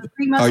says the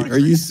 3 months. Are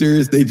you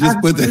serious? They just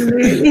put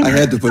that. I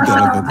had to put that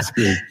up on the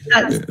screen.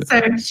 That's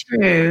so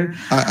true.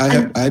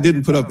 I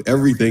didn't put up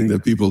everything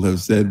that people have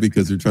said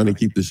because we're trying to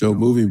keep the show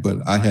moving, but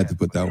I had to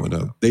put that one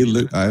up.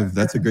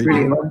 That's a great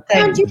deal.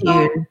 Thank you.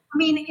 I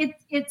mean,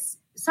 it's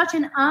such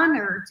an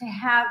honor to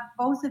have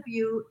both of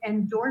you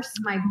endorse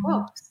my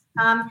books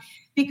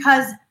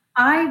because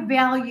I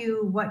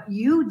value what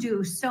you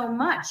do so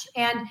much.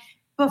 And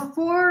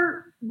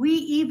before we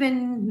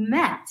even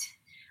met,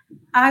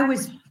 I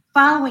was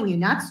following you,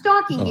 not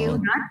stalking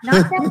you, not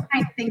that kind of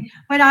thing,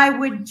 but I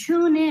would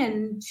tune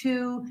in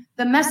to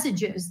the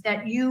messages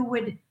that you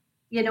would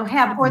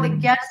have, or the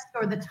guests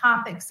or the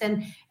topics.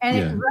 And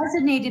it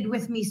resonated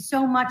with me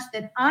so much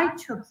that I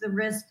took the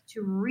risk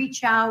to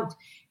reach out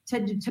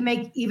to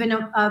make even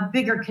a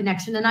bigger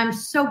connection. And I'm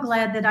so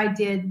glad that I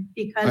did,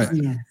 because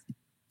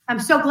I'm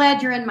so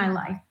glad you're in my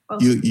life.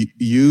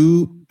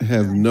 You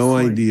have no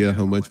idea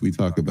how much we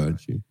talk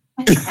about you.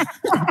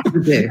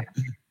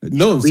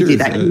 No, I'm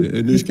serious.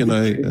 Anushka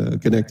and I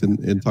connect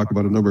and talk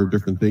about a number of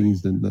different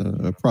things and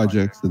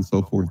projects and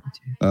so forth.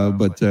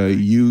 But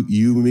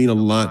you mean a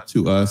lot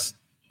to us.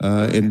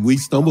 And we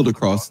stumbled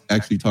across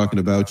actually talking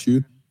about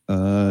you.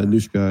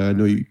 Anushka, I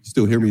know you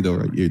still hear me though,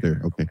 right? You're there.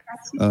 Okay.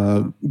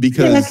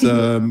 Because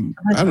I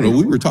don't know,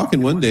 we were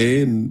talking one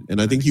day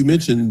and I think you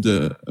mentioned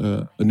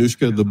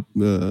Anushka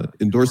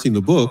endorsing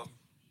the book.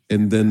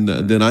 And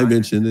then I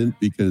mentioned it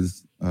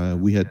because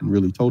we hadn't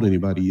really told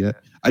anybody yet.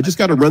 I just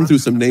got to run through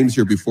some names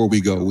here before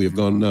we go. We have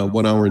gone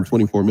 1 hour and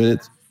 24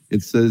 minutes.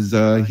 It says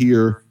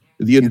here,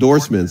 the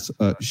endorsements,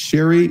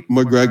 Sherry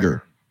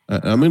McGregor.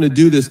 I'm going to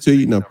do this to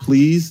you. Now,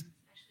 please,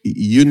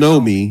 you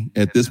know me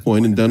at this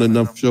point and done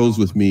enough shows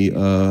with me,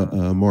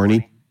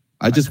 Marnie.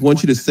 I just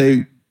want you to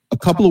say a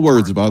couple of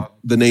words about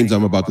the names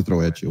I'm about to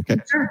throw at you, okay?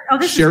 Sure.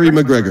 Oh, Sherry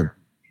McGregor.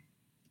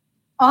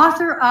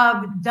 Author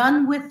of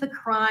Done with the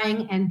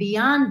Crying and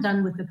Beyond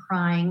Done with the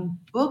Crying,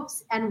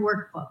 books and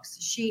workbooks.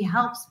 She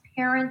helps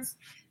parents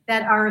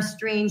that are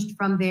estranged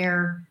from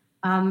their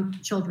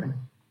children.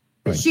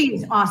 Right. She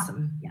is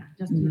awesome. Yeah,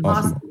 just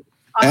awesome.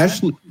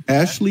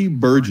 Ashley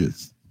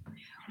Burgess.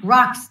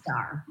 Rock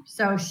star.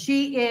 So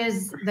she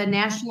is the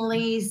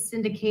nationally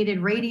syndicated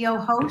radio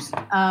host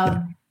of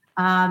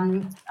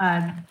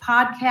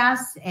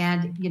podcasts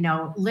and,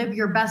 Live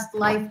Your Best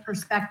Life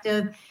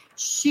Perspective.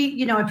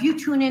 She, if you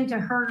tune into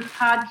her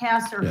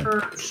podcasts or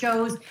her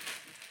shows,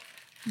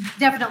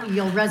 definitely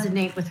you'll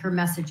resonate with her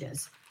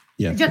messages.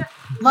 Yes. Just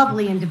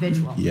lovely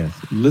individual. Yes.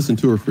 Listen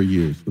to her for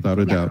years, without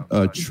a doubt.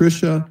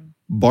 Trisha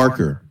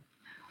Barker.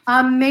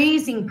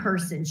 Amazing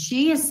person.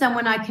 She is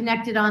someone I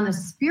connected on the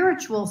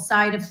spiritual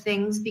side of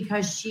things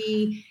because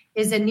she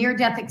is a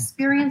near-death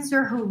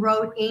experiencer who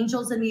wrote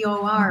Angels in the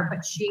OR,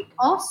 but she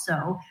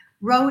also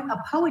wrote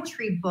a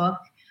poetry book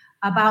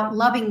about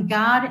loving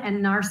God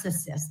and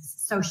narcissists.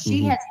 So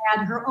she has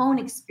had her own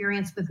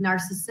experience with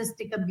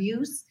narcissistic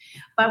abuse,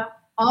 but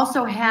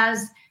also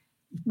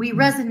we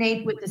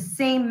resonate with the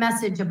same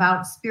message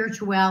about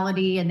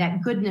spirituality and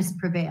that goodness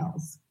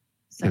prevails.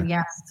 So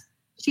yes,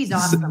 she's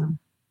awesome.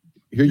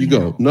 Here you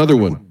go. Another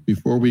one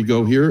before we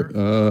go here.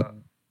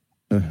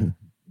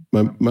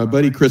 My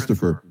buddy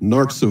Christopher,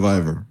 narc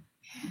survivor.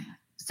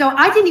 So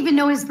I didn't even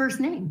know his first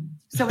name.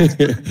 So it's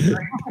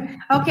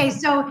okay.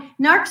 So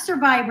narc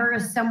survivor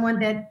is someone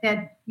that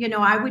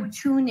I would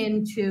tune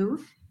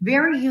into.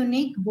 Very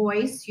unique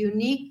voice,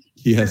 unique.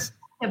 Yes.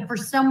 For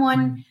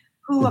someone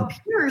who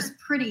appears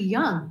pretty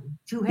young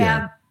to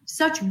have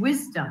such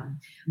wisdom,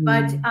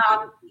 but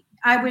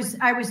I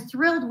was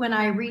thrilled when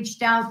I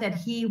reached out that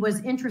he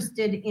was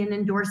interested in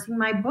endorsing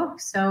my book.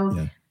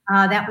 So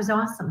that was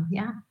awesome.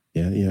 Yeah.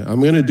 Yeah.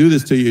 I'm going to do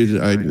this to you.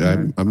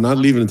 I'm not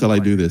leaving until I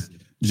do this.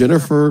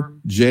 Jennifer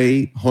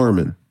J.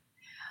 Harmon.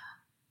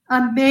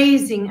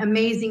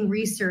 Amazing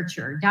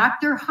researcher.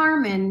 Dr.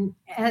 Harmon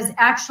has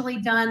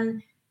actually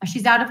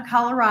she's out of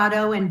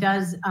Colorado and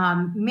does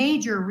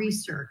major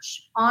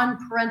research on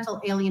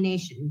parental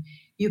alienation.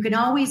 You can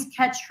always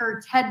catch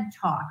her TED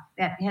Talk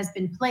that has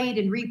been played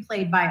and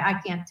replayed by,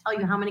 I can't tell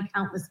you how many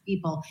countless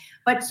people.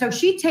 But so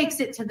she takes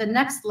it to the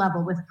next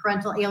level with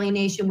parental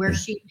alienation, where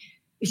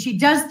she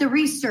does the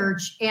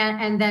research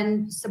and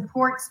then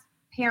supports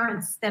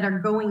parents that are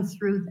going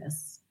through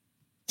this.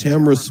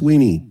 Tamara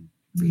Sweeney.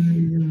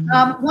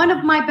 One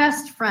of my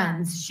best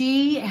friends.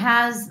 She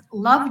has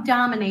Love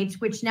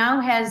Dominates, which now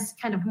has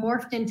kind of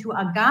morphed into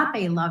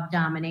Agape Love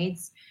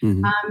Dominates.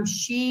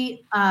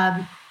 She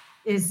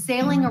is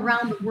sailing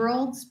around the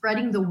world,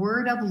 spreading the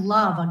word of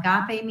love.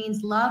 Agape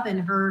means love, and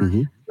her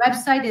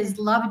website is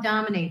Love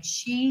Dominates.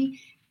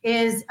 She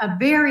is a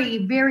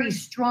very, very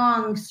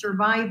strong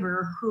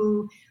survivor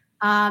who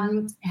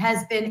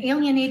has been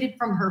alienated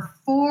from her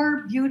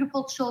 4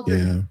 beautiful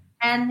children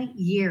 10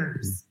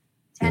 years.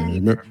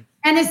 10 years.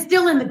 And is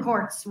still in the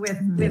courts with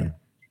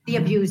the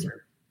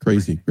abuser.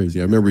 Crazy.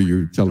 I remember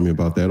you telling me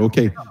about that.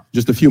 Okay,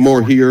 just a few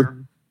more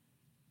here.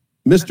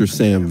 Mr.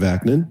 Sam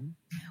Vaknin.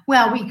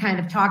 Well, we kind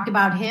of talked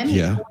about him.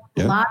 Yeah.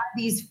 a lot of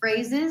these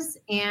phrases,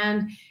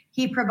 and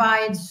he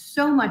provides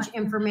so much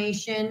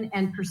information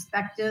and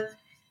perspective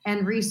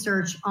and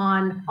research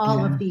on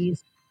all of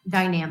these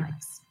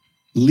dynamics.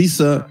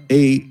 Lisa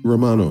A.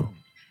 Romano.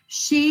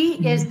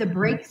 She is the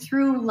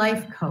breakthrough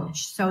life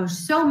coach. So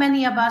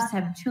many of us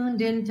have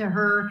tuned into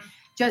her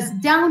just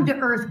down to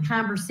earth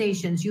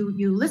conversations.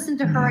 You listen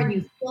to her and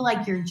you feel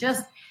like you're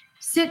just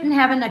sitting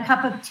having a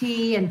cup of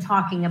tea and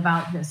talking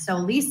about this. So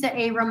Lisa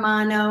A.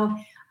 Romano,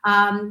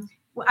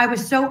 I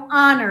was so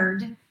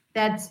honored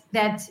that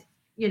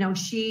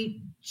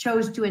she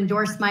chose to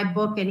endorse my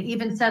book and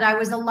even said I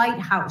was a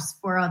lighthouse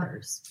for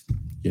others.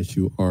 Yes,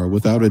 you are,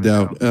 without a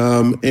doubt.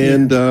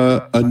 And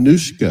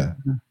Anushka,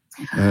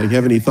 you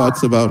have any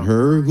thoughts about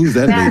her? Who's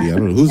that lady? I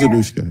don't know. Who's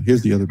Anushka?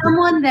 Here's the other book.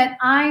 Someone that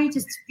I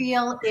just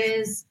feel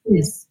is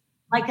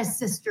like a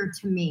sister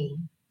to me.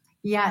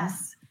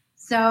 Yes.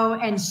 So,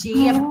 and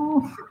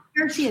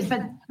here she is.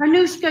 But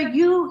Anushka,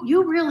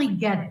 you really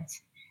get it.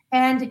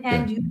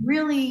 And you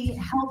really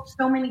help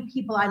so many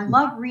people. I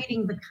love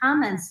reading the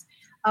comments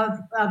of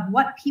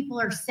what people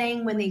are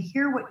saying when they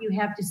hear what you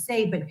have to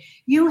say. But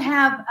you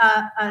have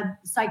a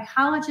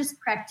psychologist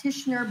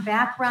practitioner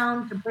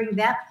background to bring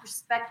that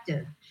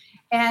perspective.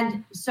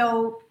 And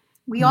so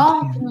we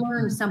all can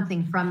learn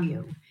something from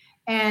you.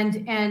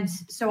 And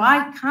so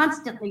I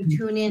constantly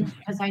tune in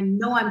because I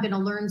know I'm going to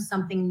learn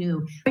something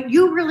new. But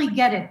you really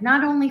get it,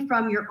 not only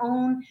from your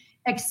own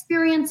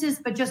experiences,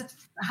 but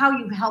just how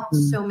you've helped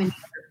so many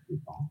other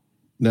people.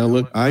 Now,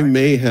 look, I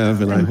may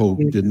have, and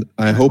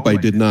I hope I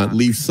did not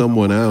leave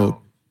someone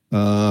out.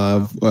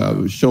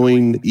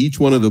 Showing each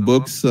one of the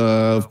books.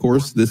 Of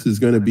course, this is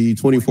going to be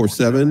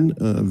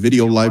 24/7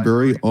 video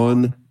library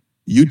on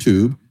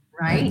YouTube.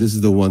 Right. This is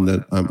the one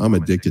that I'm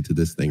addicted to.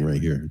 This thing right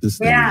here. This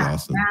thing is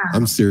awesome. Yeah.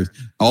 I'm serious.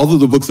 All of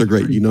the books are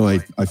great.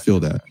 I feel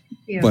that.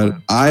 But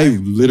I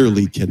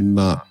literally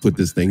cannot put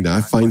this thing down.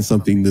 I find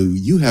something new.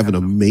 You have an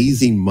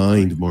amazing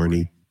mind,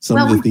 Marnie. Some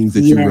of the things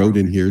that you wrote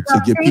in here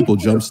to get people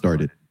jump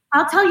started.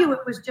 I'll tell you,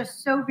 it was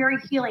just so very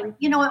healing.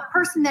 A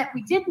person that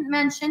we didn't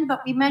mention,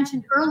 but we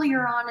mentioned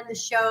earlier on in the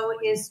show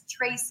is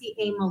Tracy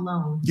A.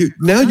 Malone.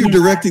 Now you're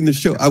directing the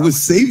show. I was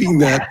saving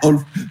that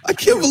on. I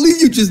can't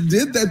believe you just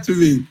did that to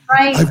me.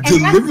 Right. I've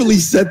deliberately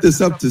set this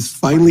up to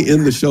finally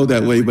end the show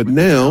that way, but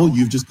now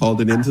you've just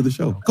called it into the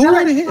show. Go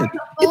right ahead.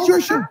 It's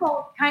your show.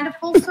 Kind of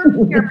full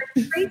circle here.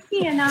 But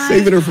Tracy and I.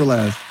 Saving her for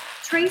last.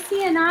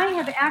 Tracy and I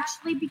have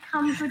actually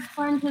become good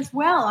friends as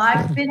well.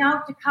 I've been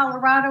out to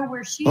Colorado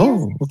where she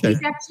is. Okay.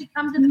 She's actually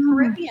come to the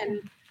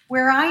Caribbean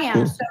where I am.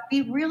 Cool. So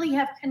we really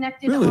have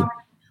connected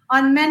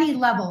on many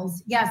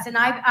levels. Yes. And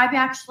I've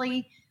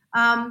actually,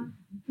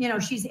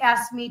 she's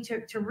asked me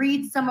to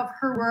read some of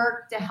her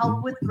work to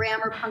help with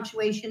grammar,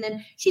 punctuation,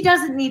 and she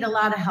doesn't need a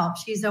lot of help.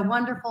 She's a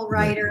wonderful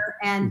writer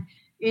and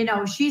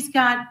she's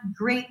got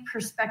great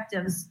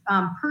perspectives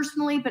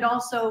personally, but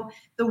also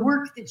the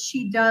work that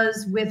she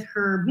does with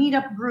her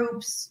meetup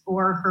groups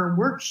or her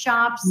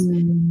workshops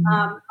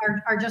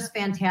are just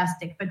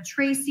fantastic. But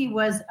Tracy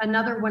was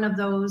another one of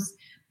those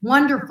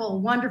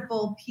wonderful,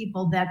 wonderful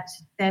people that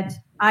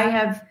I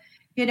have,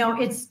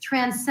 it's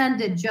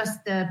transcended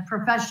just the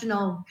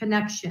professional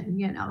connection,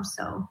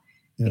 so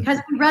because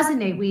we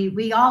resonate,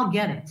 we all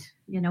get it,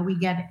 we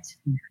get it.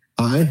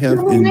 I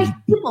have nice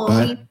people.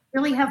 We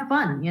really have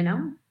fun,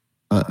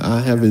 I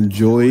have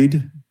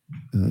enjoyed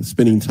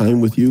spending time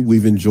with you.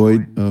 We've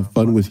enjoyed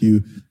fun with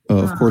you,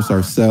 of course,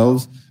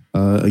 ourselves.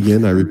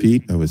 Again, I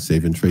repeat, I was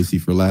saving Tracy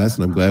for last,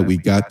 and I'm glad we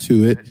got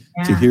to it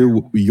to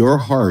hear your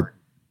heart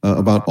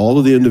about all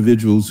of the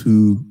individuals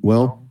who,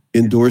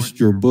 endorsed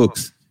your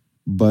books,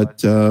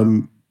 but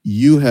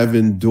you have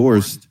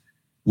endorsed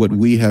what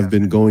we have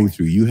been going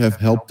through. You have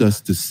helped us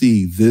to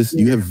see this.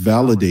 You have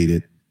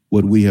validated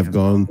what we have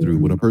gone through.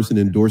 When a person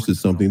endorses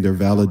something, they're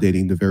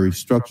validating the very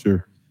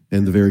structure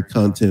and the very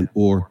content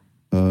or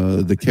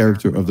the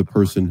character of the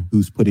person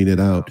who's putting it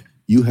out.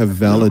 You have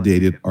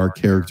validated our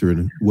character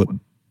and what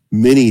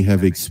many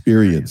have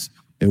experienced.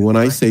 And when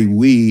I say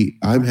we,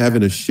 I'm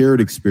having a shared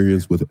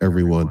experience with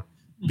everyone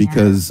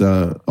because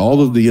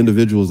all of the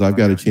individuals I've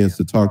got a chance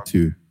to talk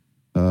to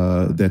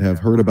that have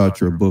heard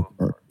about your book,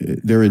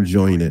 they're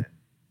enjoying it.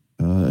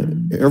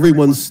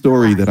 Everyone's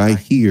story that I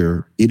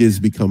hear, it has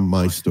become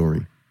my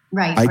story.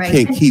 Right. I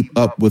can't keep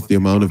up with the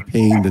amount of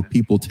pain that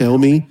people tell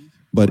me,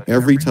 but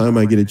every time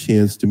I get a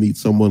chance to meet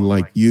someone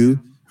like you,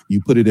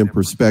 you put it in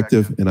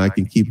perspective and I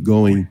can keep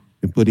going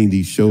and putting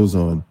these shows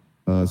on.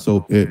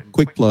 So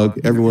quick plug,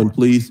 everyone,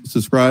 please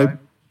subscribe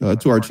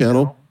to our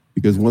channel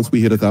because once we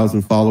hit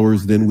 1,000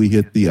 followers, then we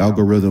hit the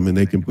algorithm and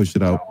they can push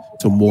it out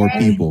to more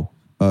people.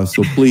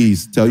 So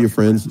please tell your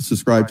friends,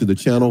 subscribe to the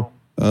channel.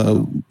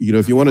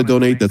 If you want to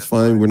donate, that's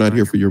fine. We're not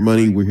here for your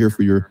money. We're here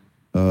for your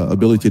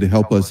ability to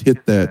help us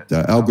hit that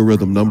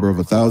algorithm number of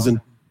 1,000.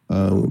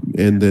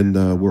 And then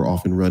we're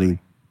off and running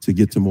to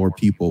get to more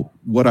people.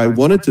 What I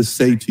wanted to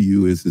say to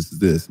you is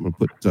this. I'm going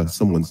to put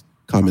someone's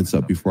comments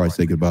up before I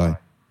say goodbye.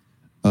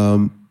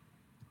 The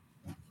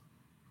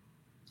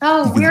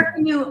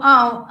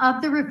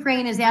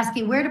refrain is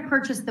asking where to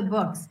purchase the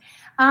books.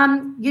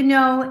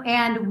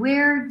 And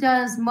where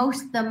does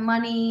most of the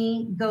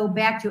money go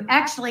back to?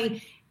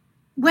 Actually,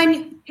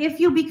 if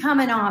you become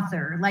an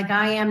author like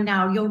I am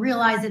now, you'll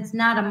realize it's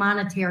not a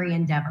monetary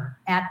endeavor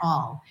at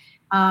all.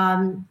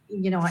 In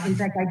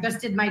fact, I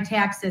just did my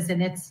taxes,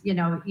 and it's,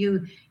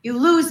 you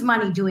lose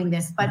money doing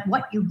this, but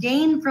what you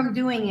gain from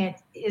doing it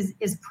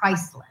is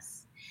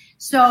priceless.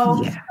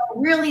 So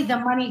really the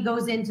money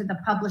goes into the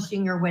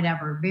publishing or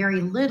whatever.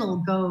 Very little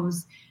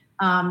goes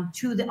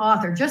to the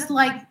author, just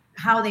like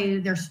how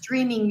they're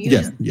streaming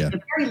music.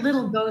 Very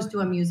little goes to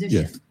a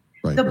musician. Yes.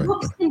 Right, the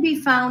books can be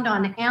found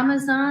on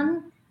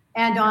Amazon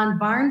and on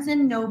Barnes &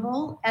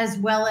 Noble, as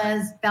well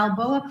as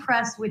Balboa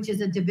Press, which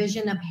is a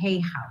division of Hay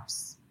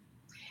House.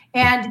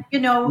 And,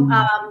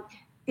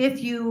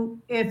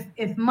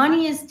 if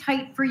money is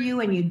tight for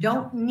you and you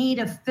don't need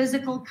a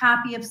physical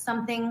copy of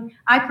something,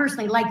 I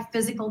personally like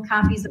physical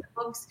copies of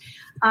books,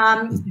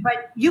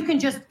 but you can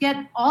just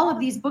get all of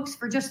these books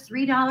for just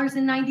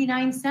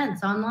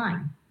 $3.99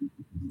 online.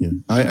 Yeah,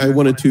 I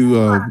wanted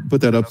to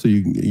put that up so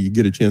you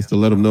get a chance to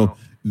let them know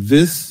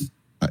this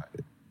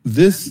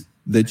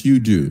that you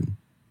do,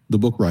 the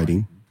book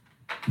writing,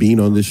 being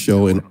on this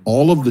show, and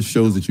all of the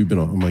shows that you've been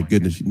on. Oh my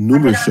goodness,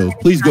 numerous shows.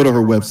 Please go to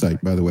her website,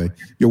 by the way.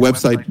 Your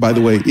website, by the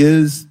way,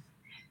 is?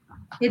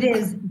 It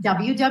is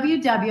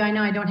www, I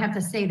know I don't have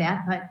to say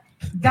that, but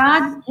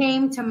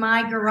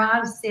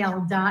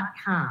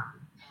GodCameToMyGarageSale.com.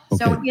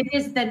 Okay. So it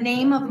is the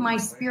name of my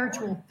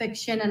spiritual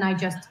fiction, and I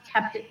just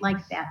kept it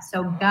like that.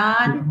 So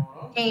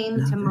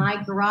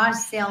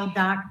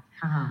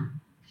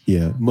GodCameToMyGarageSale.com.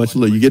 Yeah, much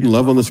love. You're getting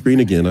love on the screen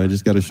again. I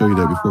just got to show you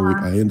that before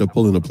I end up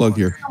pulling a plug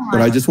here.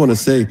 But I just want to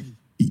say,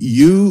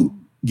 you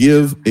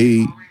give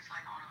a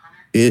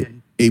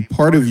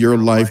part of your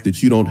life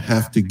that you don't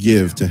have to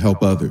give to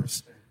help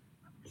others.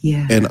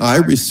 Yeah. And I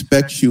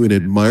respect you and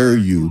admire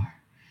you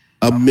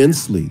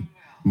immensely,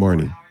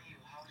 Marnie.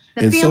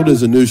 And so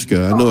does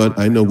Anushka.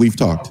 I know we've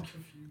talked.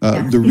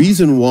 The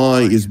reason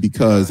why is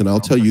because, and I'll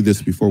tell you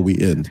this before we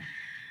end,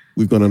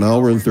 we've gone an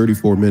hour and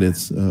 34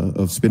 minutes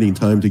of spending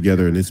time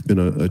together, and it's been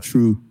a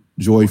true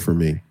joy for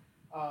me.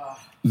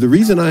 The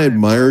reason I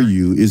admire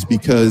you is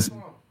because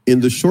in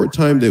the short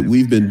time that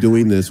we've been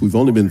doing this, we've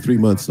only been 3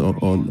 months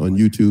on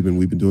YouTube, and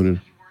we've been doing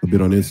it a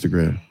bit on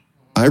Instagram.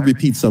 I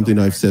repeat something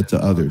I've said to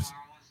others.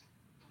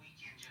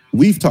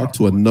 We've talked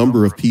to a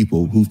number of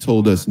people who've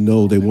told us,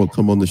 no, they won't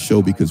come on the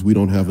show because we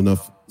don't have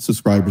enough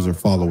subscribers or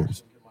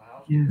followers,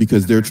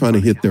 because they're trying to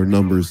hit their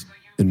numbers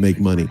and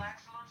make money.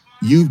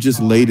 You've just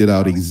laid it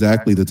out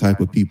exactly the type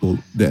of people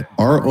that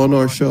are on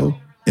our show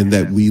and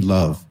that we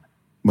love.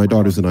 My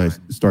daughters and I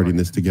starting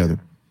this together.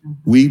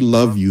 We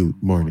love you,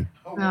 Marnie,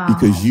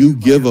 because you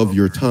give of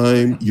your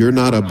time. You're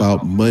not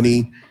about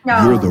money.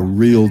 No. You're the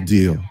real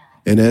deal.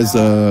 And as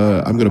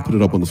I'm going to put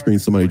it up on the screen,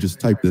 somebody just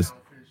type this.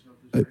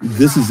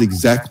 This is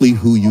exactly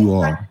who you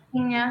are.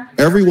 Yeah.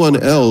 Everyone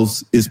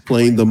else is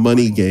playing the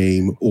money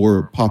game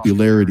or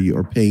popularity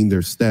or paying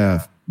their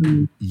staff.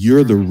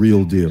 You're the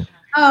real deal.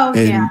 Oh,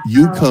 and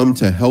you come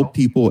to help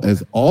people,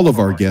 as all of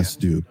our guests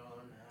do.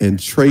 And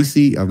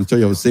Tracy, I will tell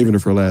you, I was saving her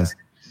for last.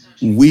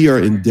 We are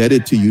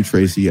indebted to you,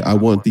 Tracy. I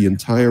want the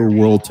entire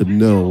world to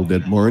know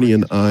that Marnie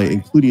and I,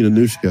 including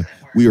Anushka,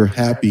 we are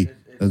happy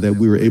that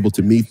we were able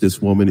to meet this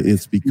woman.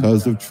 It's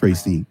because of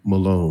Tracy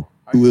Malone,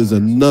 who is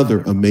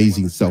another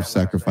amazing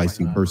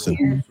self-sacrificing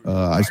person.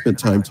 I spent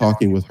time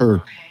talking with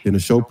her in a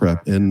show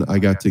prep, and I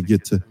got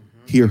to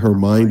hear her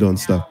mind on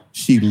stuff.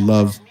 She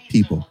loves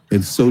people,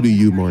 and so do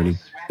you, Marnie,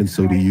 and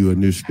so do you,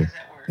 Anushka.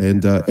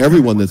 And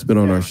everyone that's been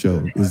on our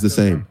show is the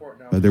same.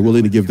 They're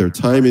willing to give their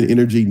time and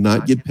energy,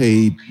 not get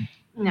paid,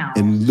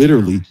 and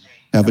literally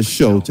have a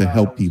show to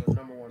help people.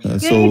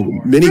 So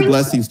many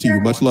blessings to you.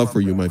 Much love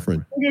for you, my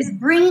friend. It is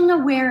bringing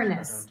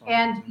awareness,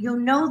 and you'll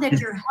know that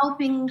you're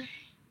helping.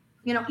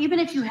 Even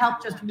if you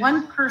help just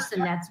one person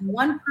that's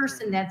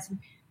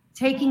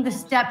taking the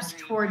steps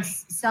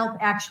towards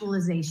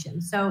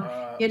self-actualization. So,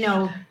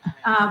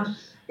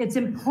 it's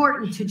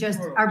important to just,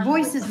 our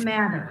voices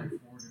matter.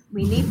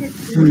 We need to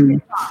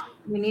talk.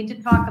 We need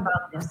to talk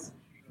about this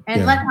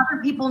and let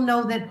other people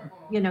know that,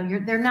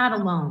 they're not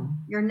alone.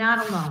 You're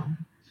not alone.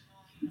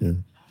 Yeah.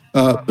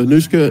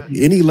 Anushka,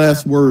 any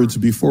last words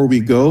before we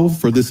go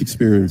for this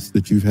experience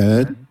that you've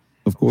had?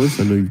 Of course,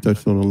 I know you've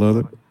touched on a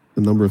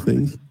number of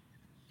things.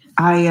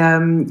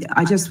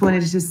 I just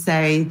wanted to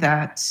say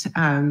that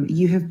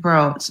you have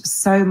brought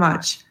so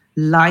much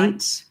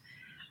light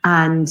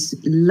and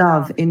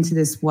love into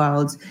this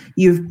world.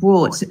 You've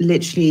brought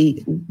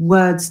literally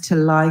words to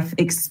life,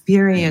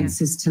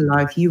 experiences to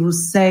life. You will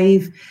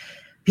save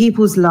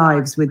people's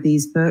lives with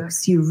these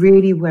books. You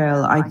really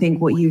will. I think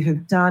what you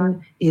have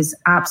done is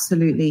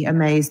absolutely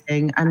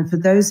amazing. And for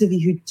those of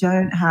you who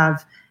don't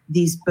have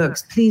these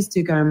books, please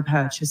do go and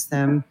purchase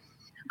them.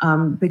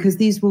 Because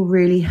these will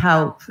really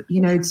help,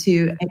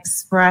 to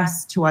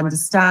express, to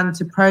understand,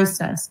 to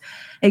process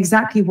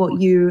exactly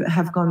what you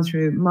have gone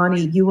through.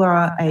 Marnie, you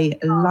are a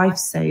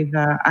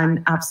lifesaver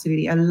and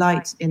absolutely a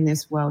light in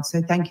this world.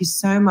 So thank you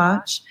so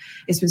much.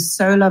 It's been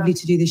so lovely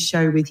to do this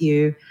show with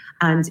you,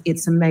 and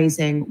it's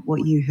amazing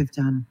what you have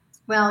done.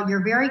 Well,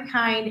 you're very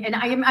kind, and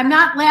I'm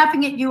not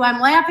laughing at you. I'm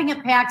laughing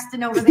at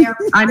Paxton over there.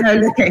 I know.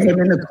 Look at him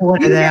in the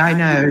corner there. I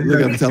know.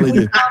 Look, I'm telling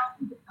you.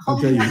 I'll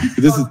tell you.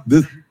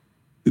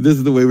 This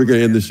is the way we're going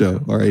to end the show.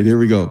 All right, here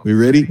we go. We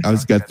ready? I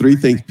just got 3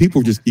 things.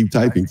 People just keep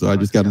typing, so I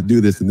just got to do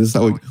this. And this is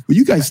how will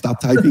you guys stop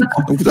typing?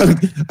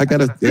 I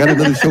got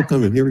another show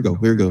coming. Here we go.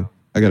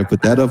 I got to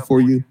put that up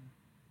for you.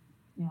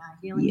 Yeah,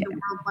 healing the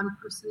world one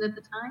person at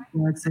a time.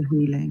 Words of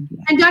healing.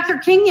 Yeah. And Dr.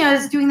 Kenya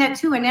is doing that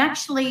too. And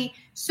actually,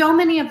 so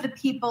many of the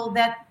people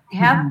that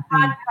have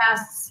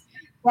podcasts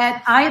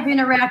that I have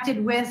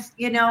interacted with,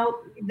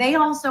 they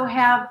also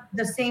have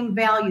the same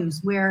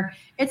values where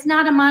it's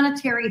not a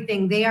monetary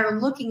thing. They are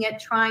looking at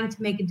trying to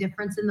make a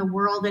difference in the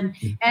world and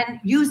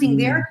using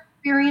their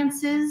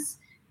experiences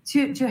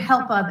to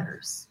help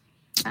others.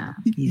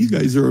 You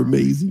guys are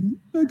amazing.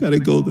 I got to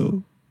go,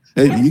 though.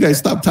 Hey, you guys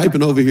stop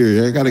typing over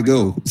here. I got to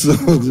go. So,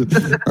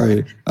 all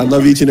right. I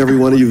love each and every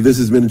one of you. This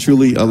has been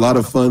truly a lot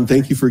of fun.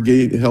 Thank you for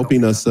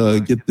helping us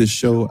get this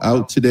show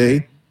out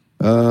today.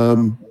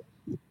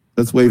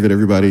 Let's wave at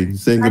everybody.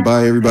 Saying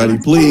goodbye, everybody.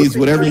 Please,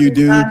 whatever you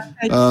do.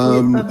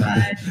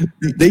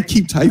 They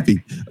keep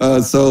typing.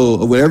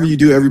 So whatever you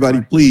do,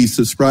 everybody, please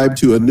subscribe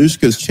to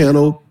Anushka's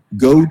channel.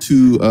 Go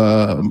to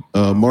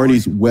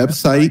Marnie's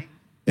website.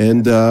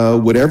 And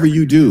whatever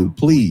you do,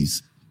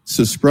 please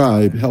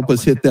subscribe. Help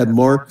us hit that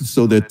mark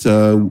so that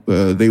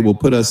they will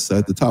put us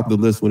at the top of the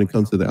list when it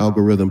comes to the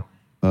algorithm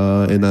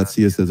and not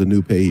see us as a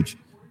new page.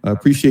 I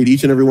appreciate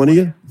each and every one of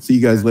you. See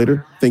you guys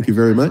later. Thank you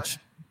very much.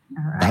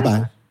 All right.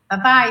 Bye-bye.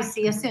 Bye-bye.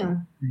 See you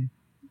soon.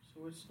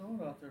 So it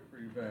snowed out there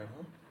pretty bad,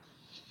 huh?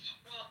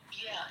 Well,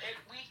 yeah,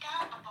 we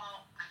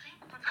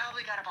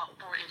probably got about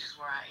 4 inches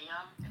where I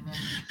am. And then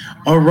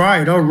All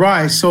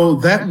right. So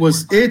that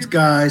was it,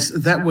 guys.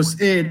 That was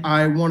it.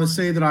 I want to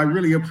say that I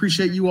really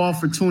appreciate you all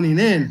for tuning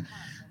in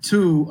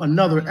to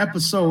another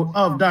episode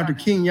of Dr.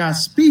 Kenya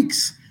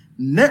Speaks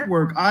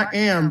Network. I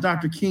am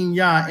Dr.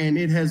 Kenya, and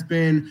it has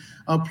been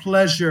a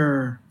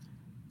pleasure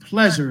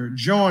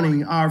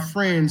joining our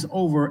friends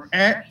over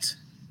at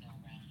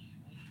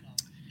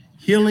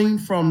Healing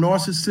from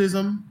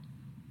Narcissism,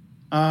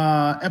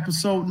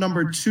 episode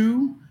number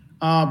 2.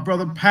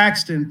 Brother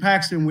Paxton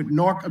with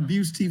Narc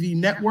Abuse TV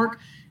Network.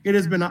 It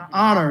has been an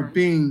honor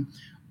being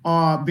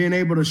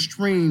able to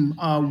stream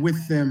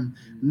with them.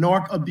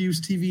 Narc Abuse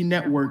TV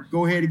Network.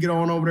 Go ahead and get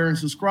on over there and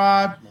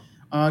subscribe.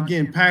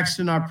 Again,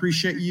 Paxton, I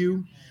appreciate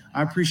you.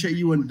 I appreciate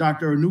you and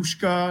Dr.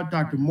 Anushka,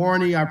 Dr.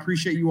 Marnie. I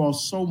appreciate you all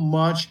so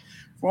much.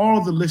 For all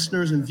of the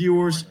listeners and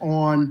viewers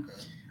on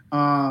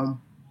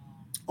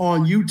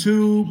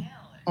YouTube,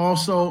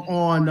 also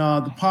on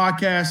the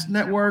podcast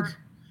network,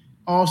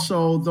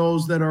 also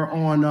those that are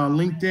on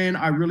LinkedIn.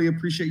 I really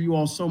appreciate you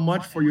all so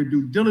much for your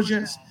due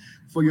diligence,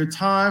 for your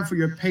time, for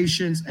your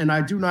patience, and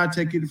I do not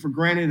take it for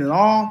granted at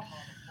all.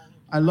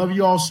 I love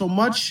you all so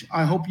much.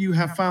 I hope you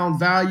have found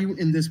value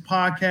in this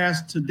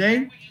podcast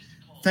today.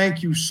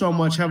 Thank you so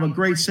much. Have a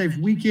great, safe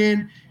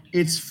weekend.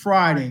 It's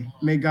Friday.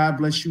 May God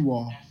bless you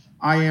all.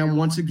 I am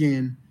once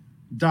again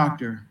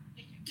Dr.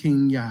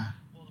 Kenya.